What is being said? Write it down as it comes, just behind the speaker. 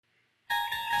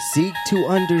Seek to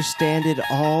understand it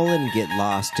all and get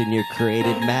lost in your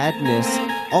created madness.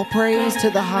 All praise to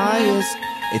the highest.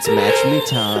 It's Match Me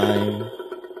time.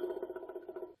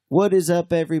 What is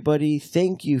up, everybody?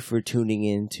 Thank you for tuning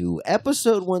in to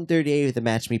episode 138 of the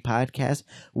Match Me podcast.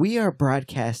 We are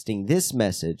broadcasting this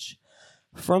message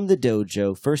from the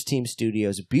dojo, First Team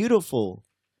Studios, beautiful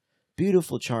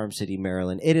Charm City,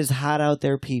 Maryland. It is hot out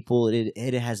there, people.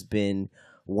 It has been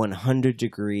 100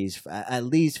 degrees, at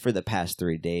least for the past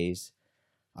 3 days.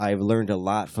 I've learned a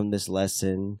lot from this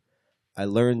lesson. I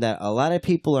learned that a lot of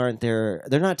people they're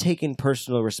not taking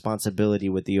personal responsibility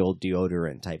with the old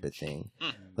deodorant type of thing.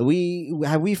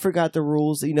 We forgot the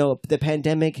rules. You know, the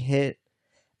pandemic hit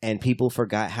and people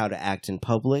forgot how to act in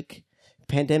public.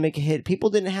 Pandemic hit, people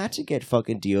didn't have to get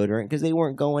fucking deodorant because they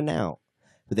weren't going out.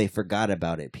 But they forgot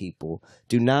about it, people.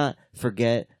 Do not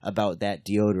forget about that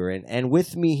deodorant. And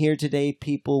with me here today,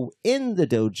 people, in the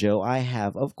dojo, I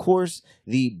have, of course,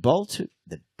 the Batman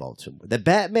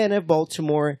of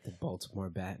Baltimore. The Baltimore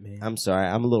Batman. I'm sorry,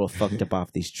 I'm a little fucked up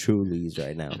off these Trulies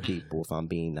right now, people, if I'm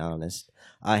being honest.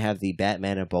 I have the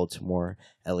Batman of Baltimore,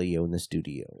 Elio, in the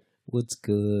studio. What's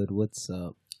good? What's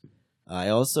up? I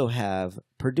also have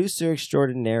producer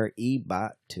extraordinaire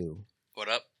Ebot, too. What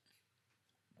up?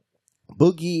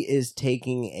 Boogie is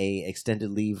taking a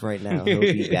extended leave right now. He'll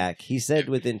be back. He said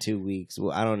within 2 weeks.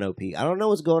 Well, I don't know, Pete. I don't know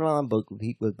what's going on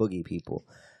with Boogie, people.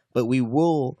 But we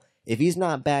will, if he's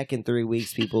not back in 3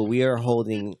 weeks, people, we are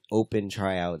holding open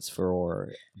tryouts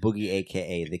for Boogie,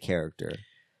 aka the character.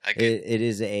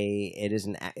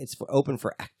 It's open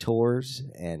for actors,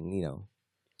 and you know.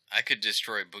 I could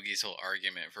destroy Boogie's whole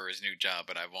argument for his new job,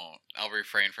 but I won't. I'll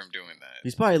refrain from doing that.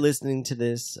 He's probably listening to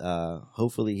this.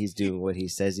 Hopefully he's doing what he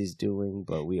says he's doing,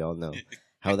 but we all know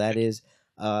how that is.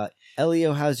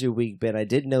 Elio, how's your week been? I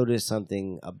did notice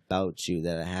something about you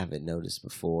that I haven't noticed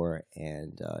before,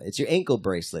 and it's your ankle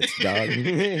bracelets, dog.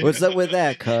 What's up with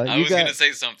that, cuz? I was going to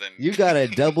say something. You got a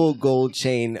double gold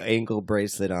chain ankle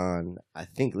bracelet on. I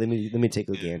think, let me take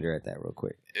a gander at that real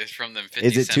quick. It's from them 50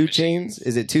 Is it two machines. chains?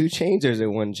 Is it 2 chains or is it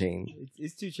 1 chain?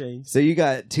 It's 2 chains. So you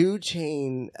got a 2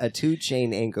 chain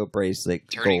ankle bracelet.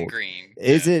 Turning gold. green.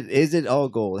 Is it all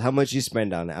gold? How much you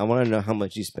spend on it? I want to know how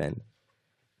much you spend.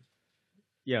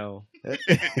 Yo.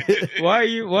 Why are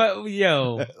you... What?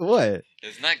 Yo. What?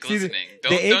 It's not glistening.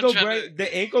 The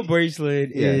ankle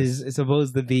bracelet is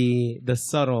supposed to be the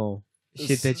subtle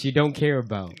shit that you don't care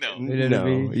about. No. You know what I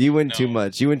mean? You went too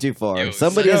much. You went too far. Yo,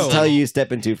 Somebody has to tell you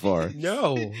stepping too far.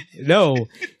 No. You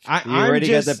already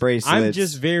got the bracelets. I'm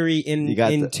just very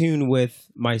in tune with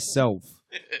myself.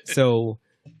 So...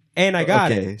 And I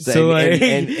got it. So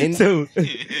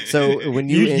when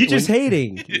you're just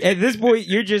hating. At this point,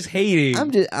 you're just hating.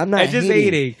 I'm not just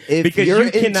hating because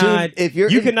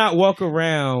you cannot walk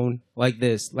around like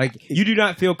this. Like you do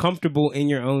not feel comfortable in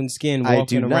your own skin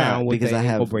walking around with an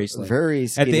ankle bracelet. Very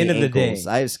skinny at the end ankles. of the day,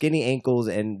 I have skinny ankles,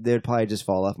 and they'd probably just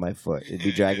fall off my foot. It'd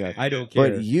be dragging. I don't care.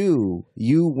 But you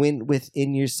went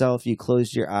within yourself. You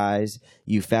closed your eyes.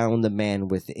 You found the man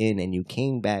within, and you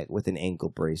came back with an ankle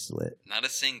bracelet. Not a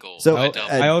single. So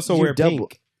I also wear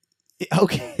pink.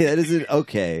 Okay, that isn't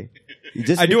okay.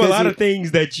 I do a lot of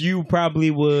things that you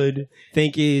probably would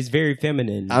think is very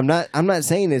feminine. I'm not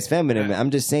saying it's feminine.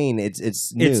 I'm just saying it's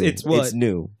new. It's what? It's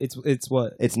new. It's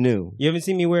what? It's new. You haven't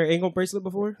seen me wear an ankle bracelet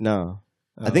before? No.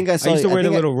 Oh. I think I saw. I used to wear the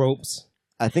little ropes.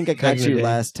 I think I caught you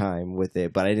last time with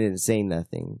it, but I didn't say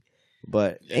nothing.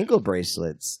 But ankle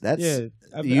bracelets, that's... Yeah,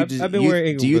 I've been wearing ankle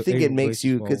bracelets. Do you think it makes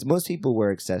you... Because most people wear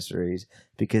accessories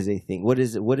because they think... What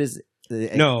is the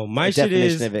no, my shit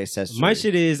is... of accessory? My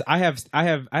shit is, I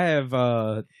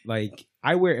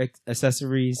wear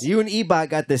accessories. You and Ebot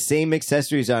got the same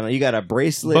accessories on. You got a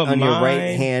bracelet on your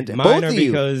right hand. Both of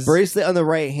you. Bracelet on the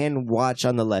right hand, watch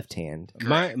on the left hand.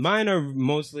 Mine are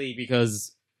mostly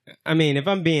because... I mean, if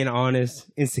I'm being honest,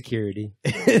 insecurity.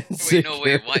 Wait,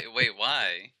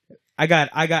 why? I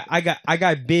got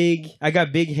big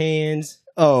hands.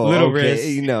 Oh, little okay. wrists.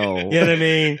 You know what I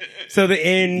mean? So the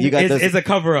end is a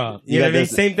cover up. You know what I mean?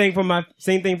 Same thing for my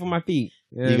feet.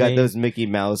 You got those Mickey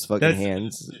Mouse fucking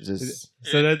hands.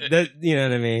 So that you know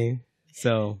what I mean?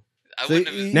 So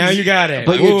now you got it.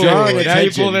 But you're drawing attention. Now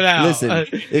you pulled it out. Listen,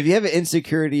 if you have an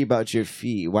insecurity about your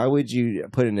feet, why would you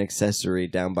put an accessory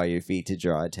down by your feet to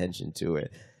draw attention to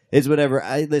it? It's whatever.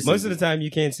 Listen. Most of the time,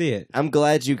 you can't see it. I'm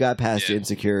glad you got past your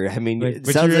insecurity. I mean, it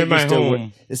sounds like you're still.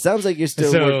 It sounds like you're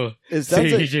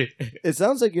still. It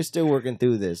sounds like you're still working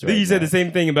through this. Right you said the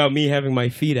same thing about me having my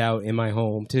feet out in my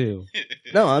home too.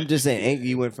 No, I'm just saying.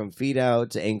 You went from feet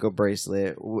out to ankle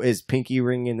bracelet. Is pinky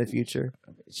ring in the future?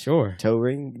 Sure. Toe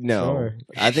ring? No. Sure.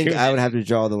 I think I would have to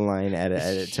draw the line at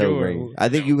a toe ring. I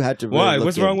think you have to. Really Why?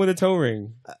 What's wrong with a toe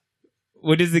ring?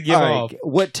 What does it give off?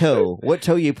 What toe? What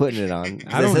toe you putting it on?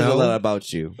 I don't know. Says a lot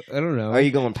about you. I don't know. Are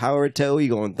you going power toe? You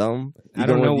going thumb? I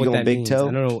don't know what that means. Toe?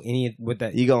 I don't know any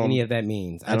of that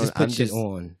means. I just put shit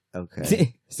on.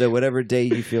 Okay. So whatever day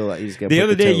you feel like you just get. The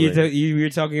other day you were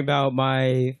talking about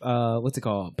my what's it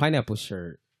called? Pineapple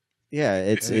shirt. Yeah,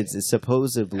 it's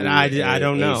supposedly and I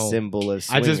don't know. A symbol of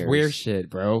swingers. I just wear shit,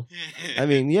 bro. I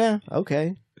mean, yeah,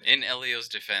 okay. In Elio's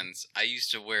defense, I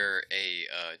used to wear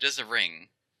just a ring.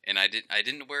 And I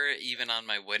didn't wear it even on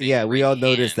my wedding. Yeah, we all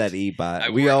noticed that,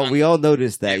 Ebot. We all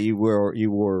noticed that you wore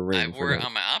a ring. I wore it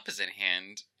on my opposite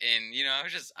hand, and I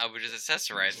was just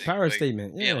accessorizing. Power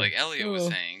statement. Yeah, like Elio was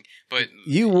saying. But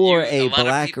you wore a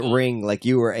black ring like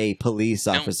you were a police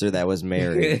officer that was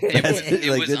married. It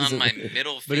was on my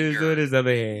middle finger. But it was on his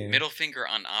other hand. Middle finger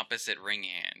on opposite ring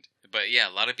hand. But yeah,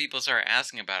 a lot of people started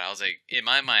asking about it. I was like, in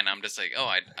my mind, I'm just like, oh,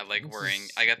 I like wearing.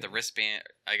 I got the wristband.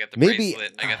 I got the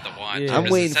bracelet. I got the watch. Yeah. I'm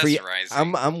waiting for you.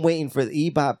 I'm waiting for the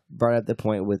Ebot brought up the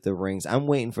point with the rings. I'm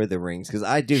waiting for the rings because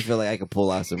I do feel like I could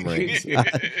pull out some rings.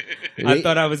 I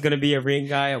thought I was gonna be a ring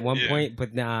guy at one point,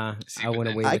 but nah, I want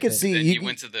to wait. I could see you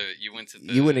went to the.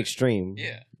 You went extreme.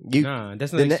 Yeah. Nah,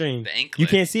 that's not extreme. You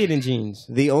can't see it in jeans.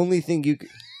 The only thing you.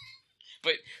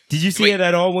 But did you see it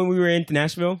at all when we were in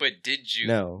Nashville? But did you?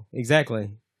 No, exactly.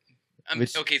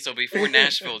 Okay, so before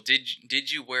Nashville,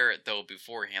 did you wear it though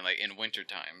beforehand, like in winter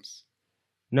times?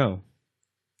 No.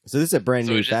 So this is a brand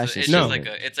new fashion.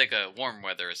 It's like a warm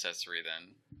weather accessory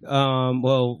then.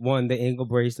 Well, one, the ankle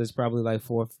bracelet's probably like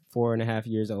 4.5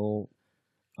 years old.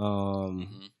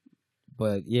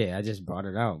 But yeah, I just brought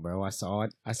it out, bro. I saw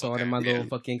it. it in my little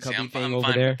fucking cubby thing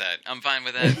over there. I'm fine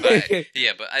with that. But,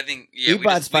 yeah, but I think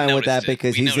Ebot's fine with that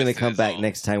because he's gonna come back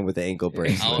next time with the ankle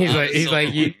bracelet. He's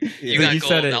like you got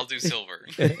gold. I'll do silver.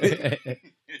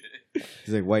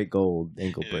 He's like white gold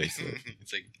ankle bracelet.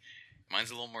 It's like mine's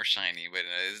a little more shiny, but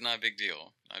it's not a big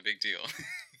deal. Not a big deal.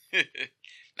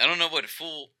 I don't know what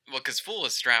because full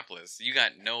is strapless. You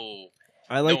got no.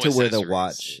 I like to wear the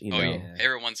watch, you know. Yeah.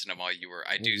 Every once in a while,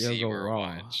 I do see you wear a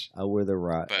watch. I wear the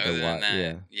watch. But other than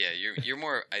that, you're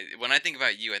more. When I think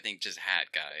about you, I think just hat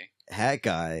guy. Hat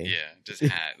guy. Yeah, just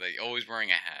hat. Like always wearing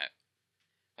a hat.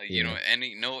 Like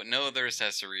no other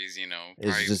accessories. It's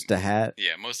probably, just a hat.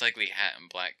 Yeah, most likely hat and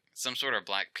black, some sort of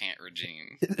black pant or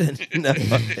jean.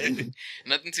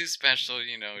 Nothing too special.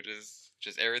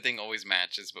 Just everything always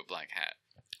matches, but black hat.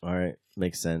 All right,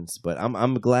 makes sense. But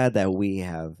I'm glad that we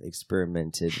have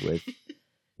experimented with,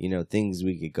 things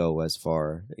we could go as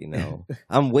far.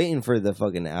 I'm waiting for the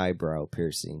fucking eyebrow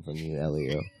piercing from you,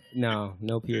 Elio.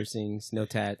 No piercings, no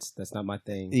tats. That's not my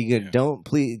thing. Don't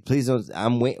please don't.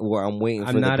 I'm waiting for the bleached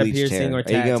hair. I'm not a piercing or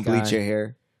tats Are you gonna bleach guy. your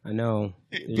hair? I know.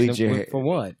 Bleach your hair for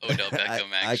what? Odell Beckham action.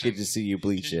 I could just see you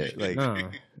bleach it. Like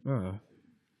no.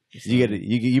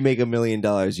 You make $1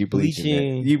 million. You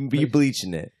bleaching it. You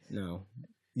bleaching it. No.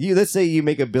 Let's say you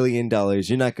make $1 billion.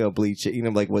 You're not gonna bleach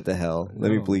it. Like, what the hell?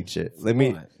 Let me bleach it. Let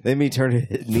me turn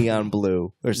it neon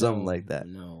blue or something like that.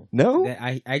 No.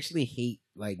 I actually hate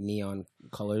like neon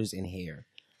colors in hair.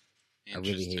 I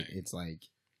really hate. It's like,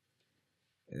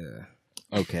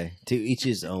 okay. To each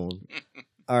his own.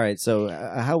 All right. So,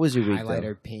 how was your week?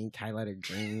 Highlighter pink, highlighter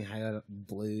green, highlighter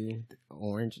blue,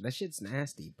 orange. That shit's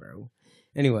nasty, bro.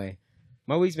 Anyway,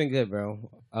 my week's been good, bro.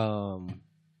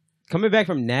 Coming back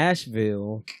from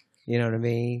Nashville, you know what I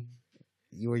mean?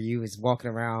 You was walking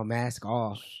around mask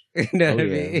off. You know what I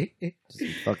mean?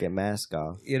 Just fucking mask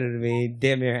off. You know what I mean?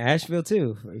 Damn near Asheville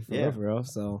too. For real.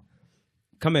 So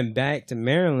coming back to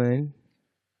Maryland,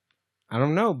 I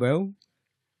don't know, bro.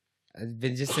 I've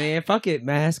been just saying, fuck it,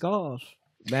 mask off.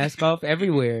 Mask off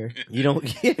everywhere. You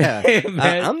don't, yeah.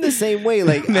 I'm the same way.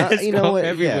 Like, you know what?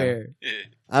 Everywhere.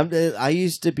 Yeah. I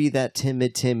used to be that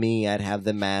timid Timmy. I'd have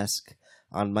the mask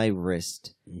on my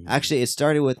wrist. Actually, it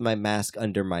started with my mask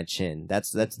under my chin.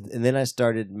 That's and then I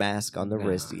started mask on the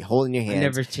wrist, holding your hands. I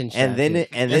never chin strapped. And then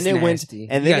it went to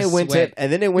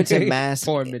mask.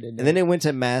 And then it went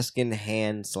to mask in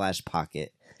hand /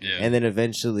 pocket. Yeah. And then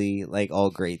eventually, like all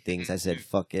great things, I said,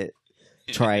 "Fuck it."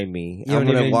 Try me. You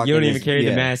don't even carry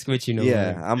the mask with you no more.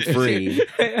 Yeah, I'm free.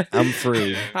 I'm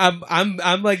free.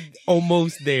 I'm like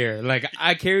almost there. Like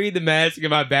I carry the mask in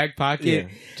my back pocket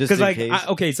just in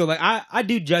case. I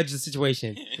do judge the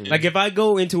situation. Like if I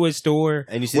go into a store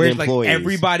and you see where the employees, like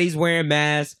everybody's wearing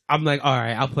masks, I'm like, all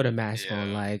right, I'll put a mask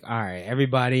on. Like, all right,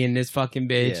 everybody in this fucking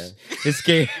bitch is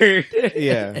scared.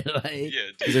 Yeah,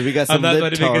 so we got some I'm not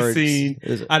going to make a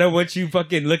scene. I don't want you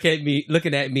fucking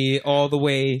looking at me all the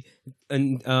way.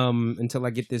 Until I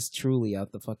get this truly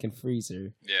out the fucking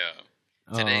freezer. Yeah.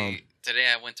 Today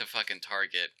I went to fucking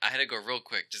Target. I had to go real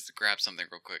quick just to grab something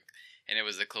real quick, and it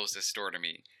was the closest store to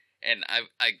me. And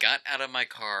I got out of my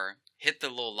car, hit the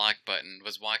little lock button,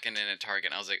 was walking in a Target,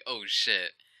 and I was like, oh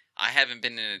shit, I haven't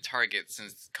been in a Target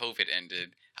since COVID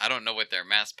ended. I don't know what their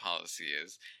mask policy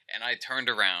is. And I turned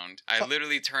around. I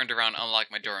literally turned around,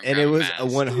 unlocked my door, and it was a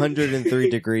mask. 103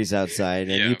 degrees outside,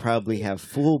 and you probably have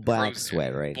full back Frozen,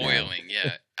 sweat right boiling, now. Boiling,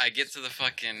 yeah. I get to the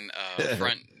fucking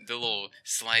front, the little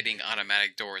sliding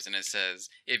automatic doors, and it says,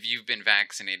 if you've been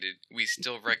vaccinated, we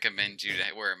still recommend you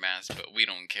to wear a mask, but we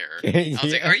don't care. I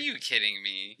was like, are you kidding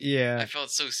me? Yeah. I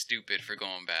felt so stupid for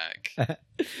going back.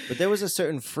 But there was a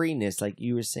certain freeness, like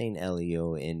you were saying,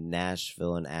 Elio, in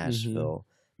Nashville and Asheville.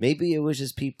 Maybe it was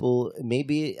just people.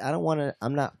 Maybe I don't want to.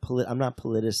 I'm not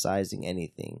politicizing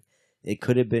anything. It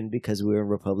could have been because we were in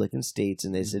Republican states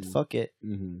and they said fuck it,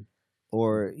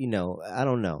 or I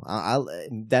don't know.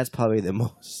 That's probably the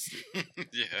most.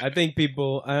 Yeah, I think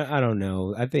people. I don't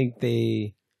know. I think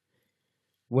they.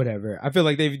 Whatever. I feel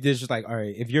like they're just like, all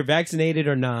right, if you're vaccinated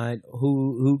or not,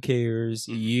 who cares?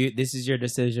 This is your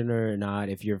decision or not.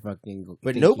 If you're fucking,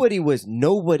 but nobody was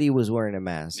wearing a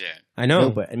mask. Yeah, I know.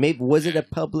 Nobody. And maybe was it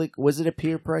a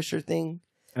peer pressure thing?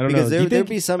 I don't because know. There'd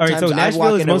be some all right, times so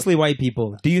Nashville is mostly white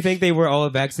people. Do you think they were all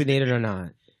vaccinated or not?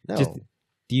 No.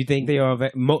 Do you think they are?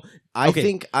 I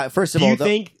think first of do all, you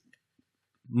think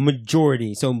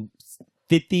majority? So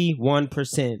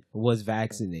 51% was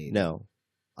vaccinated. No.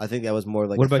 I think that was more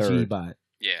like what a about third. you, Ebot?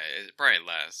 yeah, it's probably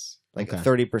less. Like Okay.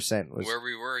 30% was. Where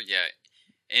we were, yeah.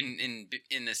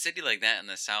 In a city like that in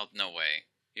the South, no way.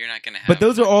 You're not gonna have. But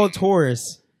those are all fucking-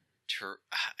 tourists. True,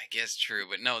 I guess true,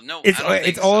 but no, It's I don't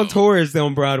think all so. tourists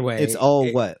on Broadway. It's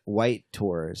all what? White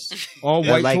tourists. all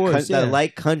That white like tourists. that Yeah.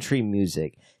 like country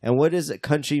music. And what is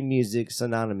country music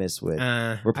synonymous with?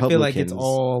 I feel like it's Republicans.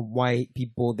 all white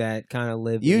people that kind of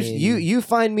live. You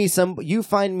find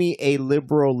me a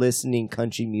liberal listening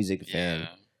country music fan.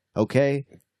 Yeah. Okay?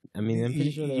 I mean, I'm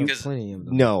pretty sure there are Because- plenty of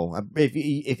them. No,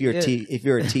 if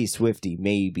you're a T Swifty,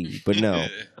 maybe, but no.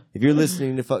 If you're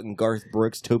listening to fucking Garth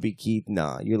Brooks, Toby Keith,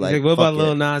 nah. You're Like, like, what about fuck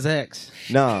Lil it. Nas X?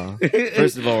 Nah.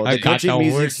 First of all, I the got country the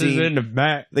music horses scene. in the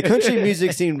back. The country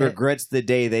music scene regrets the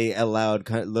day they allowed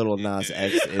Lil Nas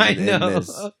X in, I in know.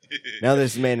 this. Now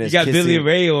this man You is got kissing. Billy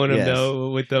Ray on him Yes.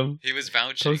 though with them. He was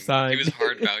vouching. Co-signed. He was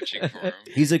hard vouching for him.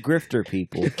 He's a grifter,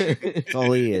 people. That's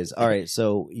all he is. All right,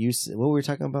 so what were we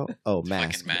talking about? Oh,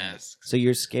 mask. Fucking masks. So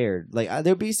you're scared. Like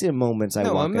there'll be some moments I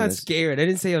No, walk I'm in not this. scared. I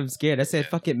didn't say I'm scared. I said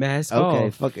fuck it, mask Okay,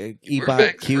 off. fuck it.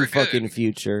 We're Cue we're fucking good.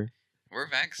 future. We're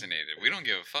vaccinated. We don't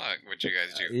give a fuck what you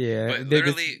guys do. Yeah, But they're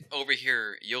literally over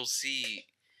here, you'll see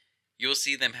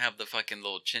them have the fucking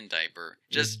little chin diaper.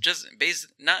 Just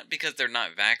not because they're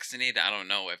not vaccinated. I don't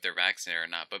know if they're vaccinated or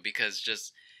not, but because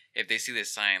just if they see this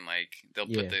sign, like they'll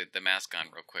put the mask on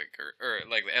real quick, or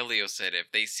like Elio said, if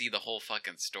they see the whole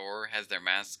fucking store has their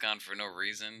mask on for no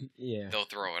reason, Yeah, they'll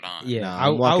throw it on. yeah. Nah,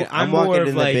 I'm more walking of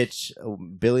in like, the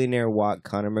bitch billionaire walk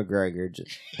Conor McGregor,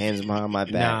 just hands behind my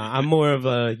back. Nah, I'm more of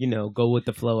a go with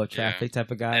the flow of traffic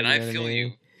type of guy. And you I know what feel mean?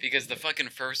 you because the fucking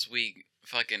first week,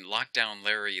 fucking lockdown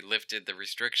Larry lifted the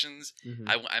restrictions. Mhm.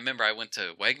 I remember I went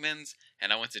to Wegmans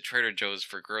and I went to Trader Joe's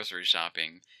for grocery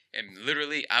shopping, and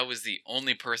literally I was the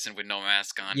only person with no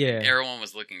mask on. Yeah. Everyone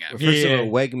was looking at First me. of all,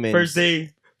 Wegmans. First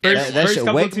day.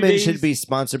 Wegmans should be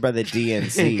sponsored by the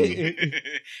DNC.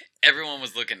 Everyone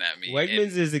was looking at me.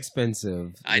 Wegmans is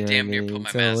expensive. I you know damn what near mean? put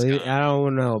my So mask on. I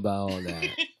don't know about all that.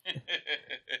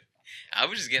 I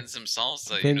was just getting some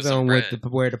salsa. Depends some on bread.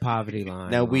 where the poverty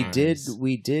line. Now we did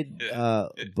Yeah.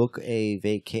 book a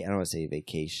vacation. I don't want to say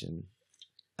vacation.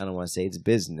 I don't want to say it's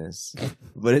business,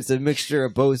 but it's a mixture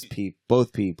of both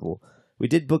people. We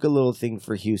did book a little thing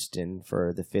for Houston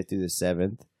for the 5th through the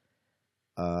 7th.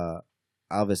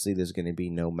 Obviously, there's going to be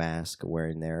no mask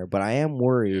wearing there, but I am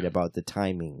worried about the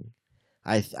timing.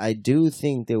 I do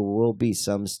think there will be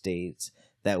some states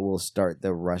that will start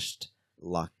the rushed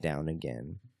lockdown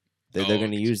again. They're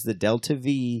going to use the Delta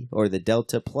V or the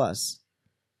Delta Plus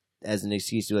as an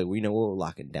excuse to we know we'll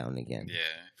lock it down again.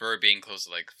 Yeah, for it being close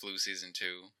to like flu season 2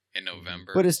 in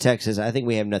November. But it's Texas. I think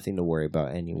we have nothing to worry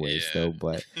about anyways, Yeah. though.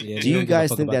 But Yeah, Do they you don't give a guys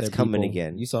fuck think about that's their coming people.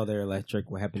 again? You saw their electric.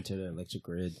 What happened to their electric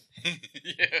grid?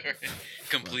 Yeah, right.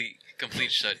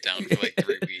 complete shutdown for like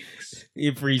 3 weeks.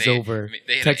 It freezes They- over.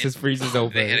 they had Texas an- freezes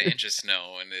over. They had an inch of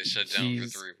snow and it shut down for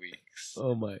Jeez. 3 weeks.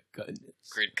 Oh my goodness.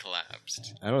 Grid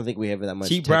collapsed. I don't think we have that much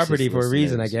Cheap Texas property for a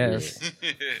reason, I listeners. guess.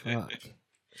 Fuck.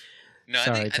 No,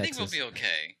 Sorry, I think we'll Texas. be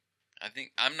okay. I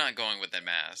think I'm not going with the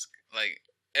mask. Like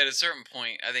at a certain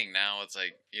point, I think now it's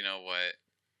like, you know what?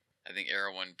 I think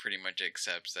everyone pretty much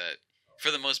accepts that. For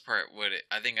the most part,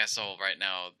 I think I saw right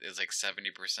now is like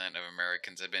 70% of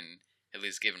Americans have been at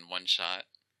least given one shot,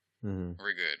 Mhm.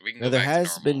 we're good. We can Now, go there back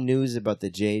has to been normal. news about the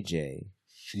JJ.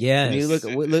 Yes. Can you look,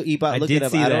 Ebot, I look did it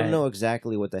up. see I that. don't know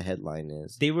exactly what the headline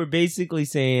is. They were basically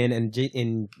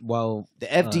saying, well, The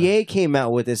FDA came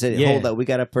out with it, said, yeah. hold up, we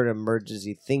got to put an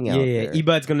emergency thing out there.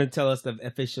 Ebot's gonna tell us the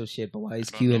official shit, but while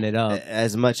he's I don't queuing know. it up,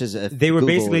 As much as they were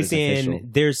Google basically is saying official.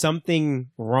 there's something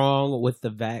wrong with the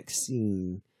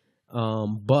vaccine,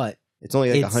 but It's only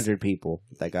like it's- 100 people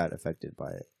that got affected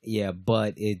by it. yeah,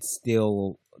 but it's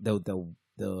still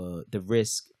the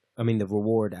risk. I mean, the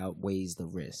reward outweighs the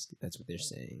risk. That's what they're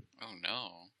saying. Oh no!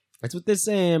 That's what they're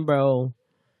saying, bro.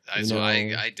 You So know,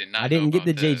 I did not. I didn't know get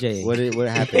the about this. JJ. What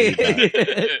happened?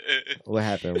 Ebot? What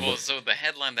happened? Well, so the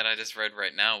headline that I just read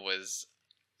right now was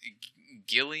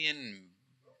Guillain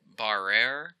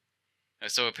Barré.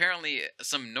 So apparently,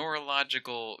 some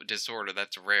neurological disorder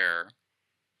that's rare.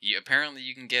 Apparently,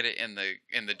 you can get it in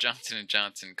the Johnson and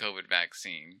Johnson COVID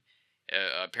vaccine.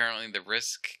 Apparently,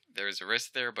 there's a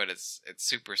risk there, but it's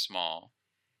super small.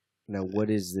 Now, what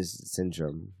is this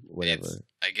syndrome? Whatever.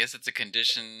 I guess it's a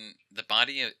condition. The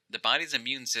body's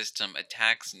immune system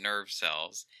attacks nerve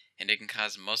cells, and it can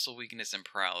cause muscle weakness and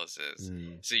paralysis.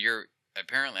 Mm. So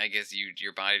I guess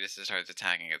your body just starts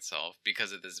attacking itself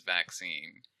because of this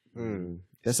vaccine. Mm.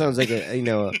 That sounds like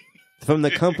from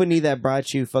the company that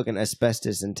brought you fucking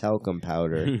asbestos and talcum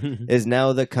powder is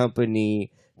now the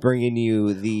company bringing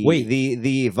you the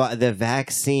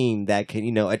vaccine that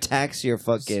can attacks your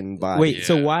fucking body. Wait,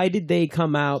 so Yeah. why did they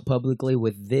come out publicly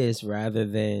with this rather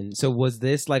than? So was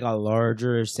this like a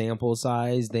larger sample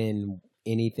size than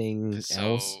anything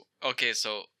else? Okay,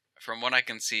 so from what I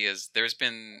can see is there's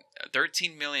been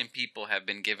 13 million people have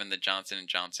been given the Johnson and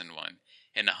Johnson one,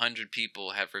 and 100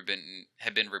 people have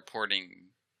been reporting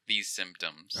these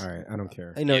symptoms. All right, I don't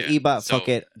care. I know, Yeah, Ebot. so- Fuck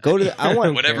it. Go to. I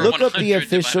want Whatever. look up 100 the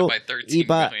official divided by 13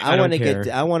 Ebot. million. I want to don't get.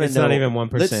 care. I want to It's know. not even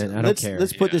 1%. I don't care.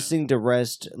 Let's put this Yeah. thing to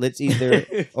rest. Let's either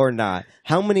or not.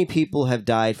 How many people have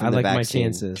died from I the like my vaccine?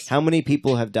 chances. How many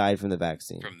people have died from the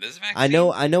vaccine? From this vaccine?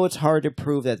 I know it's hard to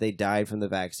prove that they died from the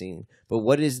vaccine, but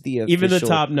what is the official, Even the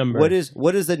top number. What is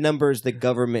the numbers the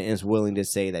government is willing to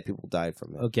say that people died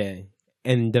from it? Okay,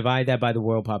 and divide that by the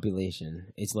world population.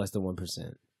 It's less than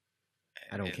 1%.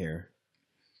 I don't care.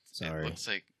 It Sorry. looks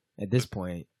At this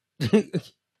point,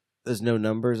 There's no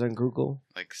numbers on Google.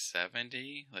 like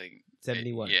 70. Like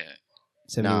 70 what? Yeah.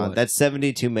 70 No, what? that's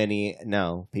 70 too many.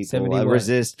 No, people 70 what?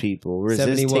 resist. People resist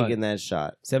 70 what? taking that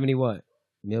shot. 70 what?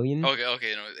 Million?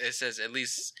 Okay. No, it says at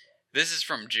least. This is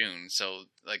from June, so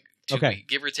like Okay.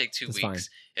 give or take 2 That's weeks.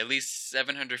 At least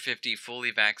 750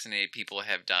 fully vaccinated people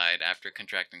have died after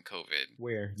contracting COVID.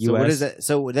 Where? So what US? is that?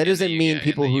 So that In doesn't the- mean yeah, in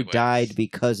people the who US. died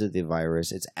because of the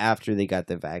virus. It's after they got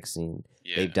the vaccine.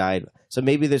 Yeah. They died. So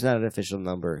maybe there's not an official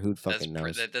number. Who That's fucking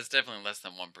knows? that's definitely less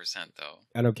than 1% though.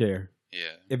 I don't care.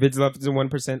 Yeah. If it's less than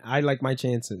 1%, I like my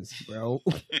chances, bro.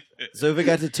 So if it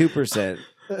got to 2%,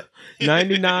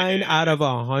 99 out of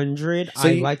 100, So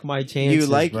I you- like my chances, you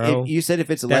like bro. you said if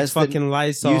it's That's less fucking than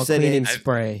Lysol you said cleaning it-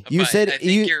 spray. You But said I think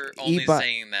you- you're only Ebot-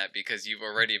 saying that because you've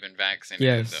already been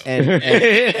vaccinated. Yes. Though.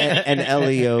 and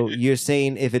Elio, you're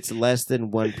saying if it's less than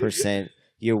 1%,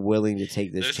 you're willing to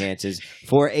take this There's- chances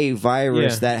for a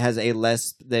virus Yeah. that has a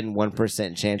less than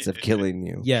 1% chance of killing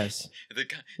you. Yes.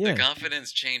 Yeah. The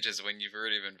confidence changes when you've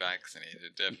already been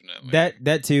vaccinated. Definitely.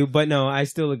 That too, but no, I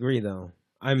still agree though.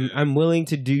 I'm willing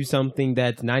to do something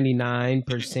that's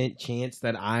 99% chance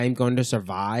that I'm going to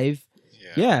survive.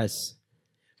 Yeah. Yes.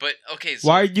 But okay. So,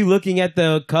 Why are you looking at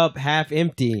the cup half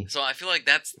empty? So I feel like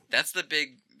that's the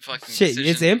big fucking Shit, decision.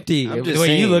 it's empty. I'm The just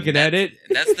way you saying. looking at it.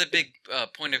 That's the big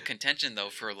point of contention though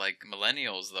for like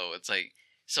millennials though. It's like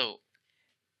so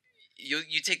you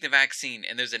take the vaccine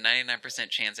and there's a 99%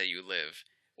 chance that you live,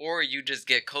 or you just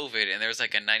get COVID and there's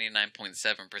like a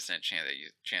 99.7%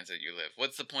 chance that you live.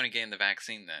 What's the point of getting the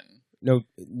vaccine then?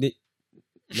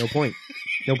 No point.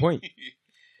 No point.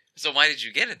 So why did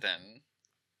you get it then?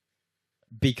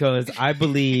 Because I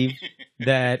believe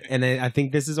that, and I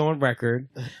think this is on record,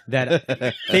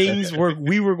 that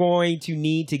we were going to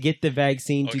need to get the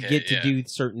vaccine to Okay, get to yeah. do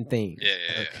certain things. Yeah.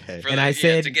 Okay. For And the- I yeah,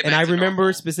 said, to get and back I to remember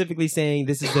normal. specifically saying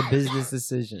this is a business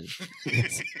decision. I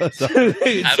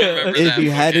don't remember If that.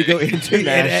 you had to Okay. go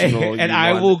international, and you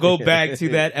I will go wanted- back to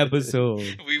that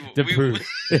episode to prove.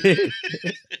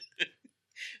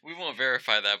 We won't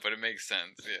verify that, but it makes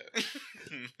sense. Yeah.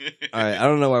 All right, I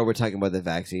don't know why we're talking about the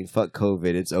vaccine. Fuck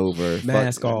COVID, it's over.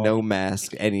 Mask Fuck, off. no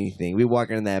mask, anything. We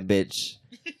walking in that bitch,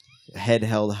 head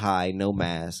held high, no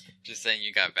mask. Just saying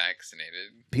you got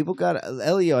vaccinated. People got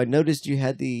Elio. I noticed you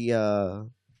had the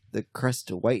crust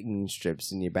whitening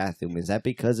strips in your bathroom. Is that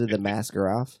because of the mask are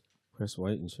off? Crest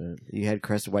whitening strip. You had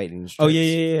crest whitening strips. Oh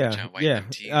yeah. Giant whitening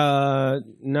teeth.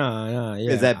 Nah.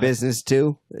 Yeah. Is that business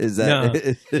too? Is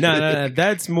that No.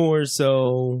 That's more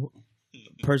so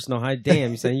personal hygiene.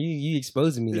 Damn, son, you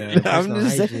exposing me now. I'm Personal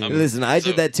just saying. hygiene. Listen, I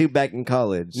So- did that too back in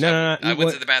college. No. I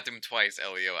went to the bathroom twice,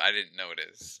 Elio. I didn't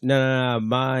notice. No.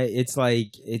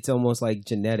 It's almost like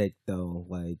genetic though.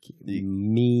 Like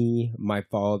me, my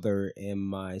father, and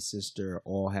my sister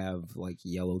all have like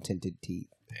yellow tinted teeth.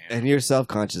 Damn. And you're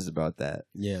self-conscious about that.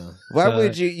 Yeah. Why So-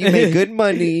 would you? You make good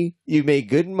money. You make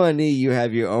good money. You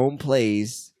have your own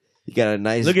place. You got a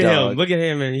nice Look at dog. him. Look at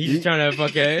him, and he's trying to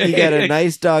fucking. You got a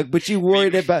nice dog, but you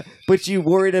worried about.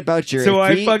 Your So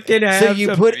I feet. fucking have. So you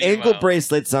some- put Meanwhile- ankle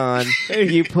bracelets on.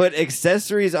 You put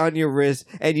accessories on your wrist,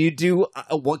 and you do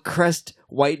what crest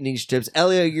whitening strips.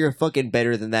 Elio, you're fucking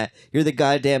better than that. You're the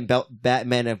goddamn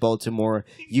Batman of Baltimore.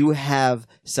 You have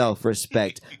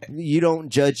self-respect. You don't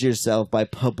judge yourself by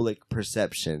public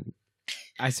perception.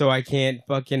 So I can't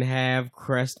fucking have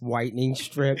crest whitening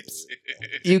strips.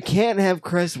 You can't have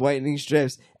crest whitening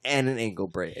strips and an ankle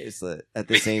bracelet at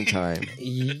the same time.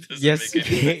 Yes,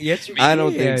 make any yes. sense. I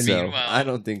don't think can. so. Meanwhile- I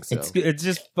don't think so. It's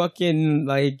just fucking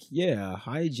like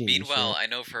hygiene. Meanwhile, shit. I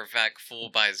know for a fact Fool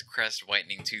buys Crest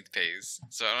whitening toothpaste,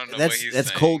 so I don't know what That's he's that's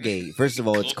saying. Colgate. First of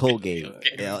all, it's Colgate.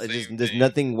 Colgate, Yeah, same there's thing.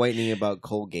 nothing whitening about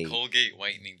Colgate. Colgate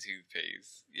whitening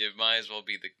toothpaste. It might as well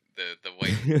be the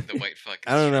white fucking.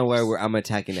 I don't know why strips. I'm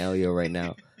attacking Elio right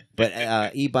now. But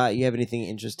Ebot, you have anything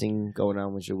interesting going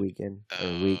on with your weekend or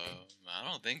week? I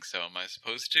don't think so. Am I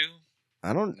supposed to?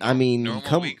 I don't. no- I mean,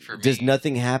 normal week for does me.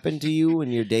 nothing happen to you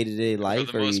in your day to day life,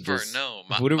 For the or you most part, just? no.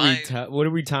 What are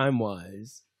we time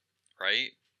wise?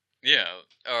 Right? Yeah.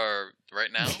 Or right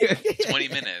now, 20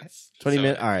 minutes. 20 So-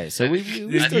 minutes. All right, so we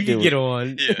You still can do get it.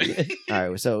 on. Yeah. All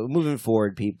right, so moving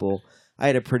forward, people. I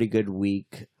had a pretty good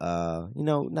week.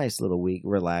 Nice little week,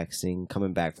 relaxing,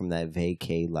 coming back from that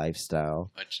vacay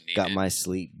lifestyle. Much needed. Got my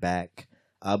sleep back.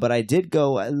 But I did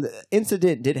go.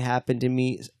 Incident did happen to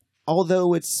me,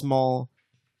 although it's small.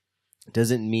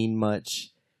 Doesn't mean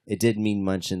much. It did mean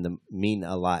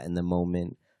a lot in the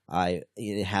moment.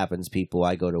 It happens, people.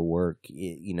 I go to work.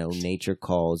 Nature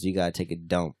calls. You gotta take a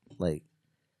dump.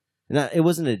 It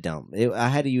wasn't a dump. I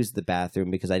had to use the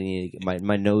bathroom because I needed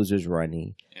my nose was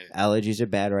runny. Yeah. Allergies are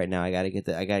bad right now. I gotta get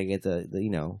the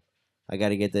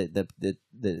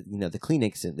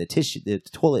Kleenex and the tissue, the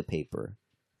toilet paper.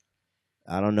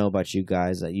 I don't know about you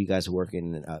guys. You guys work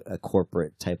in a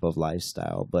corporate type of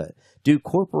lifestyle, but do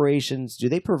corporations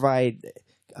provide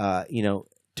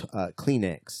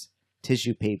Kleenex,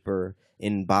 tissue paper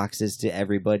in boxes to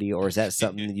everybody, or is that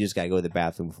something that you just gotta go to the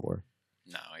bathroom for?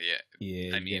 No, yeah.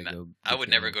 Yeah, I you mean, gotta go I would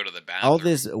get never one. go to the bathroom. All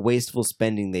this wasteful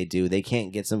spending they do, they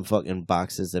can't get some fucking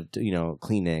boxes of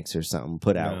Kleenex or something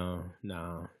put out.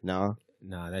 No. No,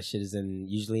 That shit is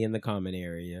usually in the common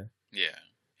area. Yeah.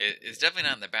 It's definitely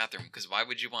not in the bathroom, because why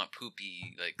would you want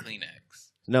poopy, Kleenex?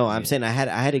 no. I'm Yeah. saying I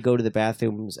had to go to the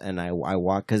bathrooms and I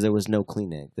walked because there was no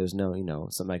Kleenex. There's no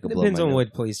something I could blow Depends my on nose.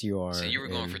 what place you are. So you were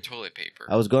going and- for toilet paper.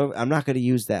 I was going. I'm not going to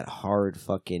use that hard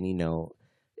fucking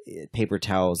paper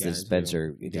towels You got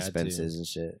dispenser to. You got dispenses and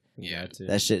shit. You Yeah. got to.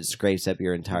 That shit scrapes up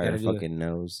your entire gotta do fucking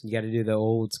nose. You got to do the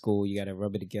old school. You got to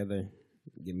rub it together.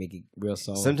 You make it real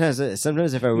soft. Sometimes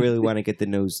if I really want to get the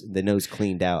nose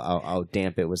cleaned out, I'll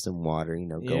damp it with some water.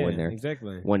 Go in there.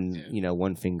 Exactly.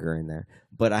 One finger in there.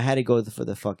 But I had to go for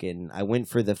the fucking. I went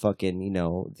for the fucking.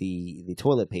 The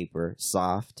toilet paper,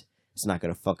 soft. It's not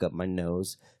gonna fuck up my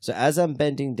nose. So as I'm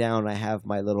bending down, I have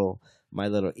my little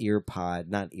not ear pod.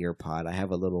 I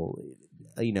have a little,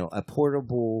 a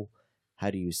portable. How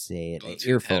do you say it? An Bluetooth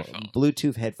earphone, headphone.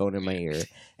 Bluetooth headphone in my ear.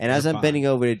 And as I'm Earpod. bending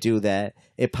over to do that,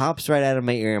 it pops right out of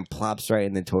my ear and plops right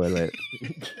in the toilet.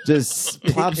 Just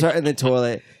plops right in the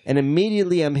toilet, and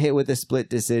immediately I'm hit with a split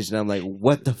decision. I'm like,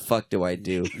 what the fuck do I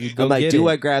do? You go I'm like, get do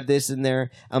it. I grab this in there?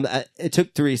 It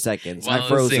took 3 seconds. While I it's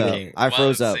froze up. sinking. I While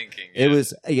froze it's up. sinking, It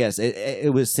yeah. was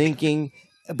it was sinking,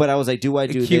 but I was like, do I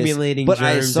do Accumulating this? But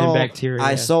germs and bacteria.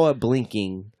 I saw it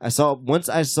blinking. Once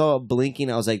I saw it blinking,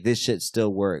 I was like, this shit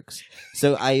still works.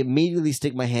 So I immediately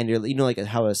stick my hand here. Like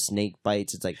how a snake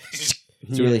bites. It's like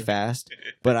it's really fast.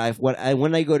 But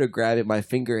when I go to grab it, my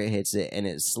finger hits it and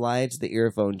it slides the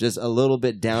earphone just a little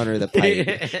bit downer the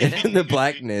pipe in the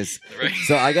blackness. Right.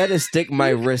 So I got to stick my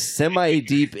wrist semi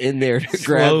deep in there to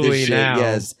grab Slowly this shit. now.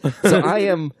 Yes. So I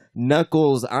am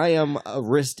knuckles. I am a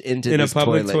wrist into In a this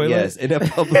public toilet? Yes, in a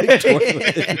public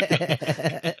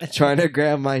toilet. Trying to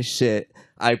grab my shit.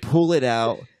 I pull it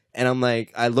out. And I'm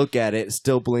like, I look at it,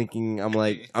 still blinking. I'm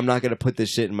like, I'm not going to put this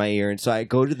shit in my ear. And so I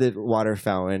go to the water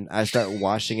fountain. I start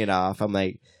washing it off. I'm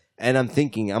like, am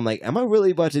I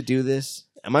really about to do this?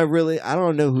 Am I really? I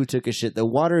don't know who took a shit. The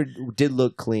water did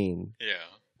look clean. Yeah.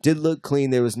 Did look clean.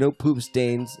 There was no poop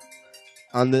stains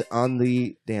on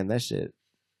the. Damn, that shit.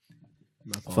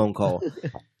 My fault. Phone call.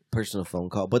 Personal phone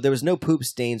call. But there was no poop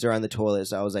stains around the toilet.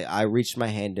 So I was like, I reached my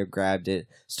hand and grabbed it,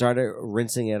 started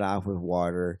rinsing it off with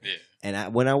water. Yeah.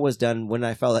 And when I was done, when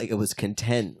I felt like it was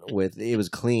content with it was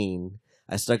clean,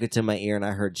 I stuck it to my ear and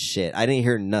I heard shit. I didn't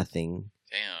hear nothing.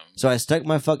 Damn. So I stuck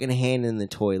my fucking hand in the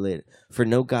toilet for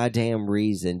no goddamn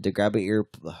reason to grab an ear.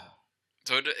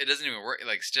 So it doesn't even work.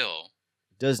 Like still.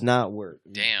 Does not work.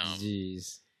 Damn.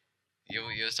 Jeez. You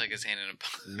stuck his hand in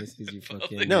a. This is you public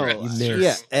fucking. No, you restroom.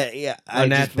 missed. yeah. I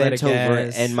just bent Unathletic over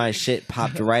ass. and my shit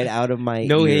popped right out of my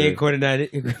No ear. hand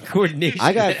coordination.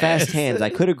 I got fast hands. I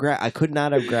could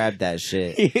not have grabbed that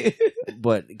shit.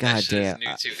 But That goddamn. shit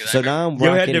is new, too, 'cause I So now I'm You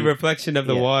had the rocking. reflection of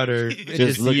the Yeah. water.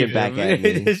 Just looking back at me.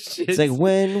 It's like,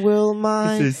 when will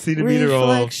my It's a centimeter off.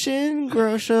 reflection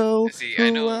grow show See, who I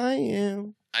know- I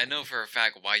am? I know for a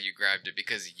fact why you grabbed it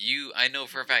because I know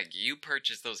for a fact you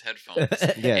purchased those headphones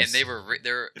Yes. and they were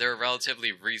they're a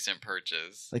relatively recent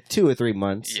purchase. Like 2 or 3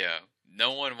 months. Yeah,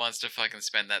 no one wants to fucking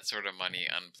spend that sort of money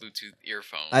on Bluetooth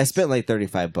earphones. I spent like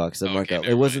 $35. I'm Okay, like, never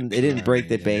it wasn't. mind. It didn't break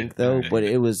the Yeah. bank though, but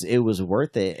it was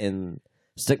worth it. And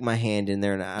stuck my hand in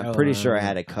there, and I'm pretty sure I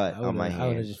had a cut on my I would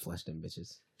have hand. just flushed them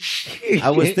bitches. I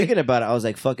was thinking about it. I was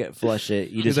like, "Fuck it, flush it."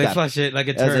 You He's just like got. flush it like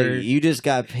a I was like, turd. you just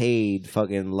got paid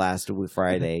fucking last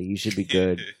Friday. You should be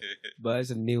good. Buy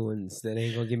some new ones that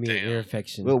ain't gonna give me an Damn. ear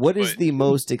infection. Well, what is But- the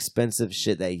most expensive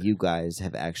shit that you guys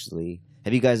have actually?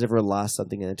 Have you guys ever lost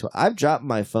something in the toilet? I've dropped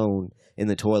my phone in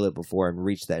the toilet before and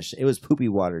reached that shit. It was poopy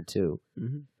water too,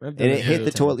 Mhm. I've done and it that hit all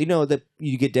the time. toilet. You know that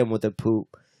you get done with the poop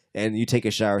and you take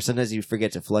a shower. Sometimes you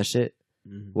forget to flush it.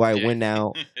 Mhm. Where I Yeah. went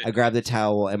out, I grabbed the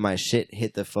towel and my shit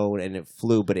hit the phone and it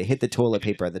flew, but it hit the toilet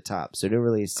paper at the top, so it didn't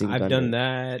really sink I've under. done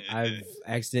that. I've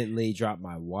accidentally dropped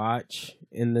my watch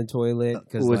in the toilet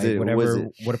because Was it-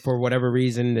 for whatever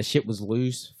reason the shit was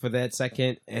loose for that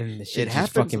second and the shit It just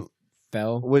happens- fucking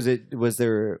fell. Was there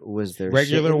shit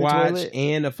Regular in the watch toilet?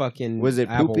 and a fucking Was it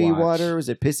Apple poopy Watch. water? Was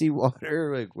it pissy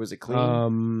water? Like, was it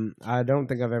clean? I don't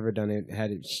think I've ever done it.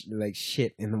 Had it like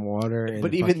shit in the water. And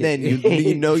But even fucking- then,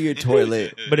 you know your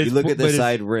toilet. But You it's- look at the but it's-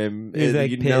 side rim. it's and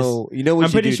like you piss. know what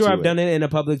I'm pretty you do sure to I've done it in a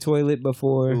public toilet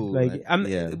before. Ooh, like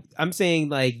yeah. I'm saying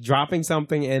like dropping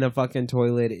something in a fucking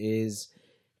toilet is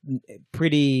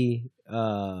pretty.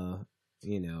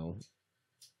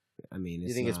 I mean,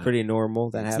 You think it's pretty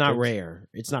normal? That It's happens. not rare.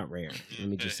 It's not rare. Let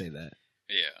me just say that.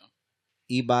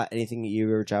 Yeah. Ebot, anything you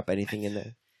ever drop anything in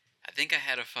there? I think I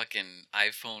had a fucking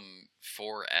iPhone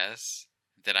 4S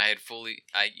that I had fully.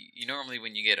 You normally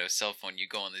when you get a cell phone, you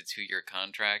go on the 2-year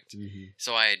contract.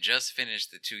 So I had just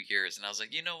finished the 2 years, and I was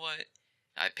like, you know what?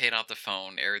 I paid off the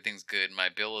phone. Everything's good. My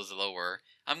bill is lower.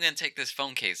 I'm gonna take this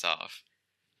phone case off.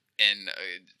 And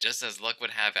just as luck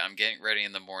would have it, I'm getting ready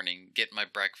in the morning, getting my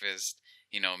breakfast,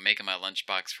 making my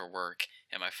lunchbox for work,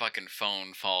 and my fucking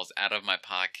phone falls out of my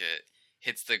pocket,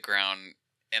 hits the ground,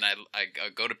 and I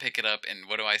go to pick it up, and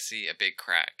what do I see? A big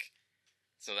crack.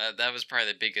 So that was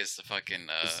probably the biggest fucking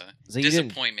So you didn't.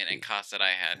 disappointment and cost that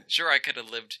I had. Sure, I could have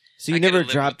lived. So you I coulda never lived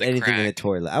with dropped the anything in the crack.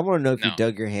 toilet. I want to know if you No.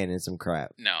 dug your hand in some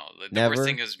crap. No, the Never? worst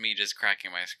thing was me just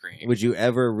cracking my screen. Would you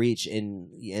ever reach in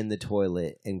the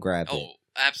toilet and grab it? Oh,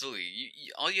 absolutely.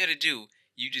 All you had to do,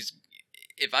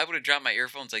 if I would have dropped my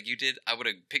earphones like you did, I would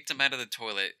have picked them out of the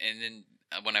toilet, and then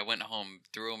when I went home,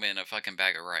 threw them in a fucking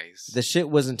bag of rice. The shit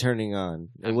wasn't turning on.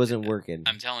 It I'm- wasn't working.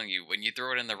 I'm telling you, when you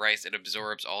throw it in the rice, it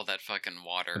absorbs all that fucking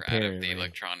water out of Apparently. the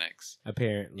electronics.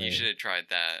 Apparently, You should have tried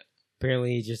that.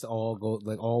 apparently, just all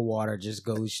water just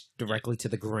goes directly to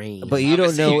the grain. But you don't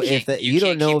Obviously, know you if can't- the you you don't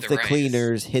can't know keep if the the rice.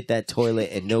 cleaners hit that toilet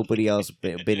and nobody else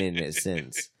been in it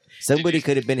since. Somebody you-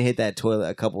 could have been hit that toilet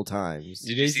a couple times.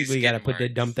 You Did you see basically gotta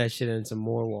skid dump marks? that shit in some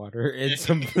more water and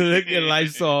some fucking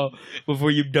Lysol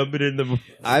before you dump it in the.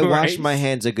 I washed rice. my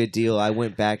hands a good deal. I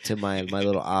went back to my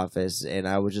little office and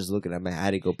I was just looking at my. I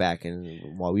had to go back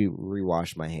and while we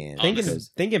rewash my hands. Thinking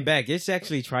because- thinking back, it's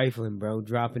actually trifling, bro.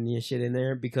 Dropping your shit in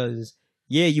there because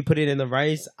you put it in the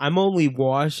rice. I'm only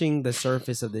washing the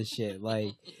surface of this shit,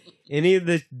 like. Any of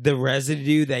the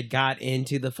residue that got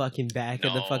into the fucking back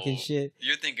of the fucking No. shit.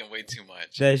 You're thinking way too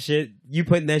much. That shit, you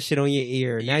putting that shit on your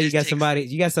ear. You Now you just got take-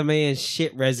 you got some man's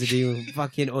shit residue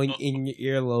fucking in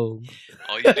your earlobe.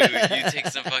 All you do is you take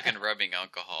some fucking rubbing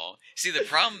alcohol. See, the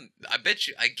problem,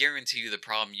 I guarantee you the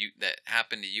problem that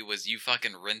happened to you was you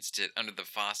fucking rinsed it under the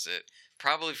faucet,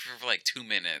 probably for like 2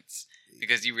 minutes,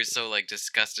 because you were so like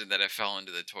disgusted that it fell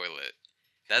into the toilet.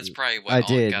 That's probably what I all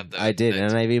did. got the. I did, the-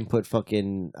 and I even put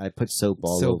I put soap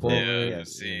all Soap over. all it. over yeah, it.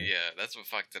 see, yeah, that's what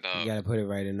fucked it up. You gotta put it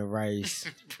right in the rice.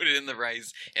 Put it in the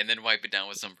rice and then wipe it down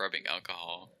with some rubbing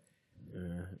alcohol.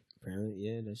 Apparently,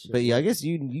 yeah, that shit. But yeah, I guess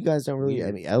you guys don't really. Yeah.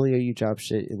 I mean, Elio, you drop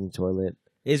shit in the toilet.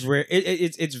 It's rare.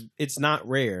 It's not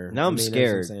rare. Now I'm that's what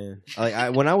scared. saying.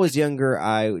 Like when I was younger,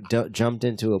 I jumped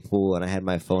into a pool and I had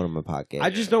my phone in my pocket.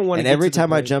 I just don't want. And every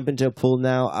time I jump into a pool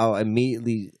now, I'll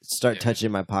immediately start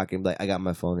touching my pocket and be like, I got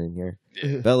my phone in here.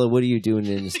 Yeah. Bella, what are you doing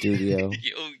in the studio?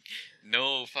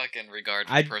 No fucking regard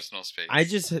for I- personal space. I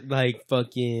just like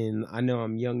fucking. I know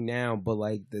I'm young now, but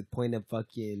like the point of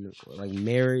fucking like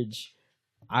marriage,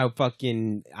 I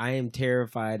am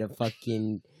terrified of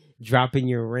fucking dropping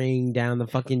your ring down the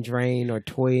fucking drain or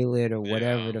toilet or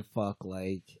whatever Yeah. the fuck.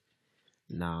 Like,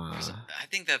 nah, I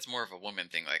think that's more of a woman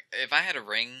thing. Like, if I had a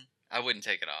ring, I wouldn't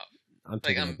take it off. I'm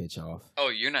taking I'm- that bitch off. Oh,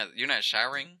 you're not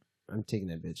showering? I'm taking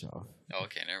that bitch off. Oh,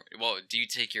 okay. Well, do you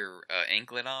take your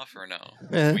anklet off or no?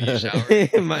 When you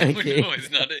shower? My No,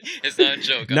 it's not a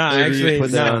joke. Nah, Maybe you actually,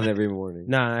 put that nah. on every morning.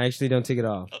 Nah, I actually don't take it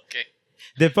off. Okay.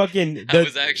 The fucking. I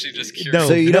was actually just curious. No,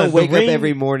 So you don't the wake ring- up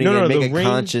every morning no, and make the a ring-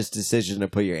 conscious decision to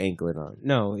put your anklet on.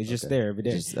 No, it's just Okay. there every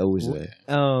day. Just always there.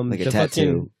 Like a the tattoo.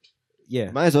 fucking-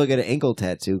 yeah. Might as well get an ankle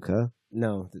tattoo, cuh.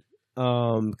 No.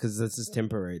 Because this is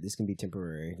temporary. This can be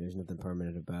temporary. There's nothing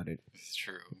permanent about it. It's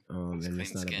true. And It's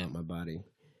it's clean not skin. about my body.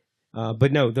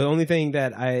 But no, the only thing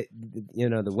that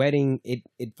the wedding, it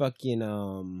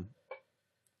fucking,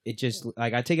 it just,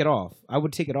 like, I take it off. I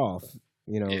would take it off,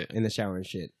 Yeah. in the shower and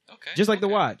shit. Okay. Just like the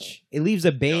okay. watch. It leaves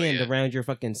a band yeah. around your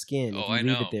fucking skin Oh, if you I leave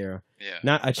know. it there. Yeah.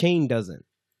 Not a chain doesn't,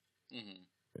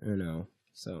 hmm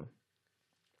so.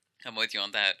 I'm with you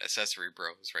on that. Accessory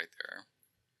bros right there.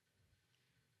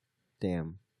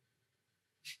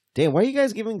 Damn, why are you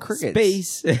guys giving crickets?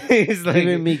 Space. It's like,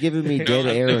 Giving me dead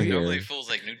No, air normally here. feels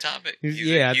like new topic.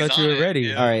 Yeah, I thought you on were it. ready.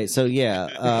 Yeah. All right, so yeah,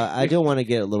 I don't want to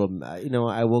get a little.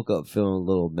 I woke up feeling a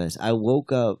little mess. I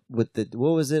woke up with the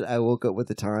what was it? I woke up with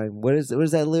the time. What is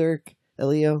that lyric,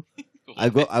 Elio? I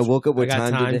woke up I with got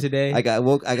time today. I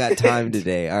got time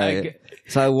today. All I right. got-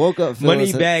 So I woke up feeling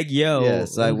Money bag, yo. Yeah,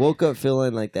 so I woke up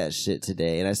feeling like that shit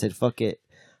today, and I said, "Fuck it."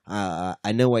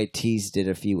 I know I teased it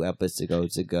a few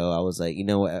episodes ago. I was like, you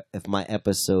know what? If my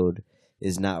episode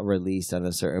is not released on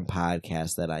a certain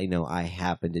podcast that I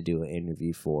happen to do an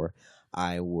interview for,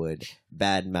 I would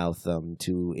badmouth them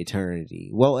to eternity.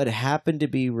 Well, it happened to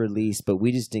be released, but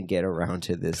we just didn't get around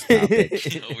to this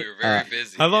topic. Oh, we were very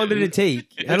busy. How long did it take?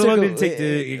 How long did it take to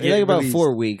It get took about released?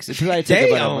 4 weeks. It probably took about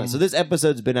a Damn. month. So this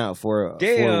episode's been out for 4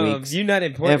 Damn, weeks. you not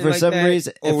important And for like some that?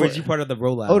 reason- or and was for- you part of the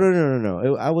rollout? Oh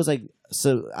no! I was like,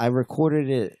 so I recorded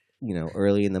it,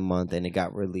 early in the month, and it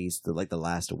got released the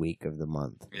last week of the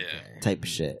month, Yeah. type of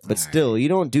shit. But Alright. still, you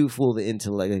don't do fool the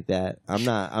intellect like that. I'm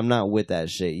not with that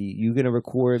shit. You gonna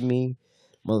record me,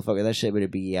 motherfucker? That shit better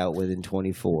be out within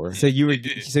 24. So you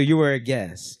were a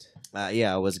guest.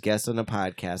 Yeah, I was a guest on a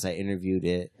podcast. I interviewed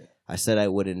it. I said I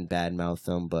wouldn't badmouth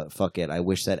them, but fuck it. I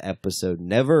wish that episode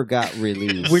never got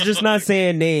released. We're just not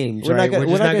saying names, We're not right? gonna-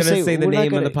 We're just we're not not going gonna to say the we're not name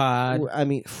of gonna- the pod. I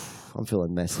mean, I'm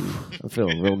feeling messy. I'm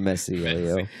feeling real messy,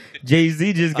 yo.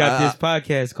 Jay-Z just got this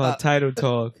podcast called Title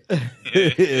Talk,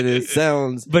 It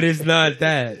sounds. but it's not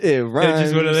that. It I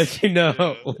just want to rhymes. let you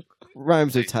know.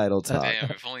 Rhymes with title talk.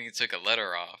 Damn, if only you took a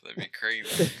letter off, that'd be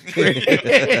crazy.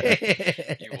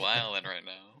 You wildin' right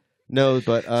now. No,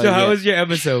 but So how was your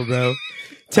episode, bro?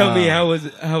 Tell me how was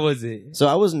it? So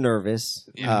I was nervous.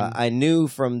 Yeah. I knew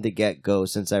from the get go,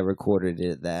 since I recorded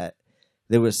it, that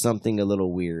there was something a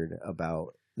little weird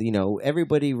about.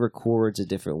 Everybody records a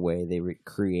different way. They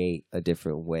create a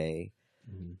different way.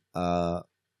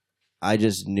 I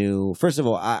just knew. First of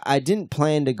all, I didn't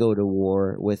plan to go to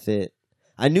war with it.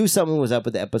 I knew something was up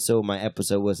with the episode. My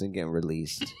episode wasn't getting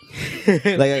released.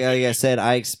 like I said,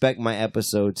 I expect my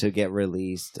episode to get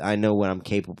released. I know what I'm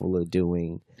capable of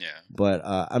doing. Yeah. But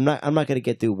I'm not gonna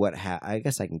get through what I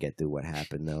guess I can get through what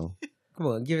happened though. Come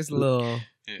on, give us a little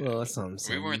Yeah. something.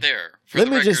 We weren't there. For Let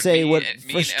the me record, just say, me what and-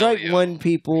 me for and strike Elio- one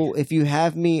people, if you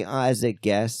have me as a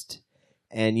guest,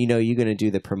 and you're gonna do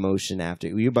the promotion after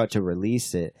you're about to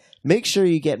release it, make sure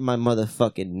you get my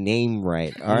motherfucking name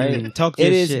right. All right, Talk it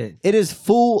your is shit. it is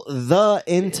Fool the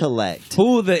Intellect,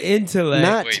 Fool the intellect.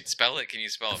 Not- Wait, spell it. Can you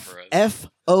spell it for us?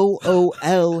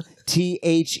 FOOLTHE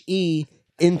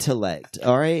Intellect.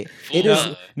 All right, it Fool is.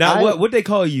 the- Now I- what they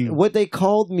call you? What they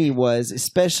called me was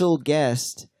special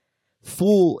guest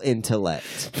full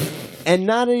intellect. And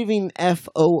not even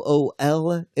FOOL,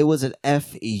 it was an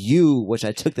FU, which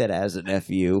I took that as an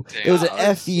FU. It was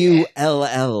an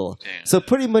FULL. So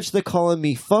pretty much they're calling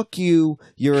me, fuck you,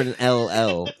 you're an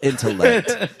LL,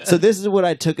 intellect. So this is what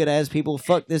I took it as, people.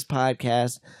 Fuck this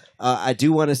podcast. I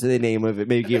do want to say the name of it,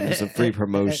 maybe give them some free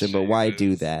promotion, but why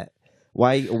do that?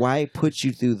 Why put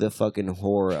you through the fucking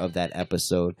horror of that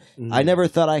episode? I never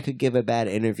thought I could give a bad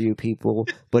interview, people,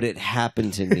 but it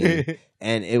happened to me.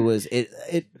 And it was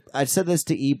I said this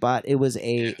to Ebot. It was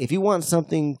if you want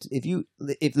something, if you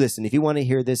want to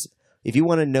hear this, if you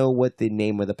want to know what the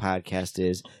name of the podcast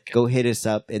is, go hit us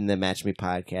up in the Match Me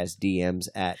Podcast DMs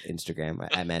at Instagram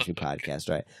at Match Me Podcast.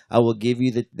 Right, I will give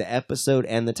you the episode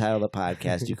and the title of the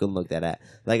podcast. You can look that at.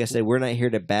 Like I said, we're not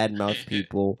here to badmouth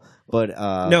people, but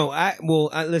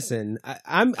listen.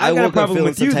 I got a problem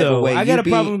with you though. I got a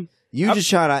problem. You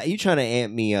trying to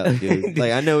amp me up, dude.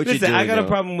 Like, I know what you're doing. I got a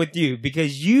problem with you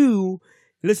because you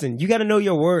got to know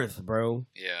your worth, bro.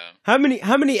 Yeah. How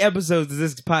many episodes does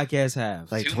this podcast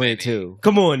have? Like 22.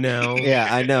 Come on now. Yeah,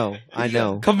 I know.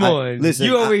 Come on. Listen,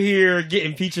 you over here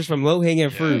getting features from low hanging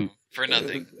fruit for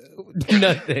nothing.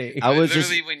 Nothing. I was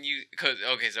literally just when you.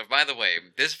 So by the way,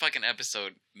 this fucking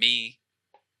episode, me,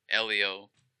 Elio,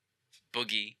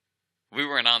 Boogie. We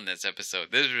weren't on this episode.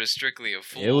 This was strictly a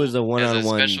full. It was a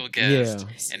one-on-one special guest,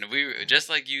 yeah. And we were just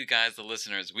like you guys, the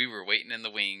listeners. We were waiting in the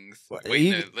wings,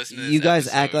 waiting to listen to this. You guys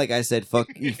episode. act like I said fuck.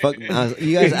 You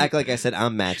guys act like I said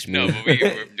I'm Match Me. No, but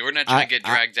we're not trying to get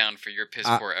dragged down for your piss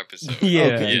poor episode. Yeah,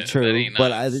 okay, yeah, true.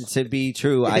 But to be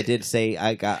true, I did say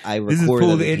I recorded. This is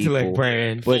Full other Intellect people,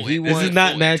 brand. But this is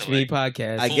not Match Me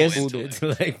podcast. I guess Full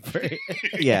Intellect brand.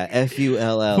 Yeah,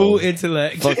 FULL. Full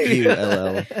Intellect. Fuck you,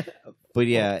 LL. But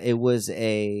yeah, it was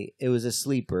a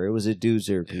sleeper. It was a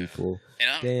doozer, people.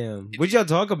 Damn. What'd y'all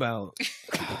talk about?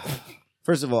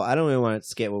 First of all, I don't even want to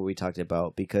skip what we talked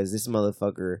about because this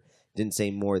motherfucker didn't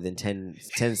say more than 10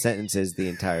 sentences the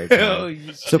entire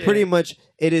time. So pretty much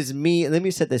it is me. Let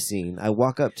me set the scene. I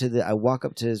walk up to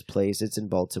his place. It's in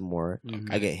Baltimore. Mm-hmm.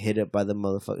 I get hit up by the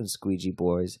motherfucking Squeegee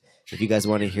Boys. If you guys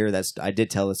want to hear that, I did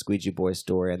tell the Squeegee Boy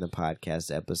story on the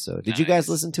podcast episode. Did you guys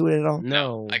listen to it at all?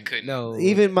 No, I couldn't. No.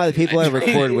 Even the people I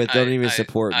record with don't even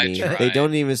support I me. tried. They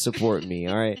don't even support me.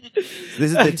 All right.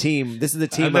 This is the team. This is the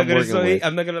team I'm working with.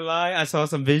 I'm not gonna lie. I saw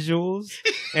some visuals,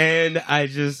 and I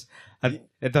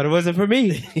thought it wasn't for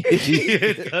me.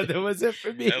 I thought it wasn't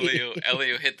for me.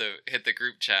 Elio hit the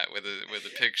group chat with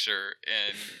a picture,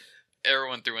 and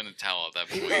everyone threw in the towel at that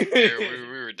point. We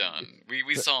were done.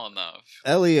 We saw enough.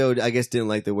 Elio, I guess, didn't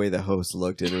like the way the host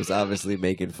looked, and was obviously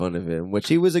making fun of him. Which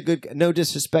he was a good. No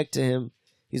disrespect to him,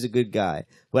 he's a good guy.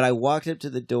 But I walked up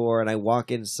to the door, and I walk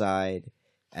inside.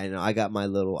 And I got a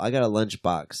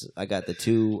lunchbox. I got the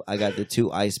two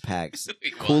ice packs,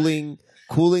 cooling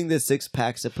the 6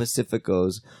 packs of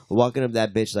Pacificos. Walking up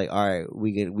that bitch like, all right,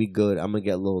 we good. I'm gonna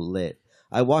get a little lit.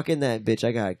 I walk in that bitch.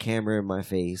 I got a camera in my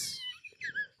face.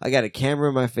 Like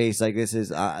this is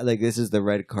the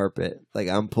red carpet. Like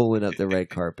I'm pulling up the red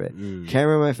carpet.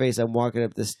 Camera in my face. I'm walking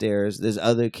up the stairs. There's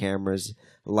other cameras,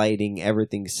 lighting,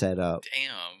 everything set up.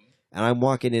 Damn. And I'm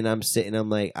walking in, I'm sitting, I'm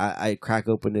like, I crack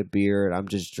open a beer, and I'm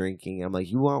just drinking. I'm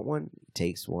like, you want one? He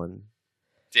takes one.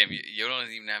 Damn, you don't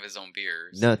even have his own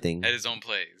beers. Nothing. At his own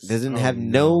place. Doesn't have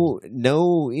no,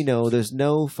 there's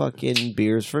no fucking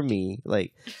beers for me.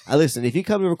 Like, listen, if you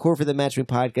come to record for the Match Me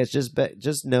podcast,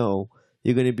 just know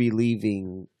you're going to be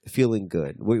leaving feeling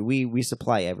good. We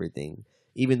supply everything.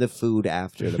 Even the food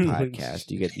after the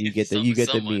podcast, you get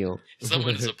the meal.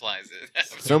 Someone supplies it.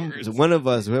 One of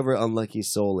us, whoever unlucky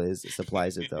soul is,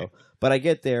 supplies it though. But I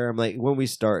get there, I'm like, when we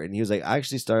start, and he was like, I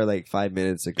actually started like 5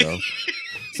 minutes ago.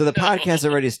 So the podcast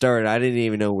already started. I didn't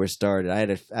even know where it started. I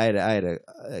had a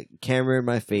camera in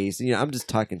my face. I'm just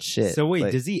talking shit. So wait,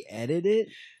 like, does he edit it?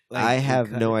 Like, I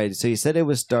have no idea. So he said it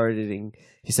was starting.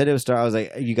 I was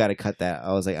like, you got to cut that.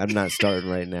 I was like, I'm not starting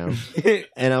right now.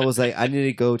 And I was like, I need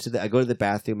to go to the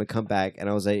bathroom and come back. And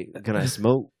I was like, can I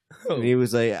smoke? And he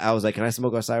was like, I was like, can I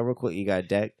smoke outside real quick? You got a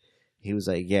deck? He was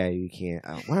like, yeah, you can.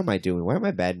 What am I doing? Why am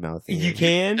I bad mouthing? You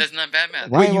can? That's not bad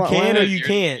mouth. Wait, you can or you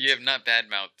can't? You have not bad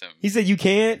mouthed him. He said you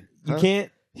can't. You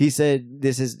can't. He said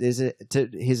he's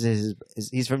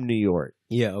from New York.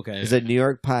 Yeah, okay. It's a New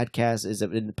York podcast.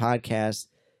 In the podcast,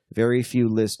 very few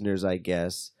listeners, I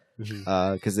guess.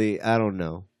 Because I don't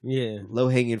know. Yeah. Low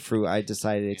hanging fruit. I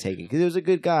decided to take it because he was a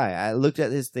good guy. I looked at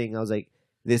this thing. I was like,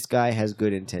 this guy has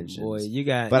good intentions. Boy, you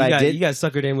got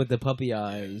suckered in with the puppy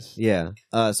eyes. Yeah.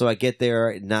 So I get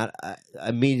there.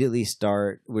 Immediately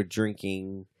start. We're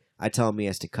drinking. I tell him he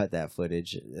has to cut that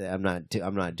footage. I'm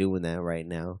not doing that right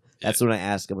now. That's when I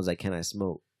asked him. I was like, can I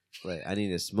smoke? Like, I need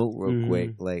to smoke real Mhm.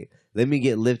 quick. Like, let me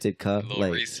get lifted, cuff. Little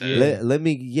Like, reset. let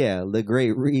me, the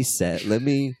great reset. Let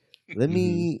me.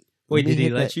 Wait, did he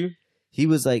hit let that. you? He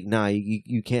was like, nah,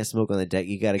 you can't smoke on the deck.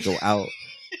 You got to go out.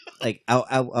 Like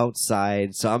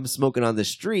outside, so I'm smoking on the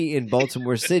street in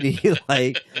Baltimore City,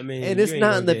 like, I mean, and you it's ain't not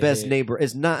gonna in the get best hit. neighbor.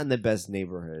 It's not in the best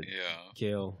neighborhood, Yeah.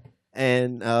 Kill.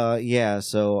 and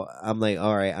so I'm like,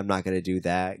 all right, I'm not gonna do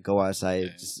that. Go outside,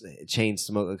 Okay. just chain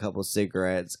smoke a couple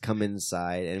cigarettes, come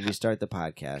inside, and we start the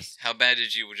podcast. How bad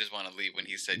did you just want to leave when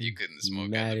he said you couldn't smoke out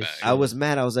Mad the as back? shit. I was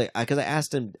mad. I was like, because I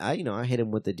asked him, I hit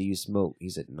him with the "Do you smoke?" He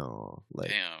said no. Like,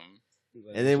 Damn.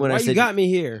 And then when why I you said- got me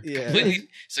here? yeah.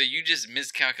 So you just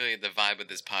miscalculated the vibe of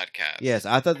this podcast. Yes,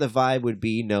 I thought the vibe would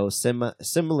be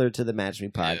similar to the Match Me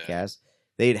podcast.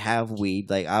 They'd have weed.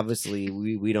 Like, obviously,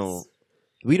 we don't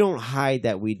hide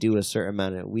that we do a certain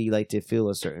amount of. We like to feel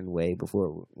a certain way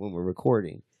before when we're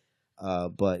recording.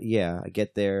 But yeah, I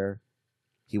get there.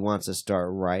 He wants to start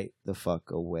right the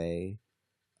fuck away.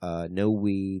 No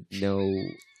weed,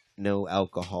 no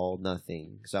alcohol,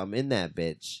 nothing. So I'm in that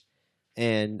bitch,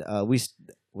 and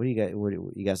What do you got? What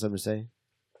you got something to say?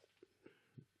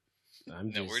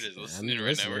 No, we're just I'm listening right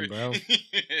listening, now. bro.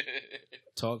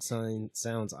 Talk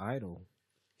sounds idle.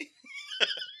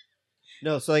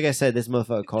 No, so like I said, this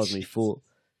motherfucker calls me fool.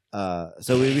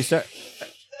 So we start.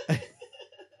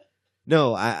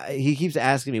 No, he keeps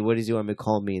asking me what does he want me to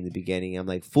call me in the beginning. I'm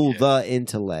like, fool the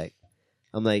intellect.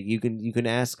 I'm like, you can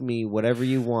ask me whatever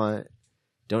you want.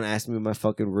 Don't ask me my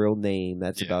fucking real name.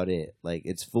 That's about it. Like,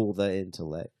 it's fool the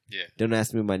intellect. Yeah. Don't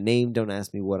ask me my name. Don't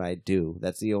ask me what I do.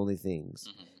 That's the only things.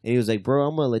 Mhm. And he was like, bro,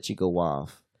 I'm gonna let you go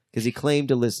off because he claimed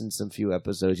to listen to some few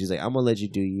episodes. He's like, I'm gonna let you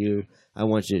do you. I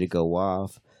want you to go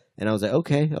off. And I was like,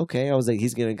 okay. I was like,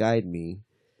 he's gonna guide me.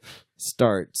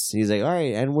 Starts. He's like, all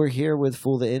right, and we're here with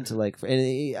Fool the Intellect.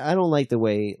 And I don't like the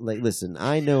way. Like, listen,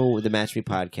 I know the Match Me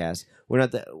podcast. We're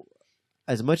not the.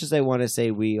 As much as I want to say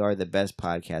we are the best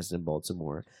podcast in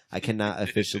Baltimore, I cannot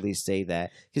officially say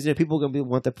that because people are gonna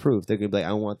want the proof. They're gonna be like,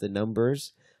 I want the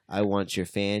numbers. I want your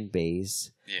fan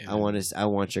base. Yeah. I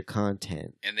want your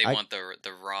content. And they want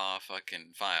the raw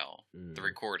fucking file, the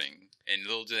recording. And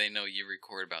little do they know you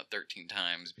record about 13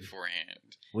 times beforehand.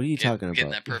 What are you talking about?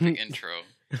 Getting that perfect intro.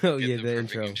 Oh Get yeah, the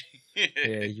perfect intro.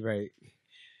 Yeah, you're right.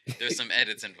 There's some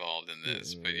edits involved in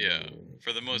this, but yeah,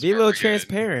 for the most Be a part, little we're good.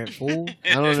 transparent, fool.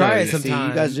 I don't Try know. it You see, sometime.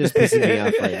 you guys are just pissing me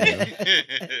off right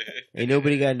now. Ain't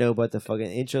nobody got to know about the fucking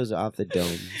intros are off the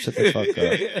dome. Shut the fuck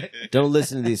up. Don't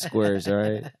listen to these squares, all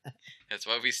right? That's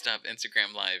why we stopped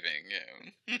Instagram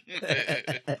living.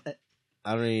 Yeah.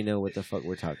 I don't even know what the fuck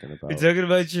we're talking about. We're talking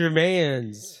about your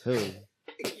mans. Who?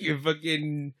 Your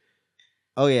fucking.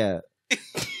 Oh yeah,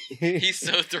 He's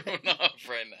so thrown off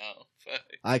right now.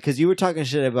 Fuck. because you were talking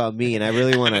shit about me, and I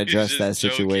really want to I was address just that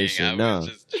joking. situation. I No, was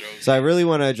just joking. so I really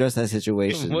want to address that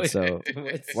situation. What- So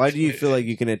what's- why do you feel like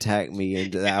you can attack me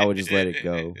and that I would just let it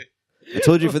go? I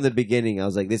told you from the beginning. I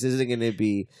was like, this isn't going to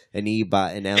be an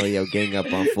E-Bot and Elio gang up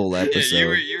on full episode.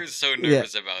 Yeah, you were so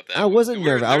nervous about that. I wasn't We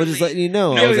were nervous. I was just letting you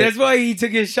know. I No, was like, that's why he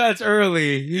took his shots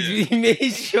early. He made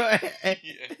sure. Yeah.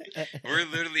 We're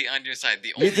literally on your side.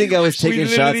 The only you think I was question- taking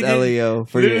We shots, literally Elio,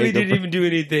 for your Literally ignorant- didn't even do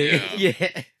anything. Yeah.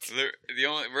 Yeah.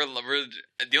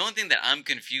 The only thing that I'm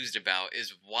confused about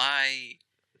is why.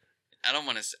 I don't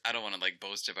want to like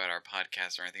boast about our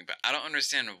podcast or anything, but I don't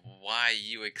understand why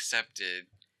you accepted.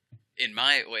 And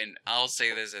I'll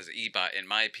say this as Ebot, in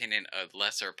my opinion, a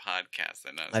lesser podcast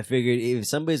than us. I figured if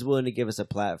somebody's willing to give us a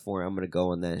platform, I'm going to go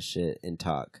on that shit and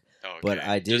talk. Okay. but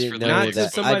I Just didn't for know the Not that- to I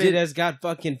somebody did- that's got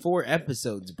fucking 4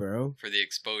 episodes, bro. For the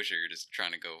exposure, you're just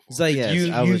trying to go for. It's like Yes,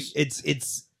 I was-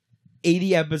 it's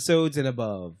 80 episodes and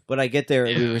above. But I get there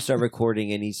and Yeah. we start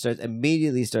recording, and he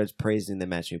immediately starts praising the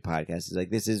Match Me podcast. He's like,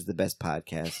 "This is the best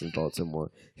podcast in Baltimore."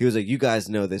 He was like, "You guys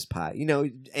know this pod,"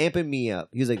 amping me up.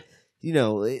 He was like,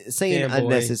 saying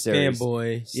unnecessary,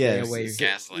 Fanboy. Stay Yes. away.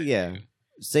 Gaslight. yeah. you.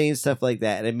 saying stuff like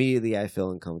that, and immediately I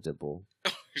feel uncomfortable.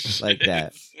 Like Shit.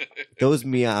 that. Throws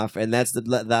me off, and that's the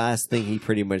last thing he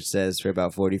pretty much says for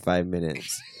about 45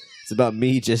 minutes. It's about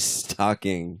me just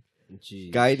talking,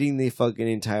 Jeez. guiding the fucking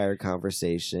entire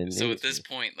conversation. So at this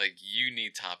point, like, you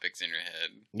need topics in your head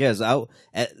yes,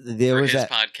 there for was his that,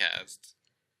 podcast.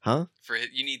 huh?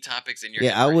 You need topics in your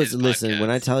Yeah, head. I for was his listen when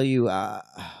I podcast. tell you,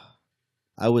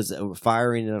 I was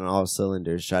firing on all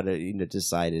cylinders, trying to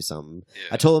decide or something.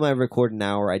 Yeah. I told him I'd record an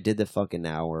hour. I did the fucking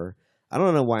hour. I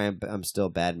don't know why I'm still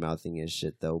bad mouthing his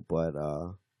shit though, but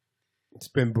It's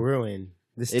been brewing.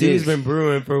 The It stew's is. been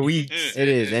brewing for weeks. it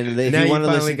is. And if Now you you want to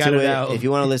finally listen got to it it, out. if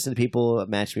you want to listen to people at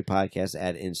Match Me Podcast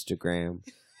at Instagram,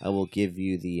 I will give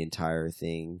you the entire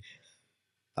thing.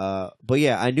 But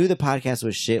yeah, I knew the podcast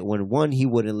was shit when one, he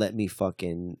wouldn't let me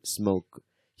fucking smoke.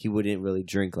 He wouldn't really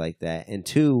drink like that. And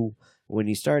two, when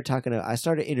you started talking I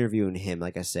started interviewing him,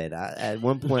 like I said. At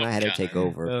one point, I had to take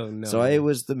over. Oh, no. So it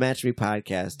was the Match Me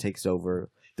podcast takes over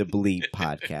the Bleep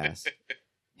podcast.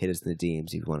 Hit us in the DMs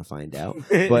if you want to find out.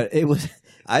 But it was,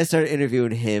 I started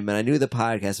interviewing him, and I knew the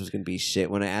podcast was going to be shit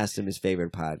when I asked him his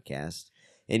favorite podcast.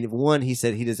 And one, he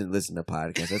said he doesn't listen to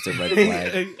podcasts. That's a red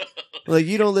flag. Like,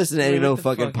 you don't listen to any no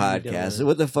fucking podcast.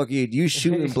 What the fuck are you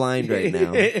shooting blind right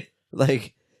now?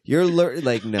 Like, you're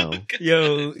like, no.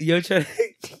 Yo, trying.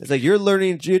 It's like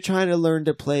you're trying to learn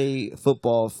to play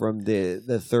football from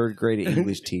the third grade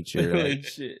English teacher. Like,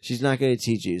 Shit. she's not going to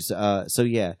teach you. So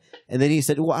yeah. And then he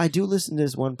said, well, I do listen to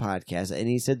this one podcast. And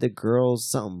he said the girls,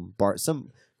 some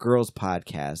girls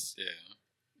podcast. Yeah.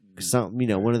 Some,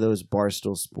 one of those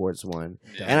Barstool Sports one.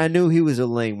 Yeah. And I knew he was a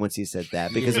lame once he said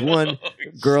that because one,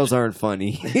 girls aren't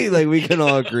funny. Like, we can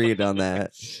all agree on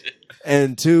that.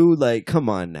 And two, like, come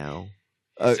on now.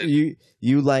 You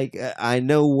like, I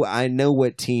know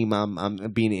what team I'm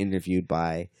being interviewed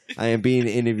by. I am being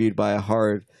interviewed by a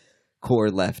hardcore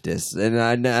leftist,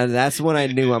 and that's when I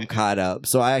knew I'm caught up.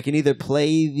 So I can either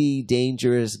play the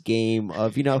dangerous game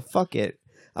of, fuck it,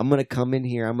 I'm gonna come in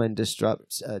here, I'm gonna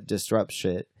disrupt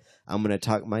shit. I'm gonna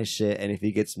talk my shit, and if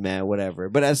he gets mad, whatever.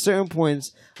 But at certain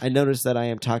points, I notice that I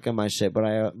am talking my shit, but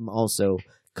I am also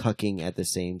cucking at the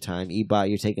same time. Ebot,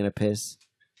 you're taking a piss.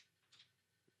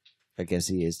 I guess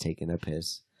he is taking a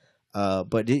piss.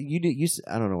 But you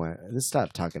I don't know why. Let's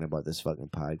stop talking about this fucking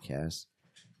podcast.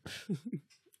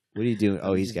 What are you doing?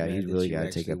 Oh, he's really got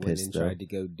to take a piss though. Tried to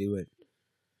go do it.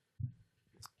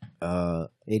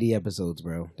 80 episodes,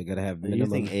 bro. They gotta have minimum. You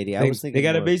think 80? I was thinking they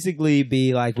gotta more. basically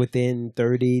be like within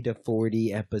 30 to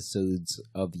 40 episodes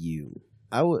of you.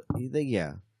 I would.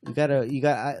 Yeah. You gotta.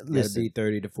 Listen. Be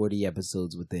 30 to 40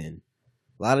 episodes within.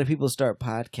 A lot of people start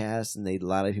podcasts, and a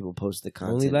lot of people post the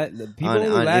content. People only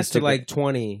last to Instagram. Like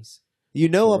 20s. A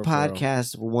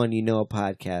podcast. One, a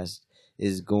podcast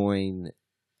is going.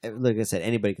 Like I said,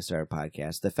 anybody can start a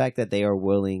podcast. The fact that they are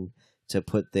willing to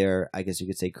put their, I guess you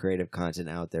could say, creative content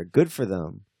out there, good for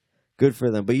them. Good for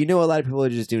them. But a lot of people are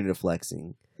just doing it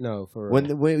flexing. No, for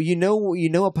real. When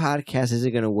a podcast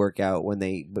isn't going to work out when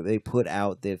they put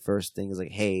out the first thing is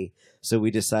like, hey, so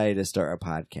we decided to start a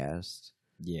podcast.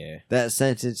 Yeah, that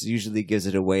sentence usually gives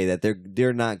it away that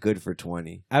they're not good for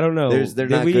 20. I don't know. They're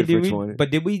not good for 20.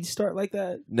 But did we start like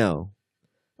that? No.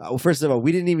 Well, first of all,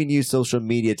 we didn't even use social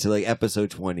media till like episode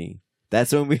 20.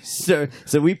 That's when we start.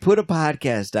 So we put a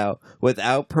podcast out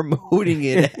without promoting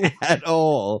it at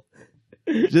all,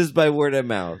 just by word of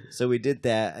mouth. So we did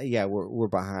that. Yeah, we're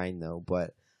behind though.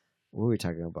 But what were we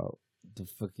talking about? The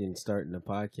fucking starting a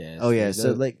podcast. Oh yeah.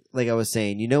 So like I was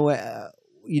saying, what? A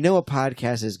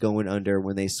podcast is going under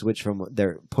when they switch from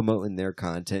their promoting their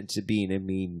content to being a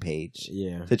meme page.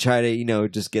 Yeah. To try to,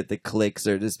 just get the clicks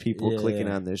or just people clicking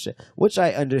on their shit. Which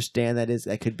I understand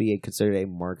that could be considered a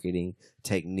marketing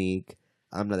technique.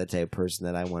 I'm not the type of person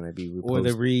that I want to be reposting. Or the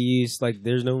reuse, like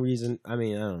there's no reason. I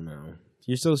mean, I don't know.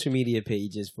 Your social media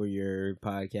pages for your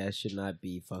podcast should not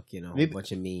be fucking a whole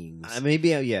bunch of memes. Maybe,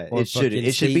 yeah. It should.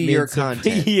 It should be your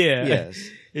content. Yeah. Yes.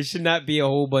 It should not be a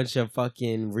whole bunch of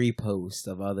fucking reposts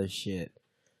of other shit.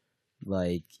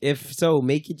 Like, if so,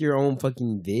 make it your own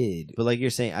fucking vid. But like you're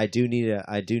saying, I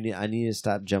need to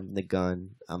stop jumping the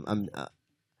gun.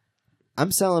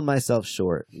 I'm selling myself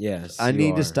short. Yes. I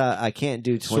need to stop. I can't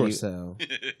do 20. Short sell.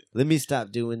 Let me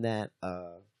stop doing that.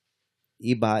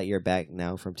 Ebot, you're back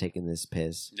now from taking this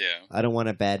piss. Yeah. I don't want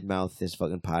to badmouth this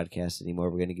fucking podcast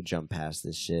anymore. We're going to jump past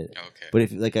this shit. Okay. But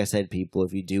if, like I said, people,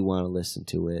 if you do want to listen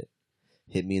to it,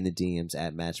 hit me in the DMs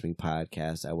at Match Me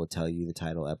Podcast. I will tell you the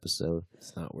title episode.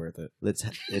 It's not worth it.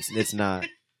 It's not.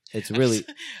 It's really.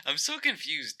 I'm so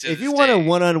confused. If you want a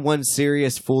one-on-one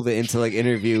serious full the intellect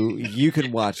interview, you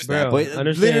can watch that. Bro,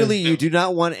 but literally, you do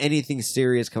not want anything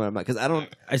serious coming out because I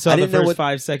don't. I saw the first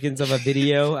 5 seconds of a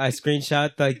video. I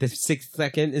screenshot like the 6th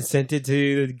second and sent it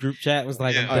to the group chat. Was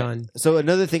like, I'm done. So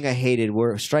another thing I hated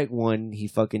were strike 1, he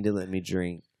fucking didn't let me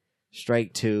drink.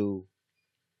 Strike 2.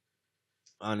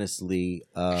 Honestly,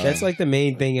 that's like the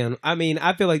main thing. I mean,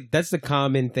 I feel like that's the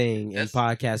common thing in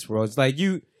podcast world. It's like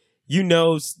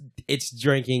it's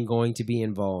drinking going to be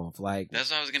involved. Like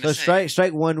that's what I was gonna say. So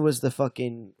strike 1 was the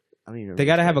fucking. I don't even know. They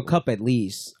gotta have a cup at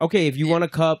least. Okay, if you want a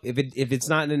cup, if it's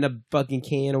not in a fucking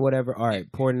can or whatever, all right,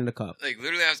 pour it in a cup. Like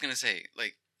literally, I was gonna say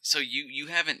like. So you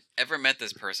haven't ever met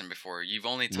this person before. You've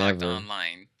only talked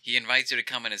online. He invites you to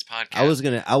come in his podcast.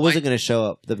 I wasn't gonna show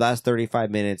up. The last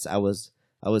 35 minutes, I was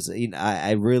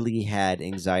I really had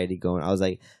anxiety going. I was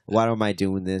like, why am I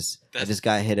doing this? I just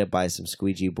got hit up by some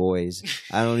squeegee boys.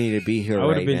 I don't need to be here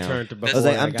right now. I was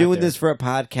like, I'm doing this for a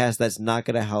podcast that's not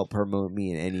going to help promote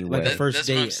me in any way. Like the first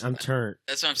date, I'm turned.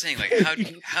 That's what I'm saying. Like,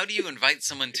 how do you invite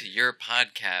someone to your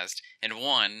podcast and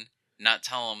one, not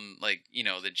tell them, like,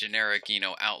 the generic,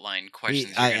 outline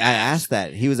questions? I asked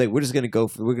that. He was like, we're just going to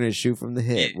we're going to shoot from the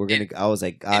hip. I was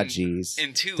like, jeez.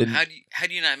 And two, how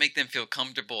do you not make them feel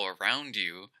comfortable around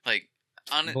you? Like,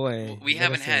 Boy, we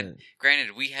haven't had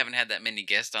that many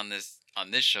guests on this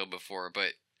show before,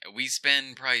 but we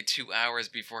spend probably 2 hours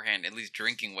beforehand at least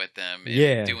drinking with them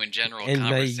and doing general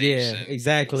conversation. Yeah,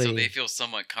 exactly. So they feel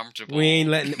somewhat comfortable. We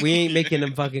ain't making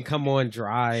them fucking come on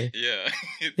dry. Yeah.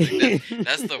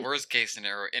 That's the worst case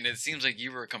scenario. And it seems like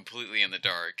you were completely in the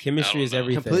dark. Chemistry is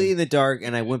everything. Completely in the dark,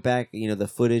 and I went back, the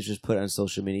footage was put on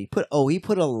social media. He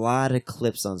put a lot of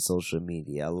clips on social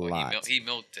media. A lot. He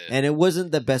milked it. And it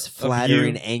wasn't the best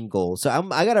flattering angle. So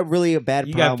I got a really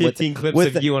bad problem with... You got 15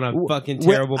 clips of you on a fucking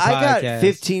terrible podcast. I got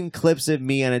 15 clips of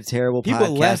me on a terrible podcast.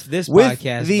 People left this with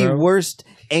podcast, the bro. worst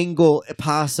angle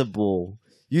possible.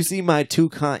 You see my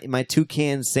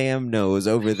toucan Sam nose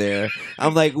over there.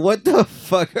 I'm like, what the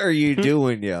fuck are you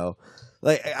doing, yo?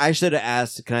 Like, I should have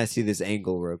asked, can I see this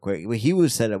angle real quick? Well, he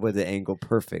was set up with the angle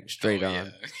perfect, straight on. Yeah.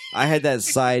 I had that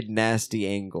side nasty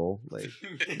angle.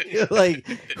 Like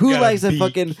who likes a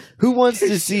fucking... Who wants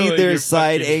to see their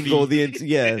side angle?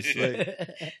 Yes.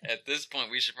 At this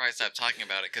point, we should probably stop talking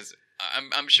about it, because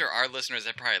I'm sure our listeners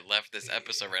have probably left this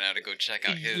episode right now to go check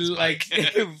out his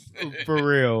for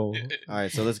real. All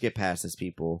right, so let's get past this,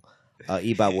 people.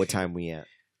 Ebot, what time we at?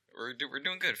 We're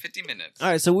doing good. 50 minutes. All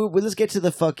right, so let's get to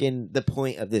the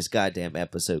point of this goddamn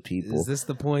episode, people. Is this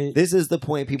the point? This is the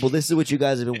point, people. This is what you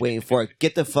guys have been waiting for.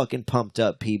 Get the fucking pumped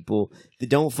up, people.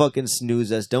 Don't fucking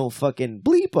snooze us. Don't fucking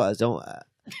bleep us. Don't.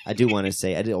 I didn't want to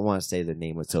say the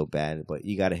name was so bad, but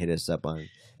you got to hit us up on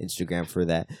Instagram for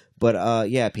that.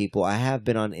 But yeah, people, I have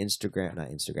been on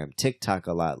TikTok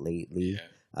a lot lately.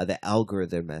 Yeah. The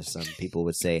algorithm, as some people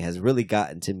would say, has really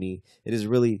gotten to me. It has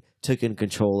really taken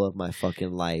control of my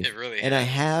fucking life. It really and has. I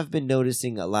have been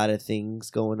noticing a lot of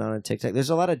things going on TikTok. There's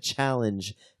a lot of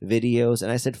challenge videos, and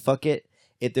I said, fuck it.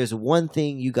 If there's one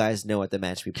thing you guys know at the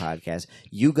Match Me Podcast,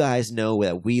 you guys know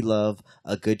that we love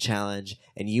a good challenge,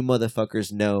 and you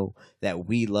motherfuckers know that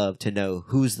we love to know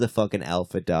who's the fucking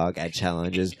alpha dog at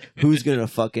challenges, who's gonna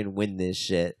fucking win this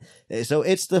shit. So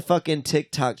it's the fucking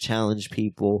TikTok challenge,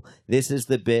 people. This is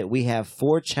the bit. We have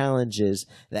 4 challenges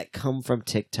that come from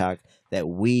TikTok that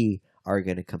we are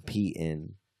gonna compete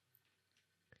in.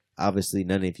 Obviously,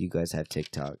 none of you guys have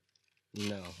TikTok.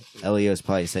 No. Elio's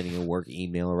probably sending a work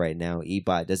email right now.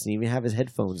 Ebot doesn't even have his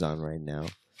headphones on right now.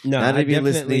 No, not even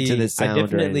listening to the sound. I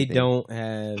definitely don't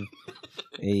have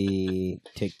a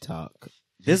TikTok.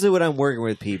 This is what I'm working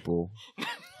with, people.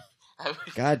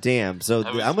 God damn. So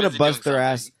I'm going to bust their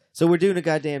ass. So we're doing a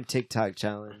goddamn TikTok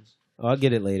challenge. I'll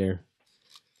get it later.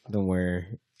 Don't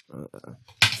worry.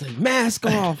 Mask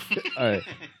off. All right.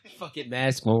 Fucking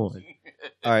mask on.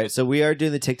 All right, so we are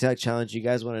doing the TikTok challenge. You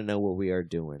guys want to know what we are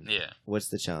doing? Yeah. What's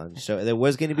the challenge? So there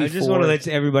was going to be. I just want to let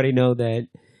everybody know that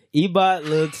Ebot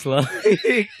looks like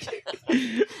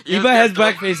Ebot has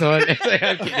blackface on.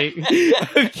 I'm kidding.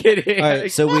 I'm kidding. All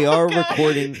right, so we are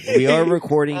recording. We are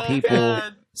recording people.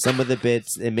 God. Some of the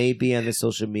bits. It may be on the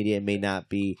social media. It may not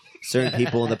be. Certain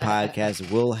people in the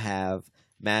podcast will have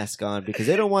masks on because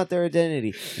they don't want their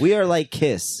identity. We are like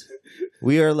Kiss.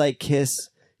 We are like Kiss.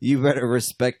 You better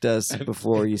respect us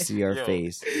before you see our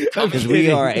face. Because we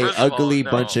are an ugly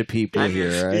bunch of people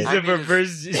here, right? He's a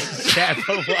reverse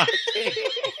Jabberwocky.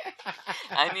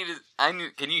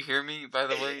 Can you hear me, by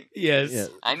the way? Yes.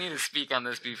 I need to speak on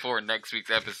this before next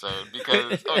week's episode.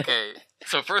 Because, okay,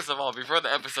 so first of all, before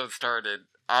the episode started,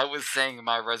 I was saying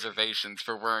my reservations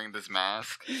for wearing this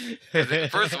mask.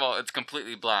 First of all, it's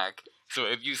completely black. So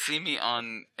if you see me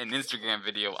on an Instagram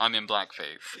video, I'm in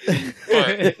blackface.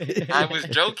 But I was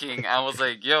joking. I was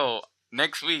like, yo,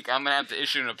 next week I'm going to have to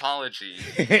issue an apology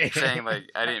saying, like,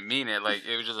 I didn't mean it. Like,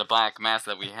 it was just a black mask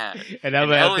that we had. And I'm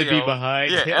going to have to be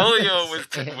behind. Yeah, Elio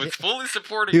was fully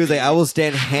supporting me. He was like, I will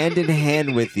stand hand in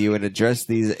hand with you and address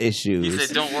these issues. He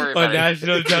said, don't worry about it. On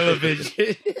national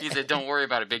television. He said, don't worry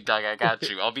about it, big dog. I got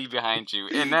you. I'll be behind you.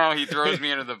 And now he throws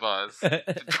me under the bus.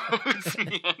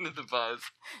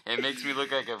 It makes me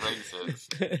look like a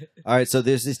racist. All right, so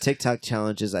there's these TikTok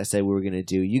challenges I said we were going to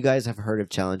do. You guys have heard of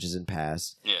challenges in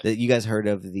past. Yeah. That you guys heard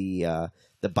of the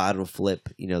bottle flip,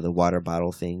 the water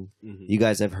bottle thing. Mm-hmm. You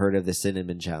guys have heard of the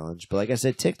cinnamon challenge. But like I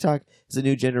said, TikTok is a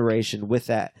new generation. With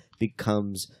that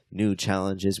becomes new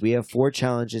challenges. We have 4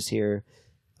 challenges here.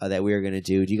 that we are going to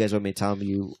do. Do you guys want me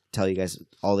to tell you guys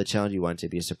all the challenges? You want it to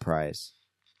be a surprise?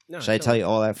 No, Should I tell you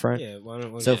all that front? Yeah. Why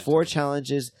don't, So 4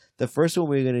 challenges. The first one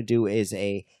we're going to do is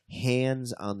a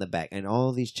hands on the back. And all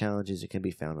of these challenges, it can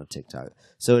be found on TikTok.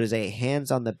 So it is a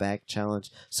hands on the back challenge.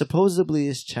 Supposedly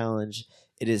this challenge,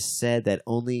 it is said that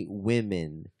only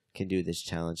women can do this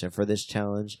challenge. And for this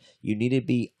challenge, you need to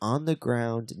be on the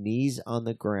ground, knees on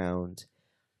the ground.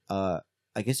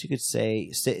 I guess you could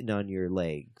say sitting on your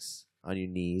legs, on your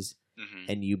knees.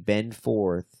 Mm-hmm. And you bend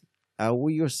forth.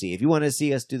 Well, you'll see. If you want to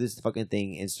see us do this fucking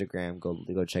thing, Instagram,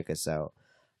 go check us out.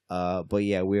 But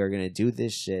yeah, we are gonna do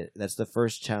this shit. That's the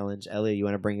first challenge. Elliot, you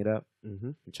want to bring it up? Mm-hmm.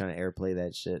 I'm trying to airplay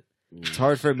that shit. It's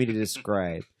hard for me to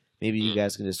describe. Maybe you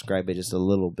guys can describe it just a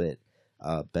little bit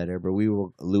better. But we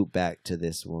will loop back to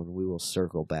this one. We will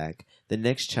circle back. The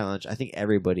next challenge, I think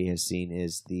everybody has seen,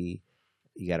 is the.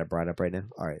 You got it brought up right now.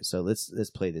 All right, so let's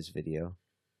play this video.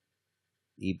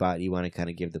 Ebot, you want to kind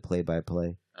of give the play-by-play?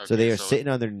 Okay, So they are sitting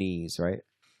on their knees, right?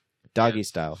 Doggy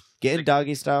style. Get in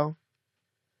doggy style.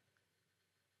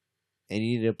 And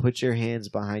you need to put your hands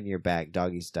behind your back,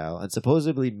 doggy style. And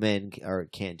supposedly men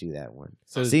can't do that one.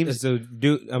 So Seems- I'm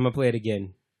gonna play it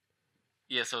again.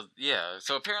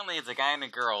 So apparently it's a guy and a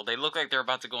girl. They look like they're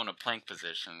about to go in a plank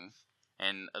position,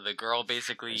 and the girl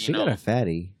basically, She got a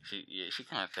fatty. she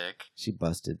kind of thick. She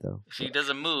busted, though. She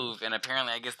doesn't move, and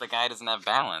apparently I guess the guy doesn't have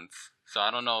balance. So I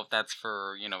don't know if that's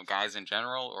for guys in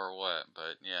general or what,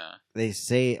 but yeah. They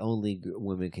say only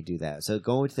women can do that. So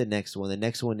going to the next one. The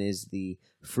next one is the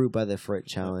fruit by the foot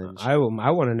challenge. I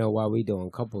want to know why we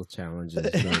doing couple challenges.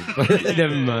 But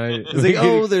never mind. It's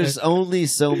like, there's only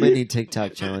so many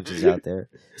TikTok challenges out there.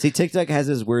 See, TikTok has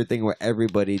this weird thing where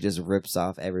everybody just rips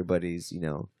off everybody's,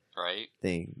 Right?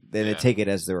 thing. Then they take it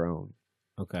as their own.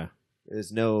 Okay.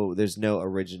 There's no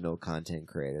original content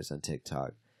creators on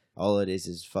TikTok. All it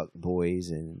is fuck boys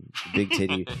and big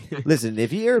titty. Listen,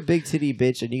 if you're a big titty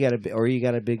bitch and you got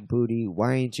a big booty,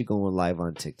 why ain't you going live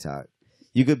on TikTok?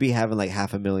 You could be having like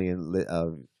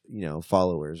 500,000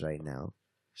 followers right now.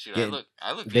 Shoot, Yeah.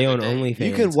 I look. They on the other day. OnlyFans.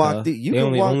 You can walk cuh. the- you they can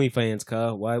only walk- OnlyFans,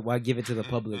 cuh. Why give it to the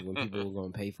public when people are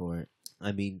gonna pay for it?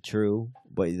 I mean, true,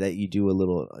 but that you do a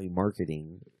little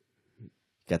marketing.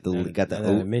 Got the Now got the that I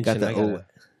O, got mentioned, the I O. gotta-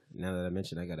 Now that I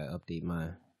mentioned, I gotta update my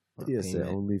Yes, payment.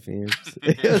 OnlyFans.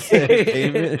 Yes,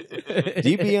 payment. Do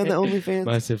you be on the OnlyFans?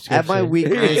 My subscription. At my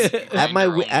weakness, Grinder,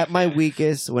 at my OnlyFans.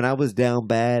 weakest, when I was down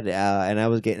bad and I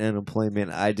was getting unemployment,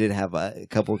 I did have a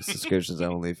couple of subscriptions on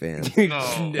OnlyFans.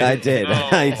 No. I did, No.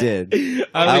 I did.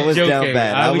 I was down joking.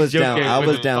 bad. I was down joking.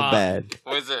 bad.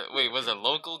 Was it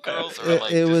local girls or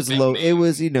like It just was big low. names? It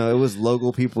was it was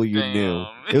local people you Damn. knew.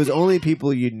 It was only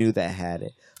people you knew that had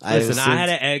it. Listen, I had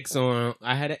an ex on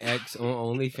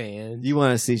OnlyFans. You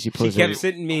want to see? She She posted. kept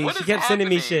sending me. What She is kept sending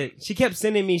me happening? shit. She kept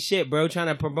sending me shit, bro. Trying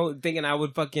to promote, thinking I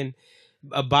would fucking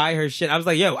buy her shit. I was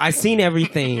like, yo, I seen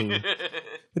everything.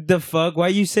 What the fuck? Why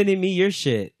you sending me your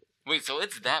shit? Wait, so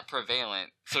it's that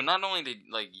prevalent. So not only did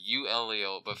you,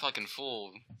 Elio, but fucking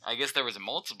fool. I guess there was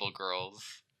multiple girls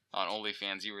on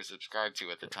OnlyFans you were subscribed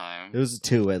to at the time, It was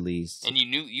 2 at least. and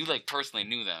you personally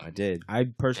knew them. I did. I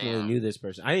personally Damn. knew this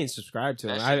person. I didn't subscribe to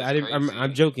him. That shit I didn't. is I'm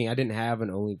crazy. joking. I didn't have an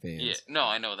OnlyFans. Yeah, no,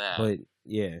 I know that, But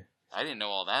yeah, I didn't know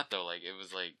all that though. Like it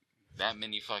was like that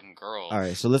many fucking girls. All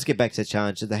right, so let's get back to the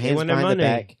challenge. So the hands want their behind the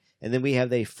money. back, and then we have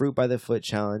the fruit by the foot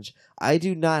challenge. I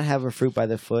do not have a fruit by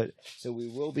the foot, so we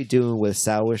will be doing with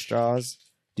sour straws.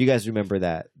 Do you guys remember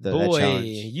that? That boy, challenge?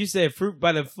 you said fruit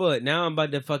by the foot. Now I'm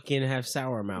about to fucking have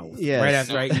sour mouth. Yes. Right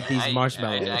after I eat these I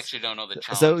marshmallows. actually don't know the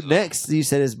challenge. So though. next, you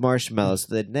said is marshmallows.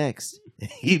 So the next,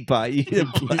 he bought you a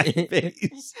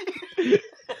blackface.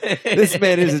 This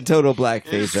man is a total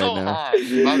blackface It's so right now. hot. By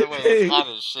the way, it's hot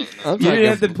as shit. I'm You didn't talking-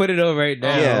 have to put it on right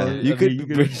now. Yeah, I you mean, could- You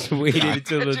could have just waited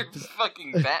until Put your the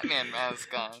fucking Batman mask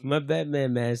on. my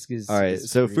Batman mask is. All right, is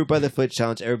so free. fruit by the foot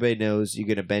challenge. Everybody knows you're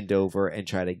gonna bend over and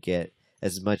try to get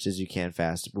as much as you can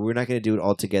fast, but we're not gonna do it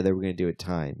all together. We're gonna do it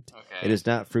timed. Okay. It is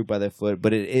not fruit by the foot,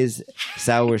 but it is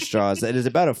sour straws. It is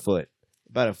about a foot.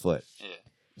 About a foot. Yeah.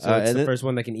 So it's and the then- first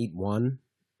one that can eat one.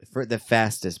 For the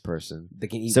fastest person. That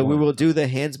can eat. So we one. will do the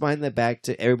hands behind the back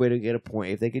to everybody to get a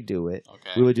point if they could do it. Okay.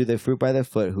 We will do the fruit by the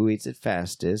foot, who eats it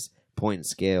fastest, point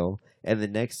scale. And the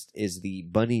next is the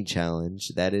bunny challenge.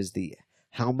 That is the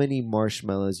how many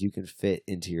marshmallows you can fit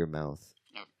into your mouth.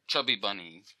 Chubby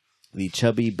bunny. The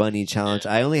chubby bunny challenge.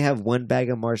 Yeah. I only have 1 bag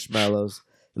of marshmallows.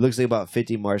 It looks like about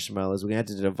 50 marshmallows. We're going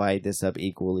to have to divide this up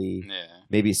equally. Yeah.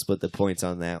 Maybe split the points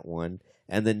on that one.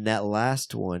 And then that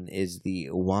last one is the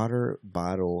water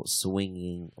bottle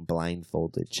swinging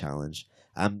blindfolded challenge.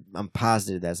 I'm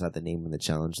positive that's not the name of the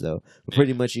challenge though. But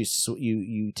pretty much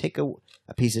you take a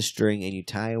piece of string and you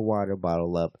tie a water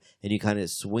bottle up and you kind of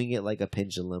swing it like a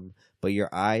pendulum, but your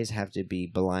eyes have to be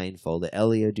blindfolded.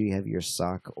 Elio, do you have your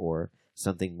sock or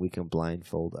something we can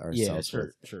blindfold ourselves? Yeah,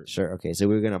 with? sure. Okay,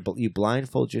 so you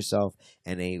blindfold yourself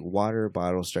and a water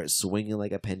bottle starts swinging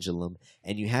like a pendulum,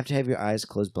 and you have to have your eyes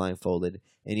closed blindfolded,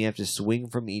 and you have to swing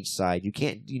from each side. You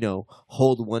can't,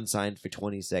 hold one side for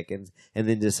 20 seconds and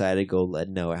then decide to go left.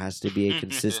 No, it has to be a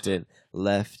consistent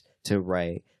left to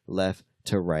right, left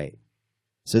to right.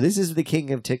 So this is the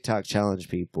king of TikTok challenge,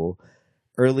 people.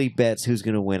 Early bets, who's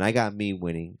going to win? I got me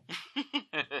winning.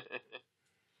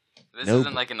 This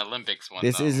isn't like an Olympics one.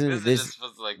 This though. isn't. This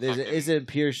isn't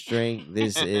pure strength.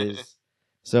 This is.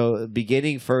 So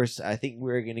beginning first, I think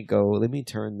we're gonna go. Let me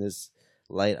turn this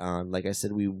light on. Like I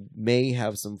said, we may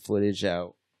have some footage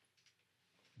out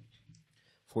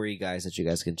for you guys that you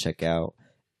guys can check out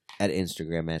at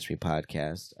Instagram Match Me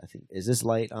Podcast. I think is this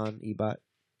light on, Ebot?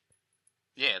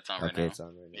 Yeah, it's on right now. Okay, it's on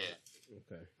right now. Yeah.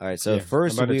 Okay. All right. So Yeah,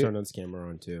 first, I'm about to turn this camera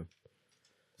on too.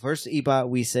 First, Ebot,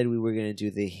 we said we were going to do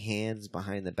the hands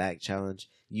behind the back challenge.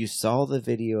 You saw the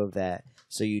video of that,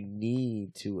 so you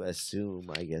need to assume,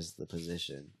 I guess, the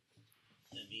position.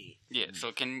 Yeah,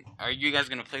 so are you guys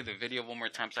going to play the video one more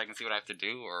time so I can see what I have to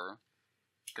do? Or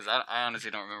because I honestly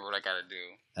don't remember what I got to do.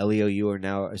 Elio, you are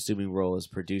now assuming role as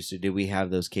producer. Do we have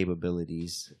those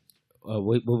capabilities?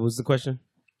 Wait, what was the question?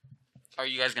 Are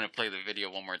you guys going to play the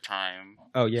video one more time?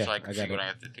 Oh, yeah. So I can see what I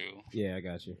have to do. Yeah, I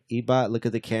got you. Ebot, look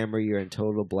at the camera. You're in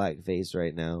total blackface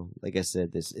right now. Like I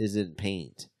said, this isn't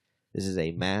paint. This is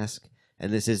a mask.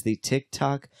 And this is the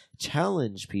TikTok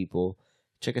challenge, people.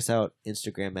 Check us out,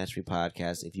 Instagram Match Me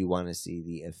Podcast, if you want to see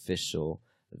the official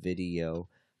video.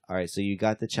 All right, so you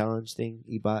got the challenge thing,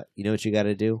 Ebot? You know what you got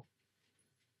to do?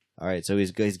 All right, so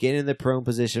he's getting in the prone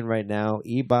position right now.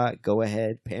 Ebot, go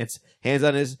ahead. Hands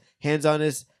on his.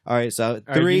 All right, so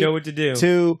 3, you know what to do.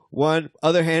 2, 1.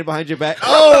 Other hand behind your back.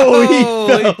 Oh, he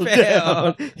fell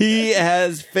down. He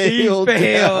has failed. He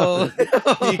failed.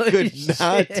 He could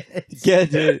not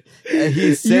get it.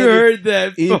 He said, you heard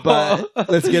that, Ebot.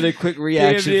 Let's get a quick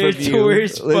reaction from you.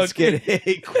 Let's get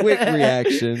a quick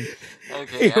reaction.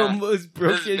 Okay, he almost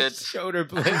broke his shoulder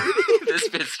blade. This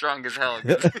bit's strong as hell.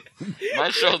 My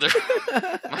shoulder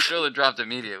dropped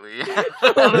immediately.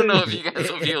 I don't know if you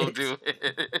guys will be able to do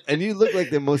it. And you look like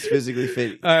the most physically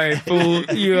fit. All right, fool.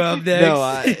 You up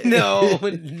next?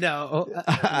 No.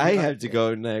 I have to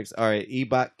go next. All right,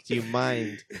 Ebot, do you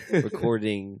mind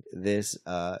recording this?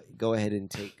 Go ahead and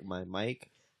take my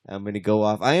mic. I'm going to go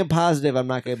off. I am positive I'm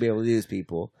not going to be able to do this,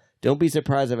 people. Don't be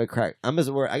surprised if I crack. I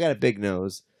got a big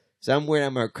nose. So I'm worried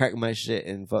I'm going to crack my shit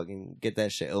and fucking get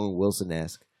that shit Owen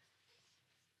Wilson-esque.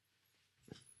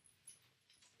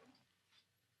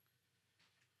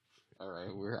 All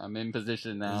right, I'm in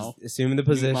position now. Assuming the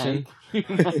position. All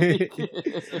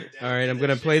right, I'm going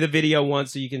to play the video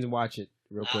once so you can watch it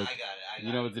real quick. I got it.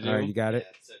 You know what to do? All right, you got it?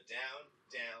 Yeah, so down,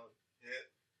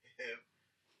 hip.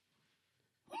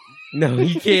 No,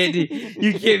 you can't.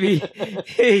 You can't be.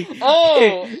 Hey.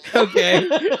 Oh! Okay.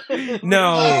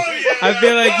 No. Oh, yeah. I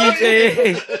feel like you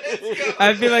cheated.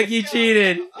 I feel like you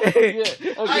cheated. Okay.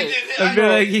 I feel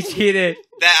like you cheated.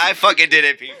 That I fucking did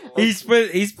it, people. He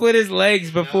split his legs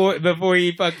before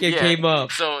he fucking came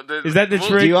up. So is that the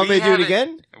trick? Do you want me to do it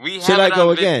again? Should I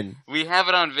go again? We have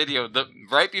it on video.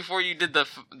 Right before you did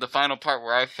the final part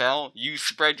where I fell, you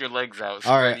spread your legs out.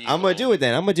 All right, I'm gonna do it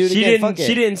then. I'm gonna do it again.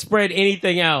 She didn't spread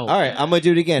anything out. All right, I'm gonna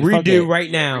do it again. Redo right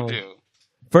now. Redo.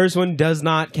 First one does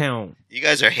not count. You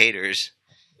guys are haters.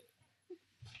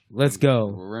 Let's go.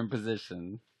 We're in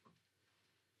position.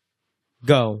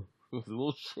 Go. It was a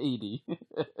little shady.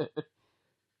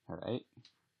 All right.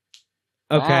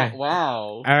 Okay. Wow.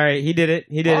 All right. He did it.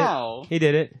 He did it. He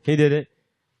did it. He did it.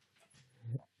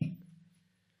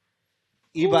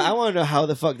 Eva, I want to know how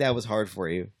the fuck that was hard for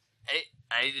you.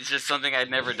 It's just something I'd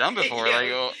never done before.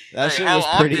 That shit how was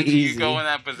often pretty do you easy. go in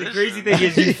that position? The crazy thing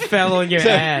is you fell on your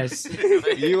ass.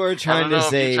 You were trying to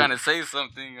say. If you're trying to say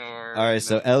something or. All right,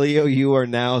 so Elio, you are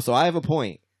now. So I have a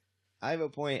point.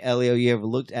 Elio. You have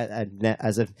looked at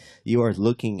as if you are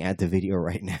looking at the video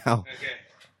right now. Okay.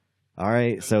 All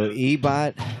right, so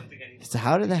Ebot. So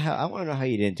how did that? I want to know how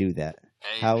you didn't do that.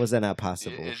 How was that not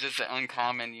possible? It's just an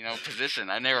uncommon,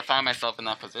 position. I never find myself in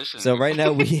that position. So right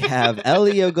now we have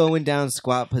Elio going down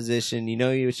squat position. You know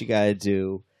what you gotta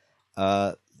do.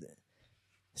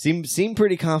 Seemed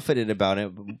pretty confident about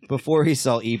it before he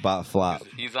saw Ebot flop.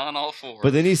 He's on all fours.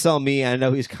 But then he saw me. I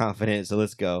know he's confident. So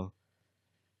let's go.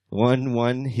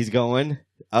 1-1. He's going.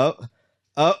 Oh,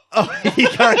 he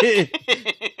got it.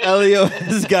 Elio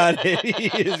has got it. He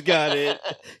has got it.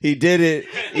 He did it.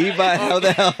 Ebot, how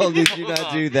the hell did you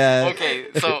not do that? Okay,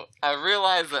 so I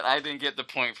realized that I didn't get the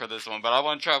point for this one, but I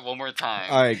want to try one more time.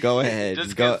 All right, go ahead.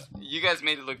 Just go. 'cause you guys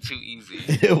made it look too easy.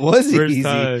 It was First easy.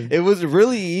 time. It was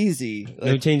really easy.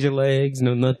 No change of legs,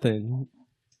 no nothing.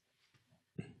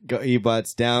 Go,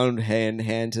 Ebot's down,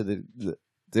 hand to the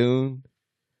Dune.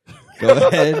 Go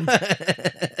ahead.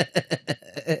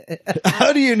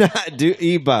 How do you not do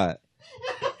Ebot?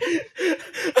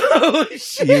 Oh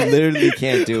shit! You literally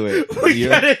can't do it. We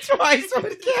got it twice on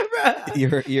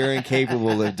camera. You're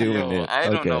incapable of doing Yo, it. I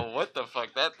don't Okay. know what the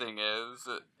fuck that thing is.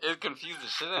 It confused the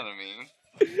shit out of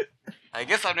me. I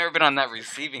guess I've never been on that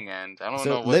receiving end. I don't know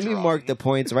So what's let me wrong. mark the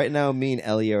points. Right now, me and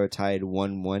Ellie are tied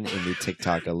 1-1 in the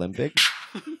TikTok Olympics.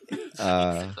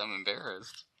 I'm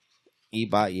embarrassed.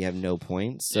 Ebot, you have no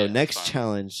points. So Yeah, it's next fine.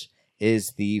 challenge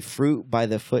is the fruit by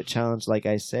the foot challenge. Like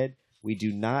I said, we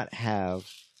do not have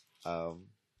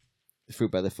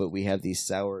fruit by the foot. We have these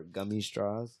sour gummy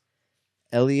straws.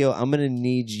 Elio, I'm gonna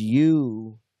need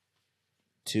you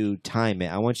to time it.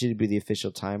 I want you to be the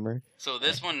official timer. So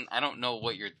this one, I don't know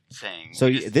what you're saying. So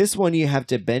You just- this one, you have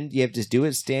to bend. You have to do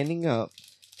it standing up,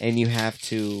 and you have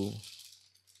to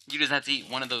you just have to eat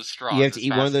one of those straws. you have to as eat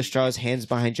one fast of those as you straws, hands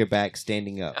behind your back,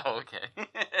 standing up. can. Oh, okay.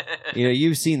 You know,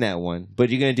 you've seen that one, but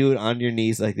you're gonna do it on your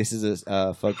knees like this is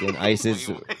a fucking ISIS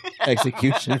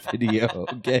execution video.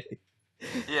 Okay.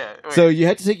 Yeah. Wait. So you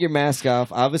have to take your mask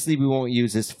off. Obviously, we won't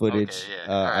use this footage. Okay,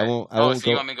 yeah. I Alright. won't. I Oh, won't so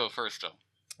go. you want me to go first, though?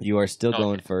 You are still Okay.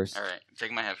 going first. All right.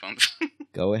 Take my headphones.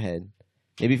 Go ahead.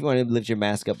 Maybe if you want to lift your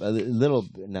mask up a little.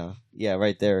 No. Yeah,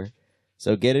 right there.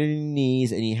 So get on your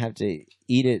knees, and you have to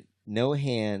eat it. No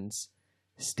hands,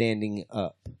 standing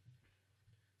up.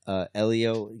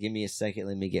 Elio, give me a second.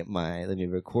 Let me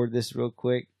record this real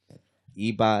quick.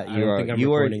 Ebot, I don't think I'm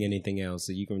you are recording anything else,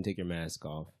 so you can take your mask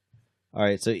off. all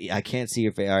right. So I can't see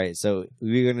your face. All right. So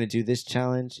we're gonna do this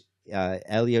challenge.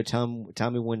 Elio, tell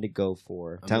me when to go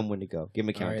for. Tell him when to go. Give him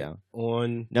a All right. countdown.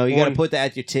 On No, you got to on- put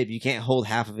that at your tip. You can't hold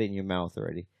half of it in your mouth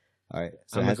already. All right.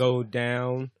 So I'm has- gonna go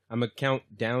down. I'm gonna count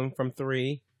down from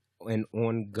 3 and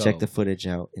on go. check the footage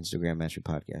out. Instagram Mastery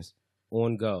Podcast.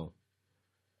 On go.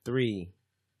 3,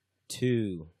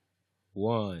 2,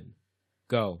 1,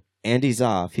 go. Andy's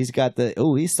off. He's got the.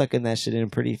 Oh, he's sucking that shit in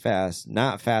pretty fast.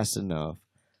 Not fast enough.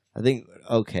 I think.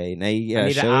 Okay. Now you I gotta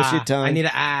need show a us your ah. tongue. I need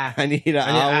a ah. I need a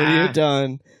I need ah when ah. you're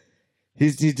done. He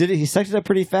did it. He sucked it up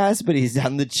pretty fast, but he's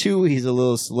on the chew. He's a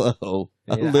little slow.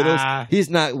 A Yeah. little. Ah.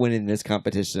 He's not winning this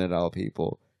competition at all,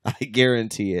 people. I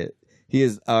guarantee it. He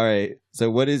is all right. So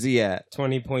what is he at?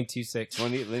 20.26.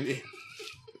 20.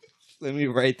 Let me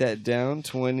write that down.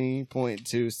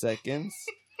 20.2 seconds.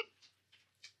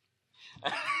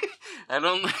 I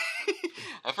don't.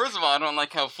 First of all, I don't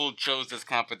like how Fool chose this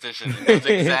competition. He knows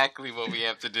exactly what we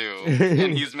have to do,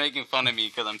 and he's making fun of me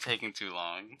because I'm taking too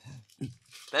long.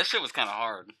 That shit was kind of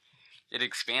hard. It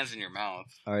expands in your mouth.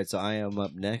 All right. So I am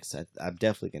up next. I'm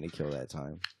definitely gonna kill that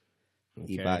time.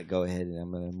 Okay. Ebot, go ahead, and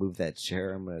I'm gonna move that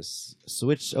chair. I'm gonna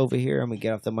switch over here. I'm gonna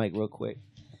get off the mic real quick,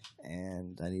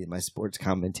 and I need my sports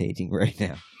commentating right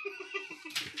now.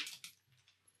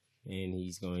 And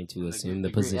he's going to assume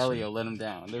the position. Elio let him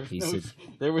down. He said-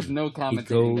 There was no He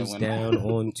commentating goes that went down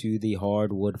on. onto the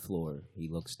hardwood floor. He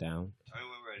looks down.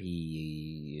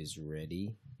 He is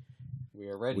ready. We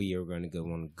are ready. We are going to go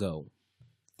on go.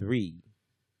 3,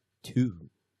 2,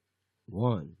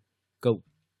 1, go.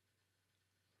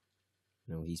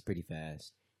 No, he's pretty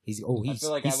fast. I He feel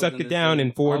like I was sucked in it the down same-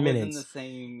 in 4 I was in minutes. the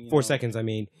same, 4 seconds, I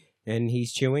mean. And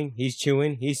he's chewing, he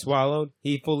swallowed,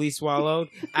 he fully swallowed.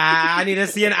 I need to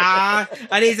see an I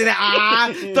need to see an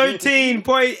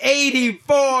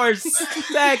 13.84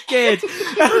 seconds.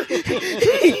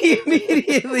 He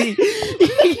immediately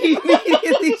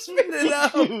spit it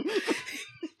up. I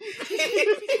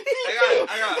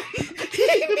got it. He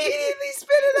immediately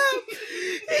spit it up.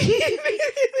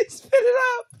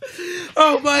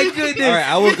 Oh my goodness. All right,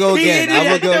 I will go again. He I will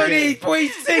ended go at again.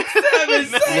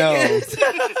 30.67 seconds.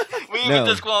 We have No. a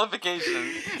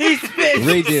disqualification. He spit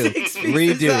Redo, 6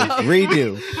 pieces up.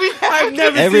 redo. I've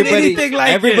never Everybody, seen anything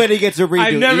like everybody it. gets a redo.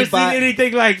 I've never Ebot- seen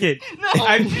anything like it. No.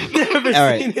 I've never All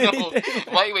right. seen No,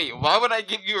 anything. wait. Why would I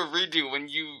give you a redo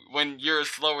when you're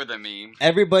slower than me?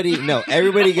 Everybody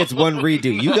gets one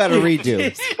redo. You got a redo.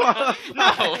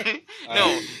 Disqualified.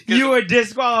 No. You are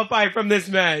disqualified from this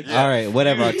match. All right,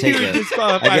 whatever. I'll take You were it.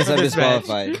 disqualified I guess from I'm this match.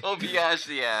 disqualified.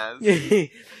 Kobayashi ass.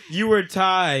 You were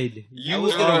tied. I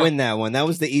was gonna win that one. That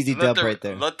was the easy dub right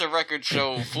there. Let the record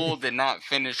show Fool did not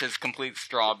finish his complete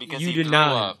straw because You he did threw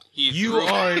not. up. He You threw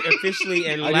are up. officially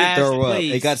in I didn't last throw up.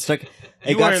 place. It got stuck.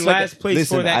 You were in last place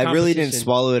listen, for that I really didn't competition.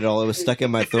 swallow it all. It was stuck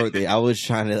in my throat. I was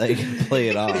trying to like play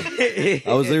it off.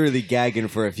 I was literally gagging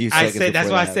for a few I seconds. said that's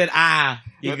before why I that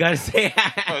said you gotta say A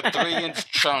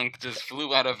 3-inch chunk just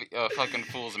flew out of a fucking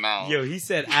fool's mouth. Yo, he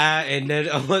said and then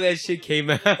all that shit came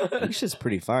out. happened. This shit's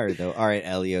pretty fire though. All right,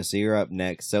 Elio, so you're up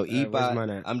next. So where's mine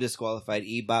Ebot, at? I'm disqualified.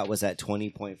 Ebot was at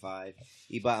 20.5. Ebot,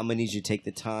 I'm gonna need you to take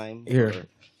the time. Here.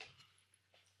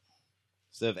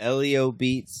 So if Elio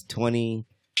beats 20.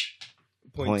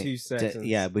 0.2 seconds.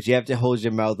 Yeah, but you have to hold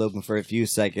your mouth open for a few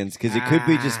seconds because it could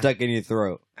be just stuck in your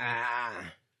throat. I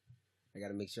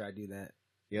gotta make sure I do that.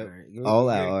 Yep. All, right. All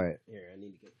out. All right. Here, I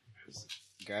need to get.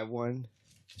 Grab one.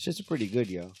 It's just pretty good,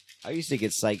 yo. I used to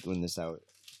get psyched when this out.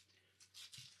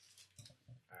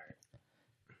 Alright.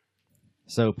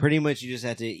 So pretty much you just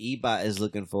have to. Ebot is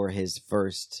looking for his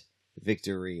first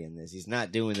victory in this. He's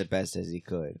not doing the best as he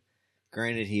could.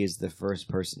 Granted, he is the first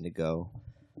person to go.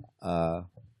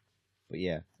 But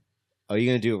yeah. Oh,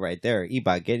 you're gonna do it right there.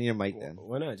 Ebot, get in your mic then.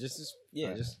 Why not? Just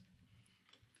Alright. just.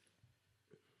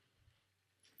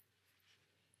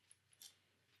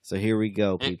 So here we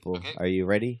go, Yeah, people. okay. Are you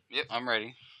ready? Yep, I'm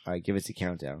ready. All right, give us a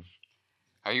countdown.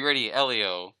 Are you ready,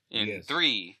 Elio? In Yes.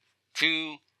 3,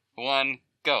 2, 1,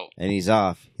 go. And he's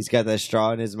off. He's got that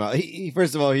straw in his mouth.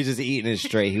 First of all, he's just eating it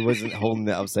straight. He wasn't holding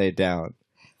it upside down.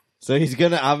 So he's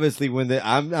gonna obviously win the.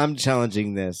 I'm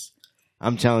challenging this.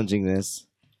 I'm challenging this.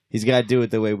 He's got to do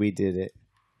it the way we did it.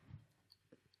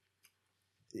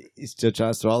 He's still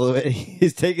trying to swallow it.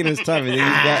 He's taking his time. I think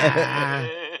he's got.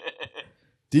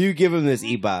 Do you give him this,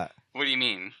 Ebot? What do you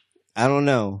mean? I don't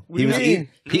know. What do you mean?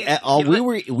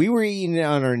 We were eating it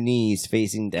on our knees,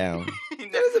 facing down.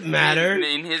 That doesn't matter.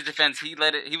 In his defense, he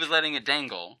was letting it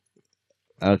dangle.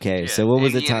 Okay, Yeah, so what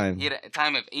was and the time? He had a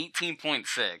time of 18.6,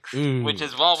 Mm. which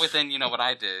is well within what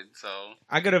I did. So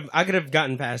I could have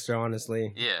gotten faster,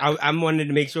 honestly. Yeah. I'm wanted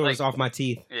to make sure it was Like- off my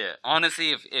teeth. yeah,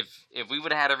 honestly, if we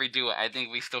would have had to redo it, I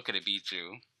think we still could have beat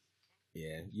you.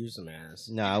 Yeah, use some ass.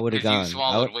 No, I would have Because gone. you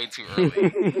swallowed way too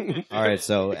early. All right,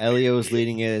 so Elio's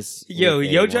leading us. Yo, with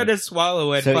a yo one. tried to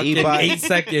swallow at So fucking Ebot- 8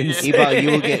 seconds.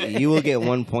 Ebot, you will get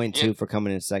 1.2 Yeah. for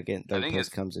coming in second. I Third think place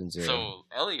it's- comes in 0. So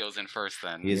Elio's in first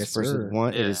then. He is Yes, first sir. with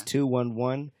 1. It Yeah. is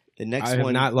 2-1-1. The next I have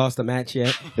one. not lost a match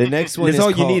yet. The next one That's is all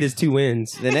you called- need is 2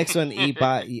 wins. The next one,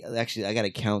 Ebot. Actually, I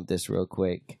gotta count this real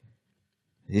quick.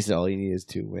 He said all you need is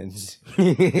 2 wins.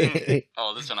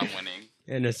 Oh, this one I'm winning.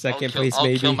 In a second I'll place, kill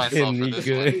maybe. myself and for be this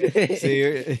good. So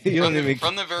you don't even.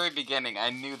 From the very beginning, I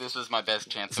knew this was my best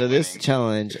chance So of this winning.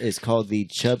 challenge is called the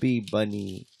Chubby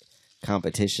Bunny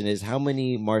competition. Is how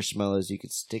many marshmallows you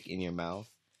could stick in your mouth.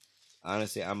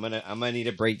 Honestly, I'm gonna need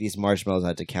to break these marshmallows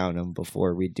out to count them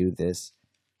before we do this,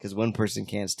 because one person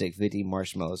can't stick 50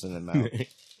 marshmallows in their mouth,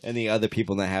 and the other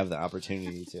people not have the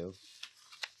opportunity to.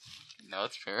 No,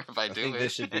 it's fair if I do think it.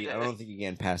 this should be. I don't think you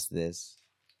can pass this.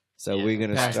 So Yeah, we're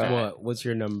gonna Past start. what? What's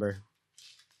your number?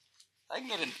 I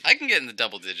can get in the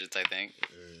double digits, I think.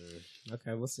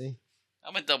 Okay, we'll see.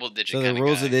 I'm a double digit So kind the of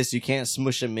rules guy. of this: you can't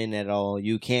smush them in at all.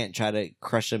 You can't try to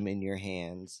crush them in your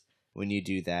hands when you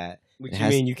do that. What It you has-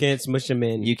 mean? You can't smush them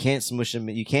in. You can't smush them.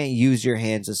 You can't use your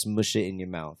hands to smush it in your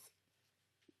mouth.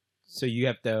 So you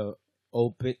have to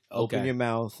open. Open Okay. your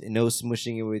mouth. No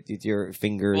smushing it with your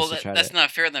fingers. Well, to try that's to, not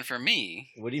fair then for me.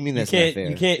 What do you mean You that's can't. not fair?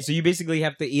 You can't. So you basically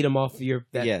have to eat them off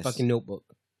that Yes. fucking notebook.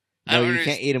 I No, don't you underst-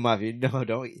 can't eat them off. No,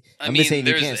 don't. I I'm mean, just saying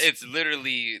you there's can't. it's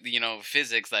literally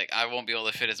physics. Like I won't be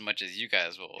able to fit as much as you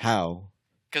guys will How?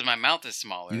 because my mouth is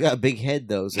smaller. You got a big head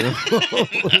though. So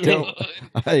No. don't.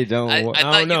 I don't. I want- thought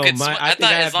I you don't know. could My, sm- I, I think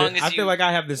thought I, as have long the, as I you- feel like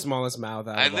I have the smallest mouth.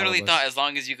 Out I of all literally of thought us. as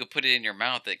long as you could put it in your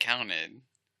mouth, it counted.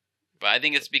 But I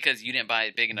think it's because you didn't buy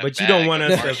a big enough. But you don't bag want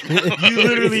of us to. marshmallows. You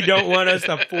literally don't want us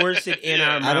to force it in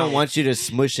our mouth. I don't want you to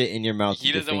smush it in your mouth. He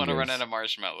with your doesn't want to run fingers. out of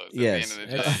marshmallows. Yes. At the end of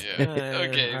the That's- day. Yeah.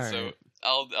 Okay, all so right.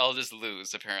 I'll just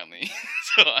lose apparently.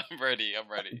 So I'm ready. I'm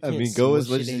ready. I You mean, can't go as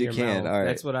smush much it as in you your can. mouth. All right.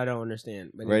 That's what I don't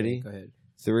understand. But Ready? Go ahead.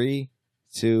 3,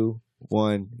 2,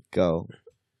 1, go.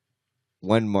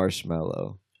 1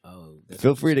 marshmallow. Oh, that's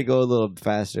Feel free to go a little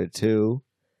faster too.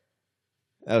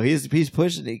 Oh, he's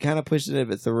pushing it. Kind of pushing it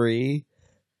at 3.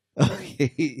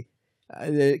 Okay.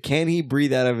 Can he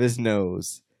breathe out of his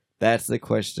nose? That's the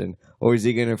question. Or is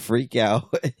he gonna freak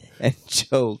out and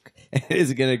choke? And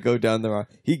is it gonna go down the wrong?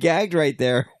 He gagged right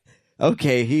there.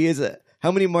 Okay, he is a.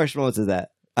 How many marshmallows is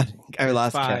that? I think I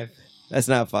lost count. 5. That's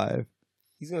not 5.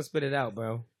 He's gonna spit it out,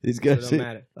 bro. He's So gonna. it don't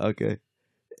matter. Okay.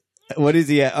 What is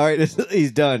he at? All right,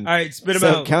 he's done. All right, spit him So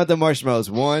out. count the marshmallows.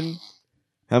 1.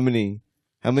 How many?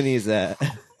 How many is that?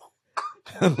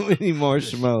 How many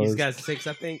marshmallows? He's got 6,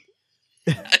 I think.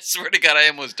 I swear to God, I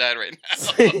almost died right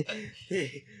now.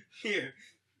 Here.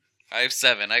 I have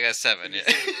 7. I got 7. Yeah.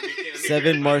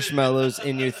 7 marshmallows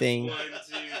in your thing. 1, 2,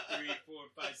 3, 4,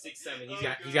 5, 6, 7.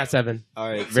 He's got 7. All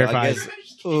right, so I Verified. guess.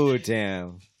 Oh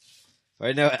damn!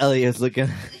 Right now, Elliot's looking.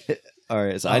 All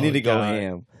right, so I Oh, need to go God.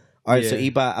 ham. All right, so Yeah.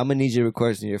 Ebot, I'm gonna need you to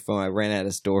record this on your phone. I ran out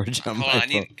of storage on Hold my on,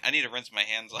 phone. I need to rinse my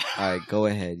hands off. All right, go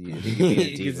ahead. You can be a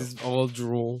Because diva. it's all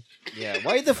drool. Yeah,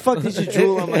 why the fuck did you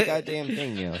drool on my goddamn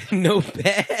thing, yo? No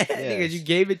bad. Because you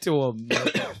gave it to him.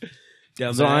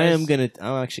 Dumbass. So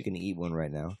I'm actually gonna eat one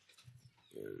right now.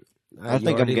 I You think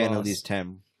I'm already getting at lost. least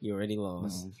 10. You already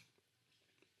lost. Mhm.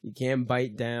 You can't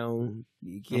bite down.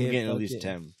 You can't. I'm getting at fuck least it.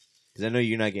 10 because I know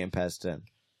you're not getting past 10.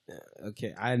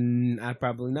 Okay, I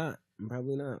probably not. I'm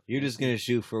probably not. You're just gonna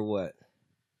shoot for what?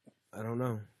 I don't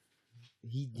know.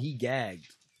 He gagged.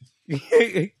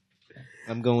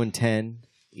 I'm going 10.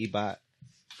 Ebot,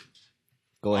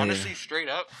 go ahead. Honestly, straight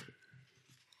up,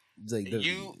 It's like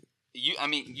I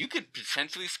mean, you could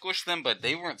potentially squish them, but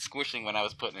they weren't squishing when I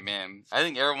was putting them in. I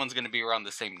think everyone's gonna be around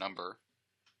the same number.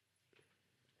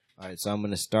 All right, so I'm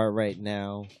gonna start right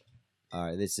now. All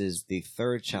right, this is the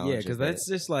third challenge. yeah, because of it. that's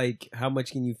just like how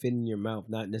much can you fit in your mouth,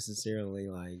 not necessarily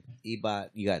like,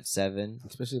 Ebot. You got 7.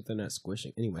 especially if they're not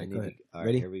squishing. I Anyway, need go to- ahead. all right,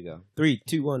 Ready? here we go. 3,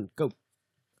 2, 1, go.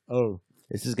 Oh,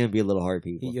 this is gonna be a little hard,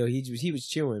 people. He was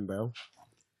chewing, bro.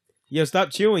 Yo, stop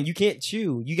chewing. You can't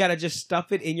chew. You gotta just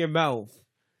stuff it in your mouth.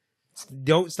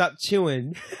 Don't stop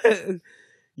chewing.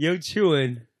 Yo,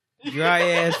 chewing. Dry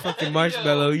ass fucking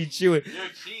marshmallow. You chewing. You're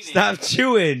cheating. Stop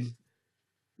chewing.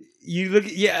 You look.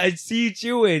 Yeah, I see you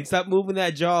chewing. Stop moving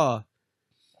that jaw.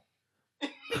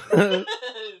 Cheating ass.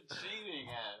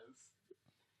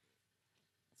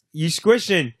 You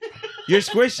squishing. You're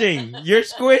squishing. You're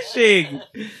squishing.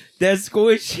 That's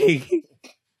squishing.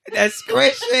 That's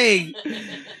squishing.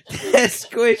 That's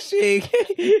squishing.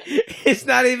 It's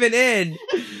not even in.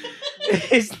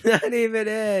 It's not even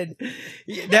in.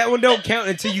 That one don't count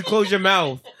until you close your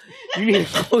mouth. You need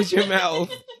to close your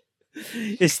mouth.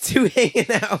 It's 2 hanging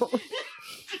out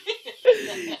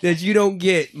that you don't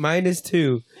get.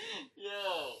 -2.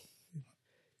 Yo.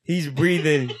 He's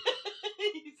breathing.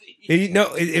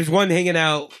 No, it's 1 hanging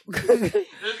out. There's gotta be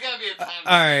a time limit.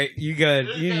 All right, you good.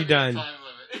 There's You gotta be a done. time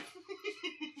limit.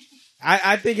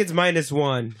 I think it's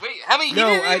 -1. Wait, how many? No,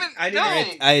 you didn't I- even, I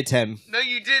didn't- no. I had 10. No,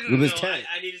 you didn't. It was No, 10.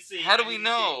 I need to see. How do we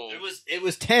know? It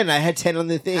was 10. I had 10 on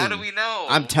the thing. How do we know?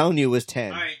 I'm telling you, it was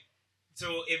 10. All right.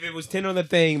 So if it was 10 on the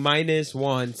thing,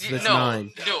 -1, so that's no,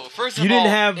 9. No, first of You all, didn't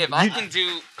have- if I you- can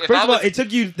do, if First I of all, was, it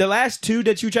took you the last 2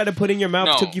 that you tried to put in your mouth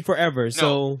No. took you forever. no,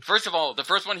 So first of all, the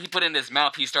first one he put in his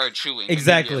mouth, he started chewing.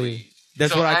 exactly, immediately.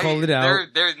 that's So what I called it out.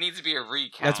 There needs to be a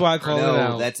recount. That's why I called it No,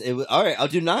 out. that's it. All right, I'll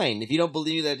do 9. If you don't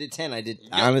believe that I did 10, I did.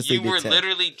 I honestly you did were 10.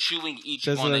 literally chewing each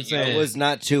That's one what that I'm you saying. did. I was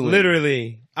not chewing.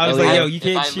 Literally, I was Oh, like, yeah. "Yo, you If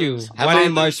can't I chew." lose- How Why many do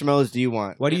you- marshmallows do you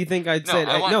want? What do you think I'd No, said?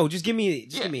 I want- No, just give me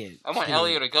it. Yeah, Give me it. I want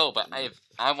Elio to go, but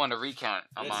I want to recount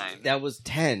on mine That was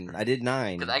 10. I did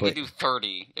 9. because I but- could do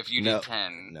 30 if you No. did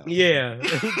 10. No. Yeah.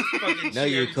 No,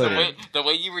 you The couldn't.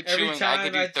 way you were Every chewing, I time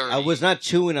could do I- 30. I was not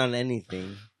chewing on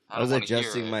anything. I don't was wanna hear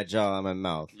adjusting it. my jaw on my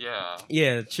mouth. Yeah.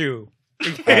 Yeah, true. All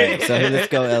right, so let's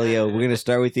go, Elio. We're gonna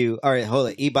start with you. All right, hold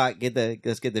it. Ebot,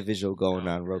 let's get the visual going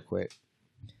on real quick.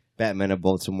 Batman and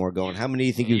Baltimore going. How many do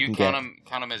you think you can get?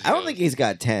 Count him as. I don't you think he's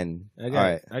got 10. I All got.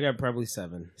 right, I got probably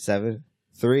 7. 7,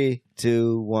 3,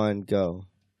 2, 1, go.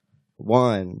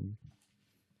 1,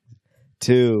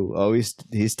 2. Oh, he's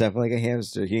stuffing like a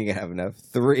hamster. He ain't gonna have enough.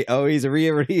 3. Oh, he's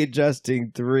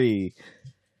readjusting. 3,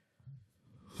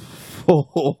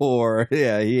 4.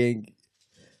 Yeah, he ain't.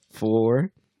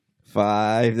 4,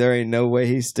 5. There ain't no way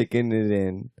he's sticking it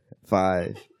in.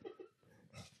 5.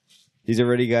 He's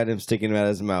already got him sticking him out of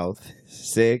his mouth.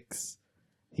 6.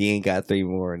 He ain't got 3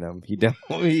 more in him. He don't.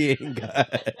 He ain't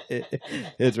got.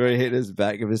 It's right hit his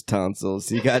back of his tonsils.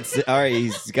 He got. All right,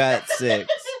 he's got 6.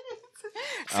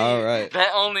 See, All right.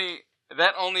 That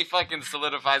only fucking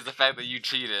solidifies the fact that you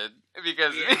cheated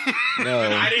because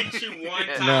No. didn't chew one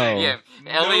Yeah. No. Yeah,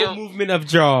 No Elio. movement of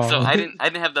jaw. So I didn't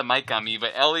have the mic on me,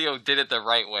 but Elio did it the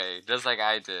right way, just like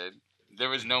I did. There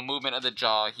was no movement of the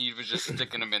jaw. He was just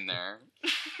sticking them in there.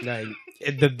 Like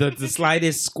the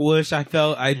slightest squish I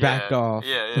felt, I backed Yeah, off.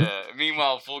 Yeah.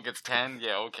 Meanwhile, Fool gets 10.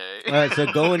 Yeah, okay. All right, so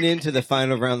going into the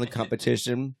final round of the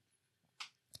competition,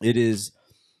 it is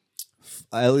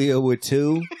Elio with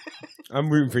 2. I'm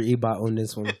rooting for Ebot on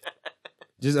this one.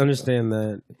 Just understand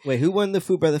that Wait, who won the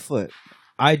food by the foot?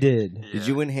 I did, Did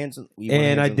you win hands? You won and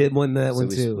hands I on- did win that So one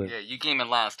we too. split. Yeah, you came in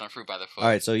last on Fruit by the Foot. All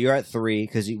right, so you're at 3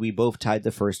 because we both tied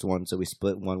the first one, so we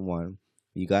split 1-1.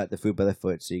 You got the food by the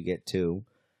foot, so you get 2.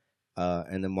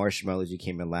 And the marshmallows, you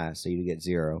came in last, so you get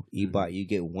 0. Ebot, you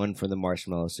get 1 for the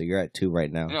marshmallows, so you're at 2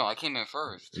 right now. No, I came in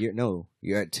first.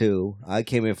 You're at 2. I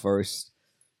came in first.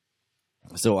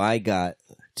 So I got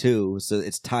 2. So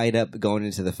it's tied up going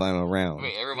into the final round.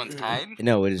 Wait, everyone's tied?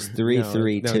 No, it is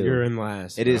 3-3-2. No, you're in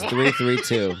last. It is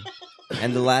 3-3-2.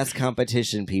 And the last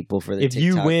competition, people, for the If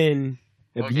you TikTok, win,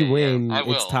 Okay, yeah, I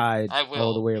will. it's tied I will.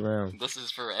 all the way around. This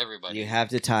is for everybody. you have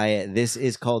to tie it. This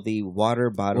is called the water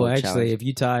bottle Well, actually, challenge. if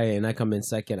you tie and I come in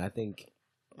second, I think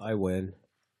I win.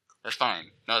 That's fine.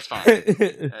 No, it's fine.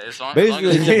 As long Basically,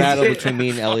 as it's a battle between me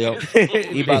and Elio.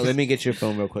 Ebot, let me get your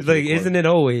phone real quick. Like, isn't it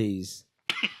always?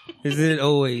 Isn't it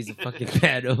always a fucking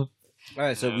battle? All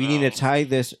right, so I we need to tie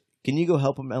this. Can you go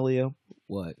help him, Elio?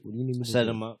 What? What do you need me to Set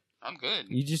do? him up. I'm good.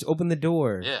 You just open the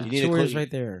door. Yeah. The You need to door close- is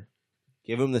right there.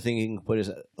 Give him the thing he can put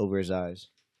over his eyes.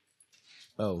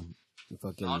 Oh,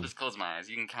 fucking. I'll just close my eyes.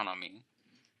 You can count on me.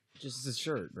 Just a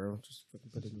shirt, bro. Just fucking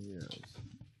put it in your eyes.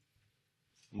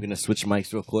 I'm gonna switch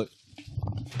mics real quick.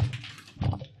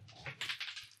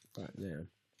 Right, yeah.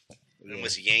 We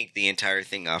almost yanked the entire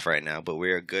thing off right now, but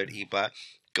we're good, Ebot.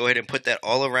 Go ahead and put that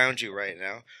all around you right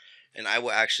now, and I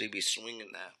will actually be swinging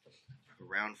that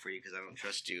around for you because I don't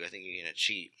trust you. I think you're gonna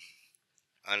cheat.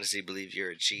 Honestly, believe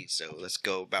you're a cheat. So let's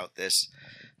go about this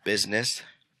business.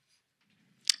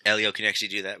 Elio can actually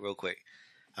do that real quick.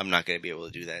 I'm not gonna be able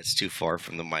to do that. It's too far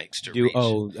from the mics to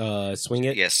reach. Swing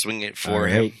it. Yes, swing it for All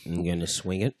him. right, I'm gonna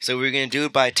swing it. So we're gonna do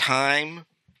it by time.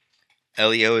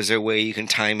 Elio, is there a way you can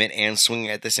time it and swing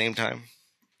it at the same time?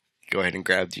 Go ahead and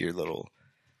grab your little.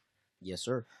 Yes,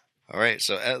 sir. All right,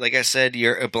 so like I said,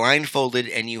 you're blindfolded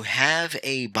and you have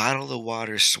a bottle of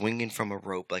water swinging from a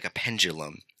rope like a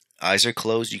pendulum. Eyes are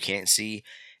closed, you can't see,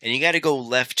 and you got to go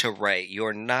left to right.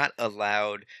 You're not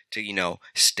allowed to,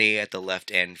 stay at the left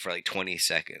end for like 20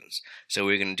 seconds. So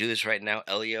we're going to do this right now.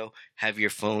 Elio, have your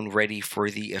phone ready for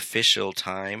the official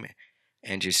time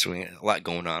and just swing it. A lot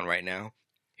going on right now.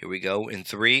 Here we go in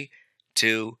 3,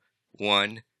 2,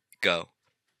 1, go.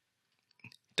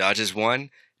 Dodges 1,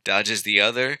 dodges the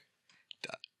other.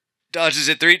 Dodges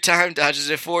it 3 times, dodges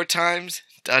it 4 times,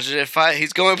 dodges it 5.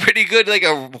 He's going pretty good, like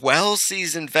a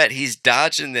well-seasoned vet. He's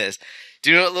dodging this. Do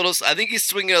you know what little? I think he's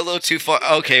swinging a little too far.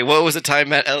 Okay, what was the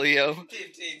time at Elio?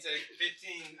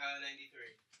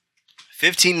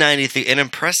 15:93. An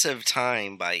impressive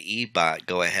time by Ebot.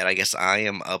 Go ahead. I guess I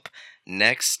am up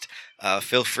next.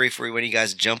 Feel free for when you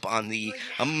guys jump on the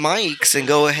mics and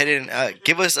go ahead and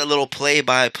give us a little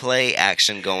play-by-play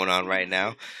action going on right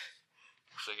now.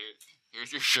 So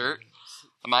here's your shirt.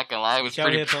 I'm not gonna lie, I was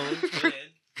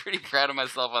pretty proud of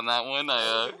myself on that one.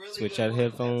 Switch out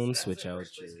headphones. Switch out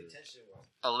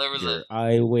There was your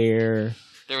eyewear.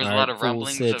 there was a All lot right, of Fool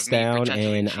rumblings sits of me down,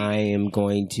 potentially and cheating. I am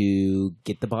going to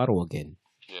get the bottle again.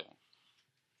 Yeah.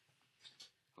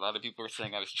 A lot of people were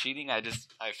saying I was cheating. I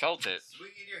felt it.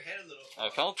 I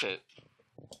felt it.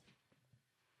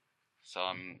 So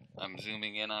I'm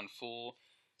zooming in on Fool.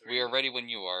 We are ready when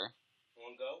you are.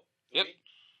 One go? Yep.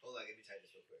 Hold on, let me tie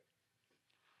this real quick.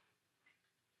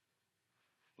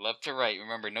 Left to right.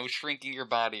 Remember, no shrinking your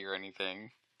body or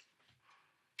anything.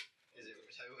 Is it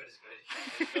what is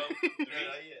good?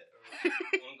 Not yet.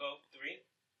 One go. 3,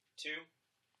 2,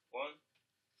 1,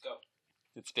 go.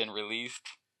 It's been released.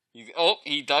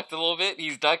 He ducked a little bit.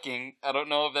 He's ducking. I don't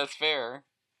know if that's fair.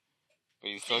 But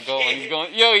he's still going. He's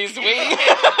going. Yo, he's waiting.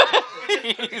 What are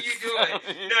you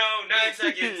doing? No, 9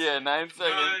 seconds. Yeah, 9 seconds.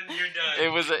 Done, you're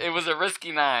done. It was a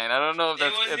risky 9. I don't know if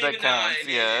that counts.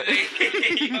 Yeah.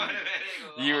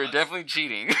 You were definitely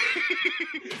cheating.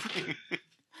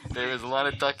 There was a lot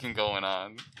of ducking going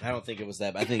on. I don't think it was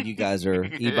that. But I think you guys are.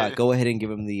 Ebot, go ahead and give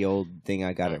him the old thing.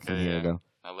 I got it from Okay, here yeah. ago.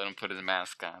 I'll let him put his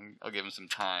mask on. I'll give him some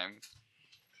time.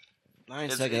 9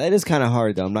 It's- seconds. That is kind of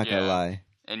hard, though. I'm not gonna Yeah. lie.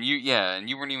 And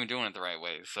you weren't even doing it the right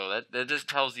way. So that just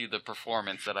tells you the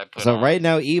performance that I put So on. right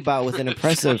now, Ebot with an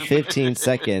impressive 15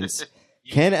 seconds.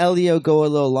 Can Elio go a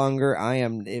little longer? I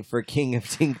am for king of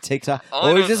TikTok. All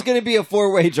I Or know is this is- going to be a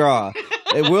 4-way draw?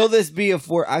 Will this be a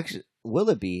 4? Actually, will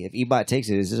it be? If Ebot takes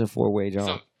it, is this a 4-way draw?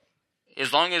 So,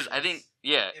 as long as, I think,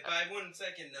 yeah. If I win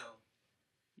second, no.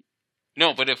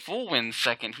 No, but if Fool wins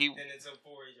second, Then it's a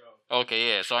 4-way draw.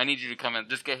 Okay, yeah, so I need you to come in.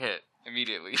 Just get hit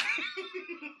immediately.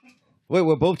 Wait,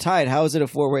 we're both tied. How is it a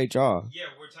 4-way draw? Yeah,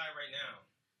 we're tied right now.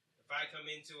 If I come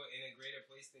into it in a greater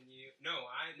place than you,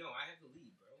 I have the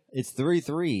lead, bro. It's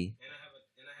 3-3. And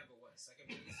I have a what? Second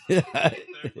place?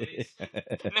 Third place?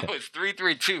 No, it's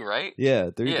 3-3-2, right?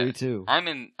 Yeah, 3-3-2.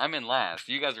 I'm in last.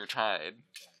 You guys are tied.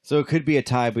 So it could be a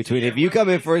tie between if you come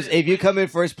in first. If you come in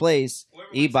first place,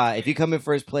 Ebot. If you come in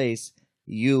first place,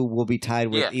 you will be tied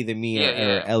with Yeah. either me Yeah.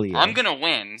 or Elliot. I'm gonna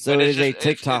win. So but it it's is a just-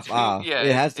 TikTok it's who- off. Yeah,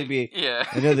 It has to be Yeah.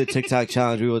 another TikTok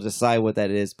challenge. We will decide what that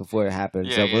is before it happens.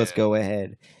 Yeah, So yeah, let's yeah. go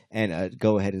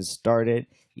ahead and start it.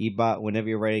 Ebot, whenever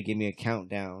you're ready, give me a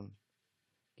countdown.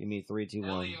 Give me 3, 2, 1.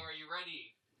 Elio, are you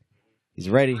ready? He's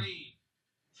ready. 3,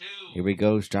 2. Here we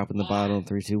go. He's dropping the bottle. in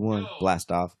 3, 2, 1. Go.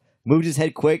 Blast off. Moved his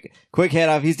head quick head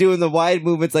off. He's doing the wide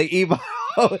movements like Ebo.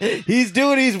 He's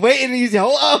waiting.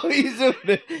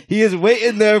 He is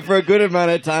waiting there for a good amount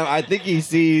of time. I think he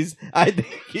sees. I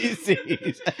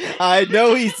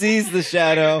know he sees the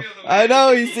shadow. I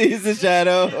know he sees the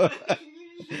shadow.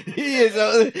 He is.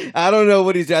 I don't know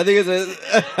what he's doing. I think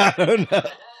I don't know.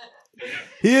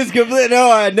 He is complete. No,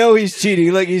 I know he's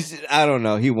cheating. Like I don't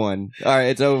know. He won. All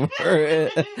right, it's over.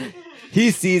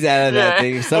 He sees out of that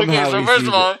thing somehow. Okay, so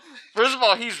first of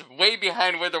all, he's way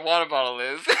behind where the water bottle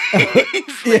is.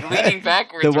 He's leaning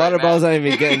backwards. The water right bottle's now. not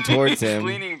even getting towards He's him.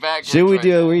 leaning backwards. Should we right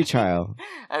do a now. retrial?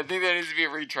 I think there needs to be a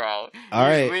retrial. All He's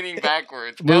right. leaning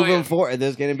backwards. Move Elliot, him forward.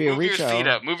 There's going to be a Move your seat retrial.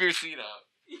 up. Move your seat up.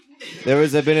 There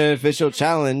was been an official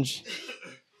challenge.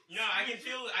 No, I can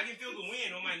feel the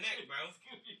wind on my neck, bro.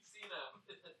 Move your seat up.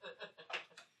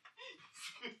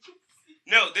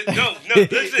 No, listen.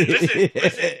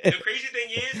 The crazy thing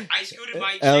is, I scooted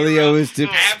my chair Elio up is after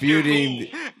disputing.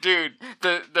 Boom. Dude,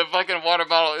 the fucking water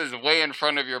bottle is way in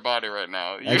front of your body right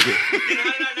now. I get- Then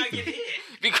how did I not get hit?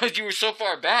 Because you were so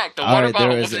far back. The All water right, bottle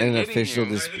there is wasn't an hitting official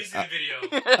you. All right, let me see the video.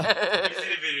 Let me see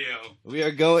the video. We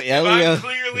are going. If Elio. I'm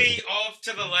clearly off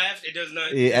to the left, it does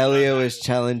not. Elio is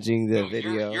challenging the No,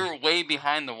 video. You're way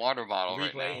behind the water bottle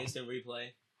right now. instant replay.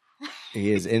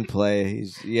 He is in play.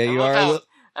 You I are. love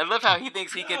I love how he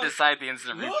thinks he can decide the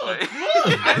instant replay.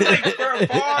 I think we're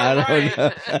far I don't right.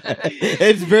 know.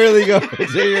 It's barely going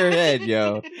to your head,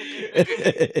 yo. that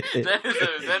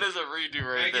is a redo I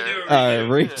right can do there. it. All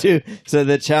right, redo. So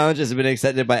the challenge has been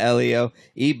accepted by Elio.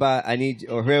 Ebot, I need,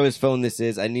 or whoever's phone this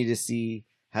is, I need to see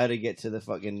how to get to the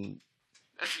fucking.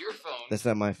 That's your phone. That's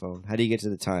not my phone. How do you get to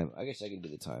the time? I guess I can do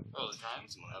the time. Oh, the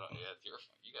times? I don't. Yeah, it's your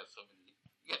phone. You got so many.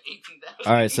 You got 18,000.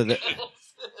 All right, so the- emails.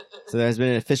 So there's been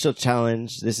an official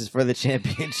challenge. This is for the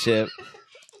championship.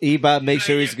 Ebot, make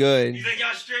sure he's good. He's like,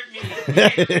 y'all stripped me.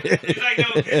 He's like, no,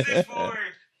 this is for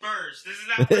first. This is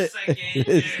not for second.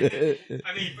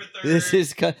 I mean, for third.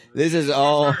 This is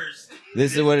all. First.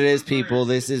 This is what it is, people.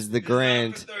 This is the This is not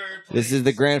grand. for third This place. is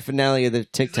the grand finale of the It's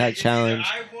TikTok like, it's challenge.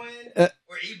 either I win Uh,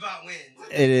 or Ebot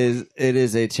wins. It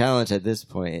is a challenge at this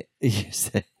point.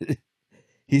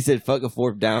 He said, "Fuck a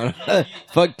fourth down,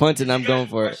 fuck punting. I'm You going got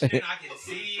for question, it." I can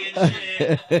see and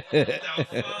shit. What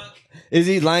the fuck? Is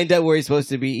he lined up where he's supposed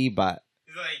to be? Ebot.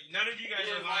 He's like, none of you guys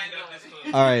are lined up this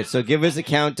close. All right, so give us a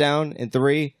countdown in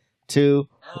 3, 2. Elio, are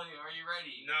you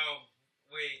ready? No,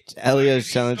 wait. Elio's If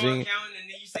he's challenging. going counting and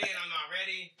then you saying I'm not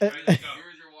ready. All right, let's go.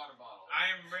 Here's your water bottle. I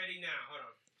am ready now. Hold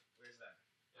on. Where's that?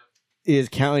 He is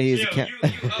counting. He is Yo, count.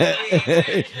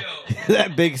 yo.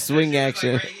 That big swing That shit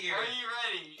action. was like right here. Are you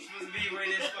ready? It's supposed to be where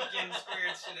this fucking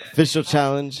spirit shit at. Official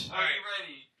challenge. All Are right. you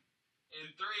ready? In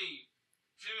 3,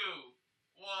 2,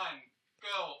 1,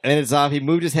 go. And it's off. He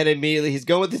moved his head immediately. He's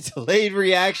going with the delayed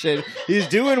reaction. He's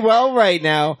doing well right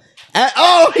now.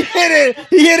 Oh, he hit it!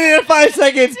 He hit it in 5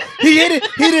 seconds. He hit it.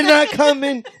 He did not come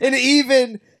in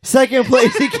even second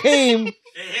place. He came, It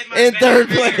hit my In back third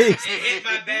ear. place. It hit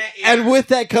my back ear. and with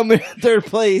that coming in third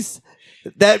place,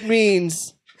 that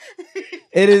means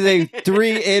it is a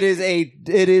 3. It is a.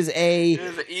 It is an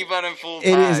Ebot and full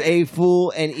It is tie. a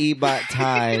full and Ebot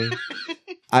tie.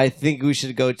 I think we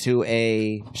should go to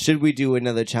a. Should we do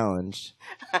another challenge?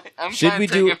 I'm should trying we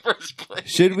to take do- it first place.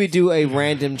 Should we do a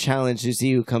random challenge to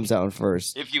see who comes out on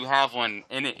first? If you have one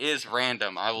and it is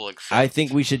random, I will accept. I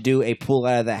think we should do a pull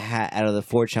out of the hat out of the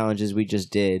 4 challenges we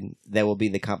just did. That will be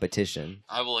the competition.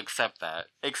 I will accept that.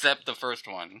 Except the first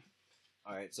one.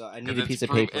 All right, so I 'Cause need a piece of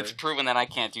paper. It's proven that I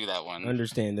can't do that one.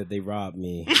 Understand that they robbed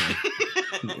me.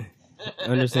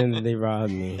 Understand that they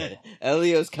robbed me.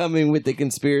 Elio's coming with the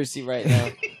conspiracy right now.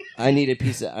 I need a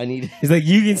piece of. I need. He's like,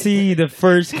 you can see the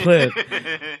first clip.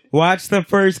 Watch the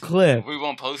first clip. We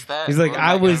won't post that. He's like, We're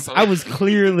I not gonna was post it.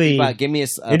 clearly. But give me a.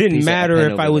 It didn't piece of matter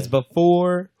pen if I over was there.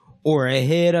 before or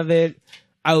ahead of it.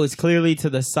 I was clearly to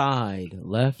the side,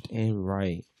 left and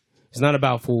right. It's not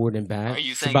about forward and back. Are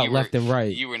you It's saying about you were, left and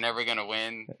right. You were never gonna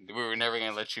win. We were never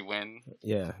gonna let you win.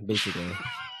 Yeah, basically.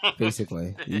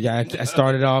 Basically. I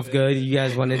started off good. You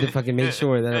guys wanted to fucking make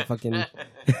sure that I fucking.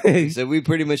 So we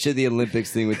pretty much did the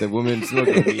Olympics thing with the women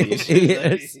smoking weed.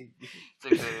 Yes. It's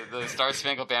like the Star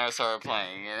Spangled Banner started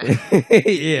playing.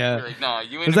 Yeah. You're like, no,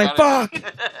 you ain't It's like, about it."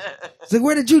 It's like,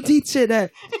 where did you teach it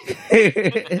at?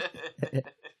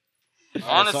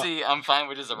 Honestly, I'm fine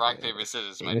with just a rock paper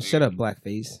scissors. My dude. Shut up,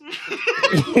 blackface.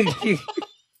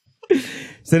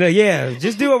 So no, yeah,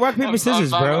 just do a rock paper I'm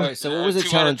scissors, fine bro. Alright, so what was the 2 out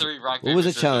of challenge? 3 rock, What was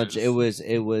the paper, challenge? scissors.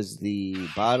 It was the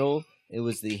bottle. It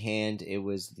was the hand. It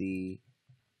was the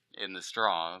in the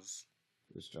straws.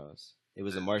 straws. It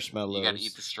was a marshmallow. You gotta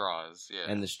eat the straws. Yeah.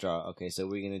 And the straw. Okay, so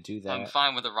we're gonna do that. I'm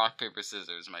fine with the rock paper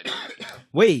scissors, my dude.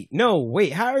 Wait.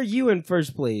 How are you in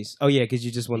first place? Oh yeah, because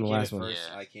you just won the He came last in one. first,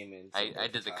 Yeah. I came in. I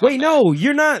did the Wait, no,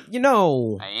 you're not.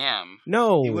 I am.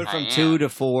 No. You went from I 2 am. to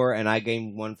 4, and I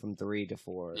gained 1 from 3 to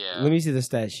 4. Yeah. Let me see the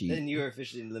stat sheet. Then you were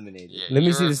officially eliminated. Yeah, Let me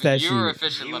you see were- the stat You were sheet.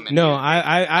 officially You- eliminated. No,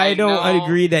 I don't know-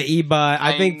 agree that Ebot.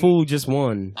 I think I- Fool just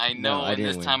won. I know No, I in this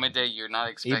didn't win. time of day you're not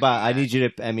expecting Eba, I that. need you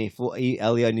to. I mean,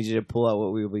 Ellie, I need you to pull out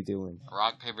what we will be doing.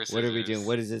 Rock, paper, scissors. What are we doing?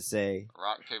 What does it say?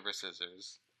 Rock, paper,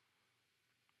 scissors.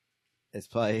 It's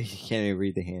probably you can't even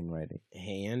read the handwriting.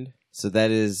 Hand? So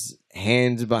that is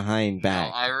hands behind back.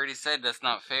 No, I already said that's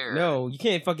not fair. No, you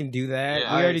can't fucking do that.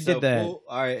 Yeah. We already did that. All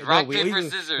right, Rock, no, we, paper, we,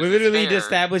 scissors. We is literally fair.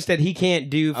 established that he can't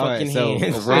do all right, fucking so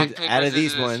hands. we're- Rock, paper, out of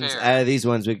these scissors is ones,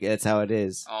 fair. that's how it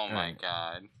is. Oh my Alright.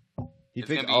 god. He It's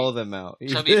picked gonna be all of them out. He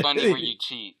Chubby Bunny where literally- you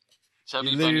cheat. Chubby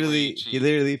He Bunny where literally, you cheat. he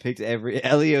literally picked every.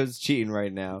 Elio's cheating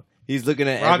right now. He's looking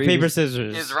at Rock, every. paper,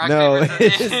 scissors. Is rock, No, paper,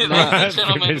 it's scissors. not. Ladies and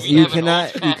gentlemen, we You have an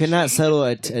old-fashioned- cannot settle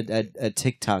a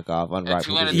TikTok off on A rock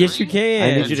 2 paper out of scissors. Yes, you can.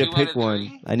 I need you A to 2 out pick of one.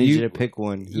 3? I need You- you to pick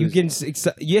one. You can.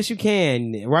 Yes, you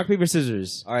can. Rock, paper,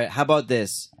 scissors. All right. How about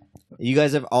this? You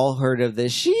guys have all heard of the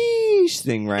sheesh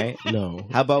thing, right? No.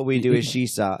 How about we do a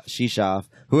sheesh off?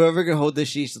 Whoever can hold the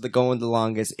sheesh going the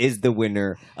longest is the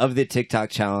winner of the TikTok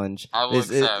challenge. I will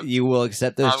accept. You will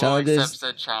accept those I will challenges? accept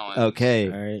said challenge. Okay.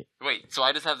 All right. Wait, so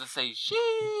I just have to say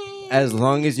sheesh. As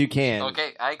long as you can.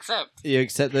 Okay, I accept. You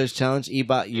accept those challenge.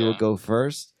 Ebot, you will Yeah. go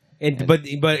first. And but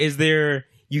is there?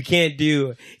 You can't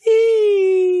do.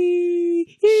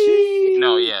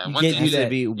 No, yeah. You once can't It do has that. to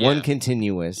be Yeah. one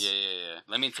continuous. Yeah.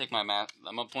 Let me take my math.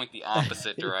 I'm gonna point the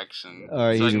opposite direction. All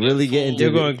right, So I he's can get really getting full-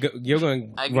 You're going. You're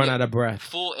going I to can run get out of breath.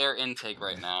 full air intake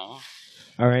right now.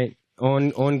 All right.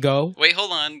 On go. Wait,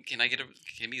 hold on. Can I give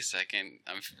me a second?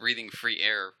 I'm breathing free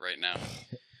air right now.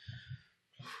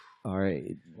 All right.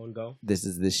 On go. This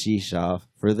is the sheesh off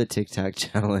for the TikTok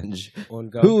challenge. On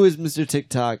go. Who is Mr.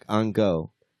 TikTok on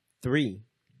go? 3,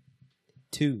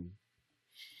 2,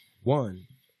 1,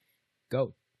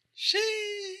 go.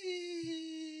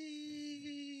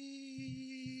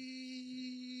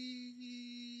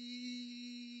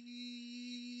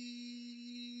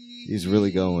 He's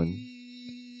really going.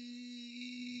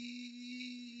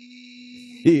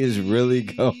 He is really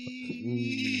going.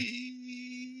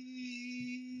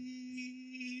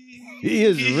 He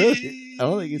is really. I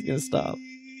don't think he's gonna stop.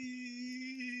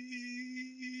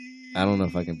 I don't know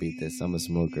if I can beat this. I'm a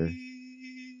smoker.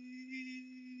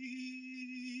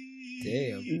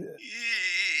 Damn.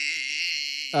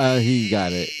 He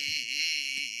got it.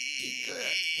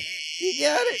 He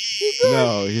got it. Keep going.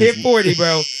 No, Hit 40,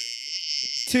 bro.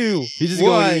 2. He's just 1.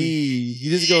 going.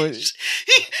 He's just going.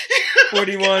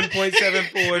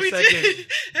 41.74 We seconds. did.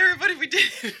 Everybody, we did.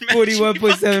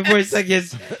 41.74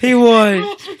 seconds. He won.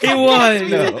 He won.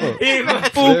 No. He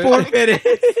full forfeited.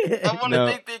 I want to No.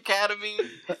 thank the Academy.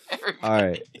 Everybody. All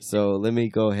right, so let me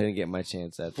go ahead and get my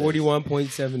chance at this.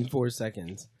 41.74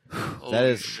 seconds. Holy That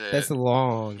is- shit. That's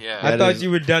long. Yeah. I That thought is-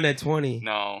 you were done at 20.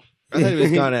 No. I thought he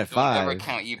was gone at Don't ever 5.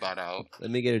 count Ebot out.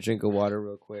 Let me get a drink of water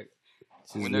real quick.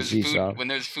 This is When the there's sheesh food, off. when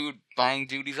there's food buying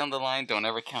duties on the line, don't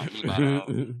ever count Ebot out.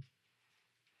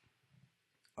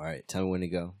 All right, tell me when to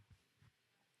go.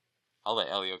 I'll let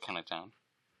Elio count it down.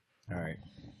 All right.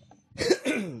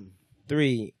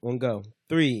 3, 1, go.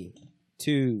 3,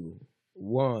 2,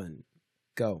 1,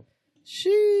 go.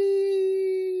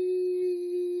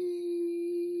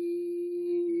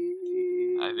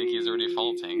 I think he's already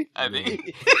faulting. I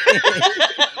think.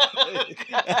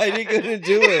 I didn't gonna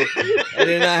do it. I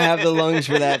did not have the lungs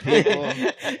for that, people.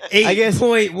 I guess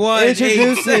 8.1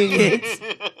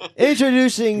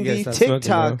 Introducing You the gotta stop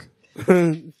TikTok,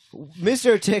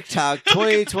 Mr. TikTok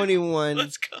 2021,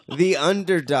 Let's go. the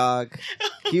underdog.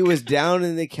 He was down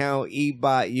in the count.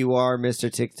 Ebot, you are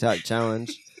Mr. TikTok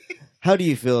challenge. How do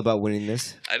you feel about winning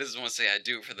this? I just want to say I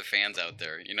do it for the fans out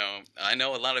there. You know, I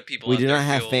know a lot of people. We out do there not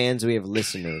have feel- fans. We have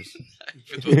listeners.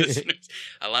 for the listeners,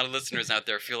 a lot of listeners out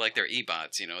there feel like they're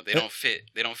e-bots. You know, they don't fit.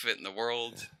 They don't fit in the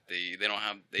world. They don't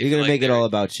have. They You're feel gonna like make it they're- all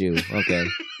about you. Okay.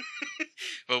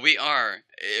 But we are.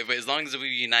 As long as we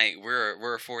unite,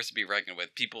 we're a force to be reckoned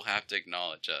with. People have to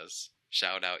acknowledge us.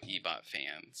 Shout out Ebot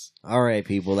fans. All right,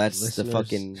 people. That's Listeners. the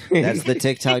fucking. That's the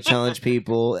TikTok challenge,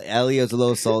 people. Elio's a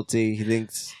little salty. He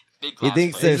thinks. Big He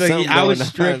thinks cosplay. there's It's like something I was going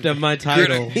stripped on. of my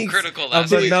title. Critical Of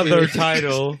last week. another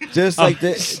title. Just like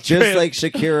just like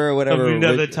Shakira or whatever. Of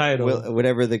another with- title.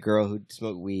 Whatever the girl who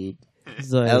smoked weed.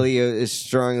 It's like, Elio is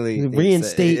strongly thinks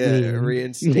Reinstate that- me.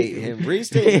 Reinstate him.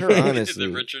 Reinstate her. Honestly,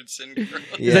 The Richardson girl.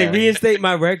 it's like reinstate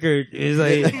my record. It's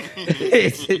like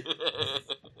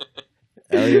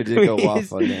Elio did go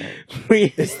off on that.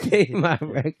 Reinstate my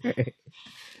record.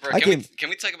 Bro, I can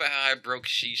we talk about how I broke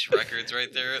Sheesh records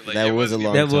right there? Like, That it was a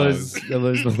long That time. was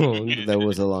long. That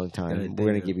was a long time. God We're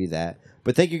gonna damn. give you that.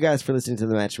 But thank you guys for listening to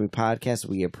the Match Me podcast.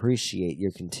 We appreciate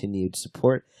your continued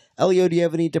support. Elio, do you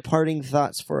have any departing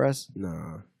thoughts for us?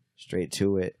 Nah. Straight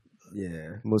to it.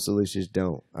 Yeah. Most Alicia's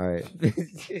don't. All right.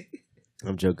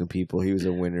 I'm joking, people. He was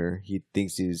a winner. He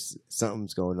thinks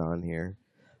something's going on here.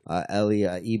 Ellie,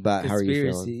 Ebot, how are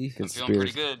you feeling? Conspiracy. I'm feeling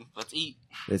pretty good. Let's eat.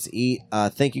 Let's eat.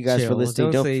 Thank you guys for Chill.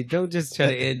 listening. Don't just try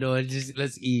to end on just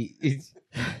let's eat.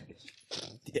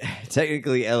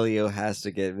 Technically, Elio has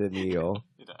to get the meal.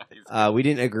 We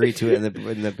didn't agree to it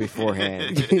in the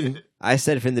beforehand. I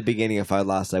said from the beginning, if I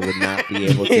lost, I would not be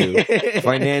able to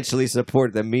financially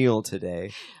support the meal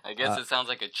today. I guess it sounds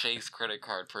like a Chase credit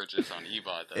card purchase on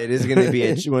eBot. Though. It is going to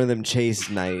be one of them Chase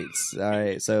nights. All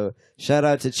right, so shout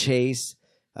out to Chase.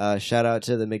 Shout out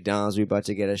to the McDonald's. We're about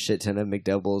to get a shit ton of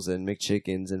McDoubles and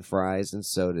McChickens and fries and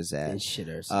sodas at. And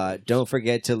shitters. Don't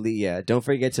forget to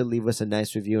leave us a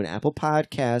nice review on Apple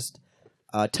Podcast.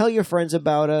 Tell your friends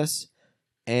about us.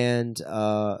 And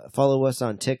follow us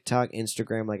on TikTok,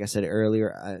 Instagram. Like I said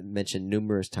earlier, I mentioned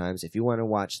numerous times. If you want to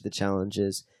watch the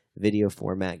challenges video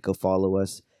format, go follow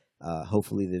us.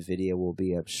 Hopefully the video will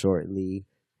be up shortly.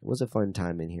 It was a fun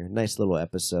time in here. Nice little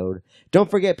episode.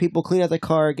 Don't forget, people, clean out the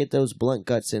car. Get those blunt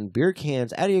guts and beer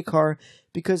cans out of your car.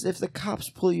 Because if the cops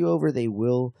pull you over, they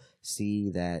will see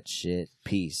that shit.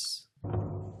 Peace.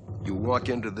 You walk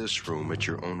into this room at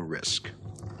your own risk.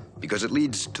 Because it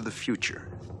leads to the future.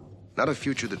 Not a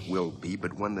future that will be,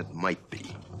 but one that might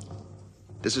be.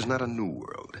 This is not a new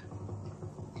world.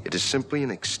 It is simply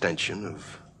an extension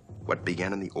of what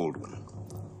began in the old one.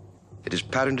 It has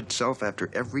patterned itself after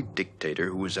every dictator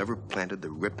who has ever planted the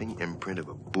ripping imprint of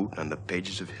a boot on the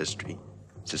pages of history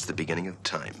since the beginning of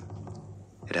time.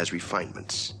 It has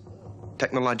refinements,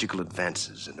 technological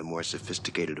advances, and a more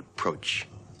sophisticated approach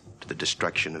to the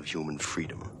destruction of human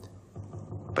freedom.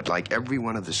 But like every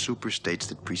one of the superstates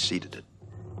that preceded it,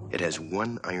 it has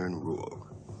one iron rule.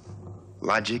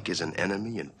 Logic is an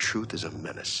enemy and truth is a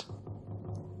menace.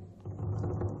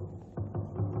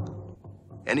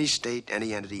 Any state,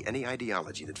 any entity, any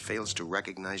ideology that fails to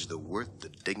recognize the worth, the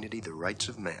dignity, the rights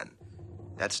of man,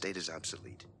 that state is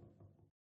obsolete.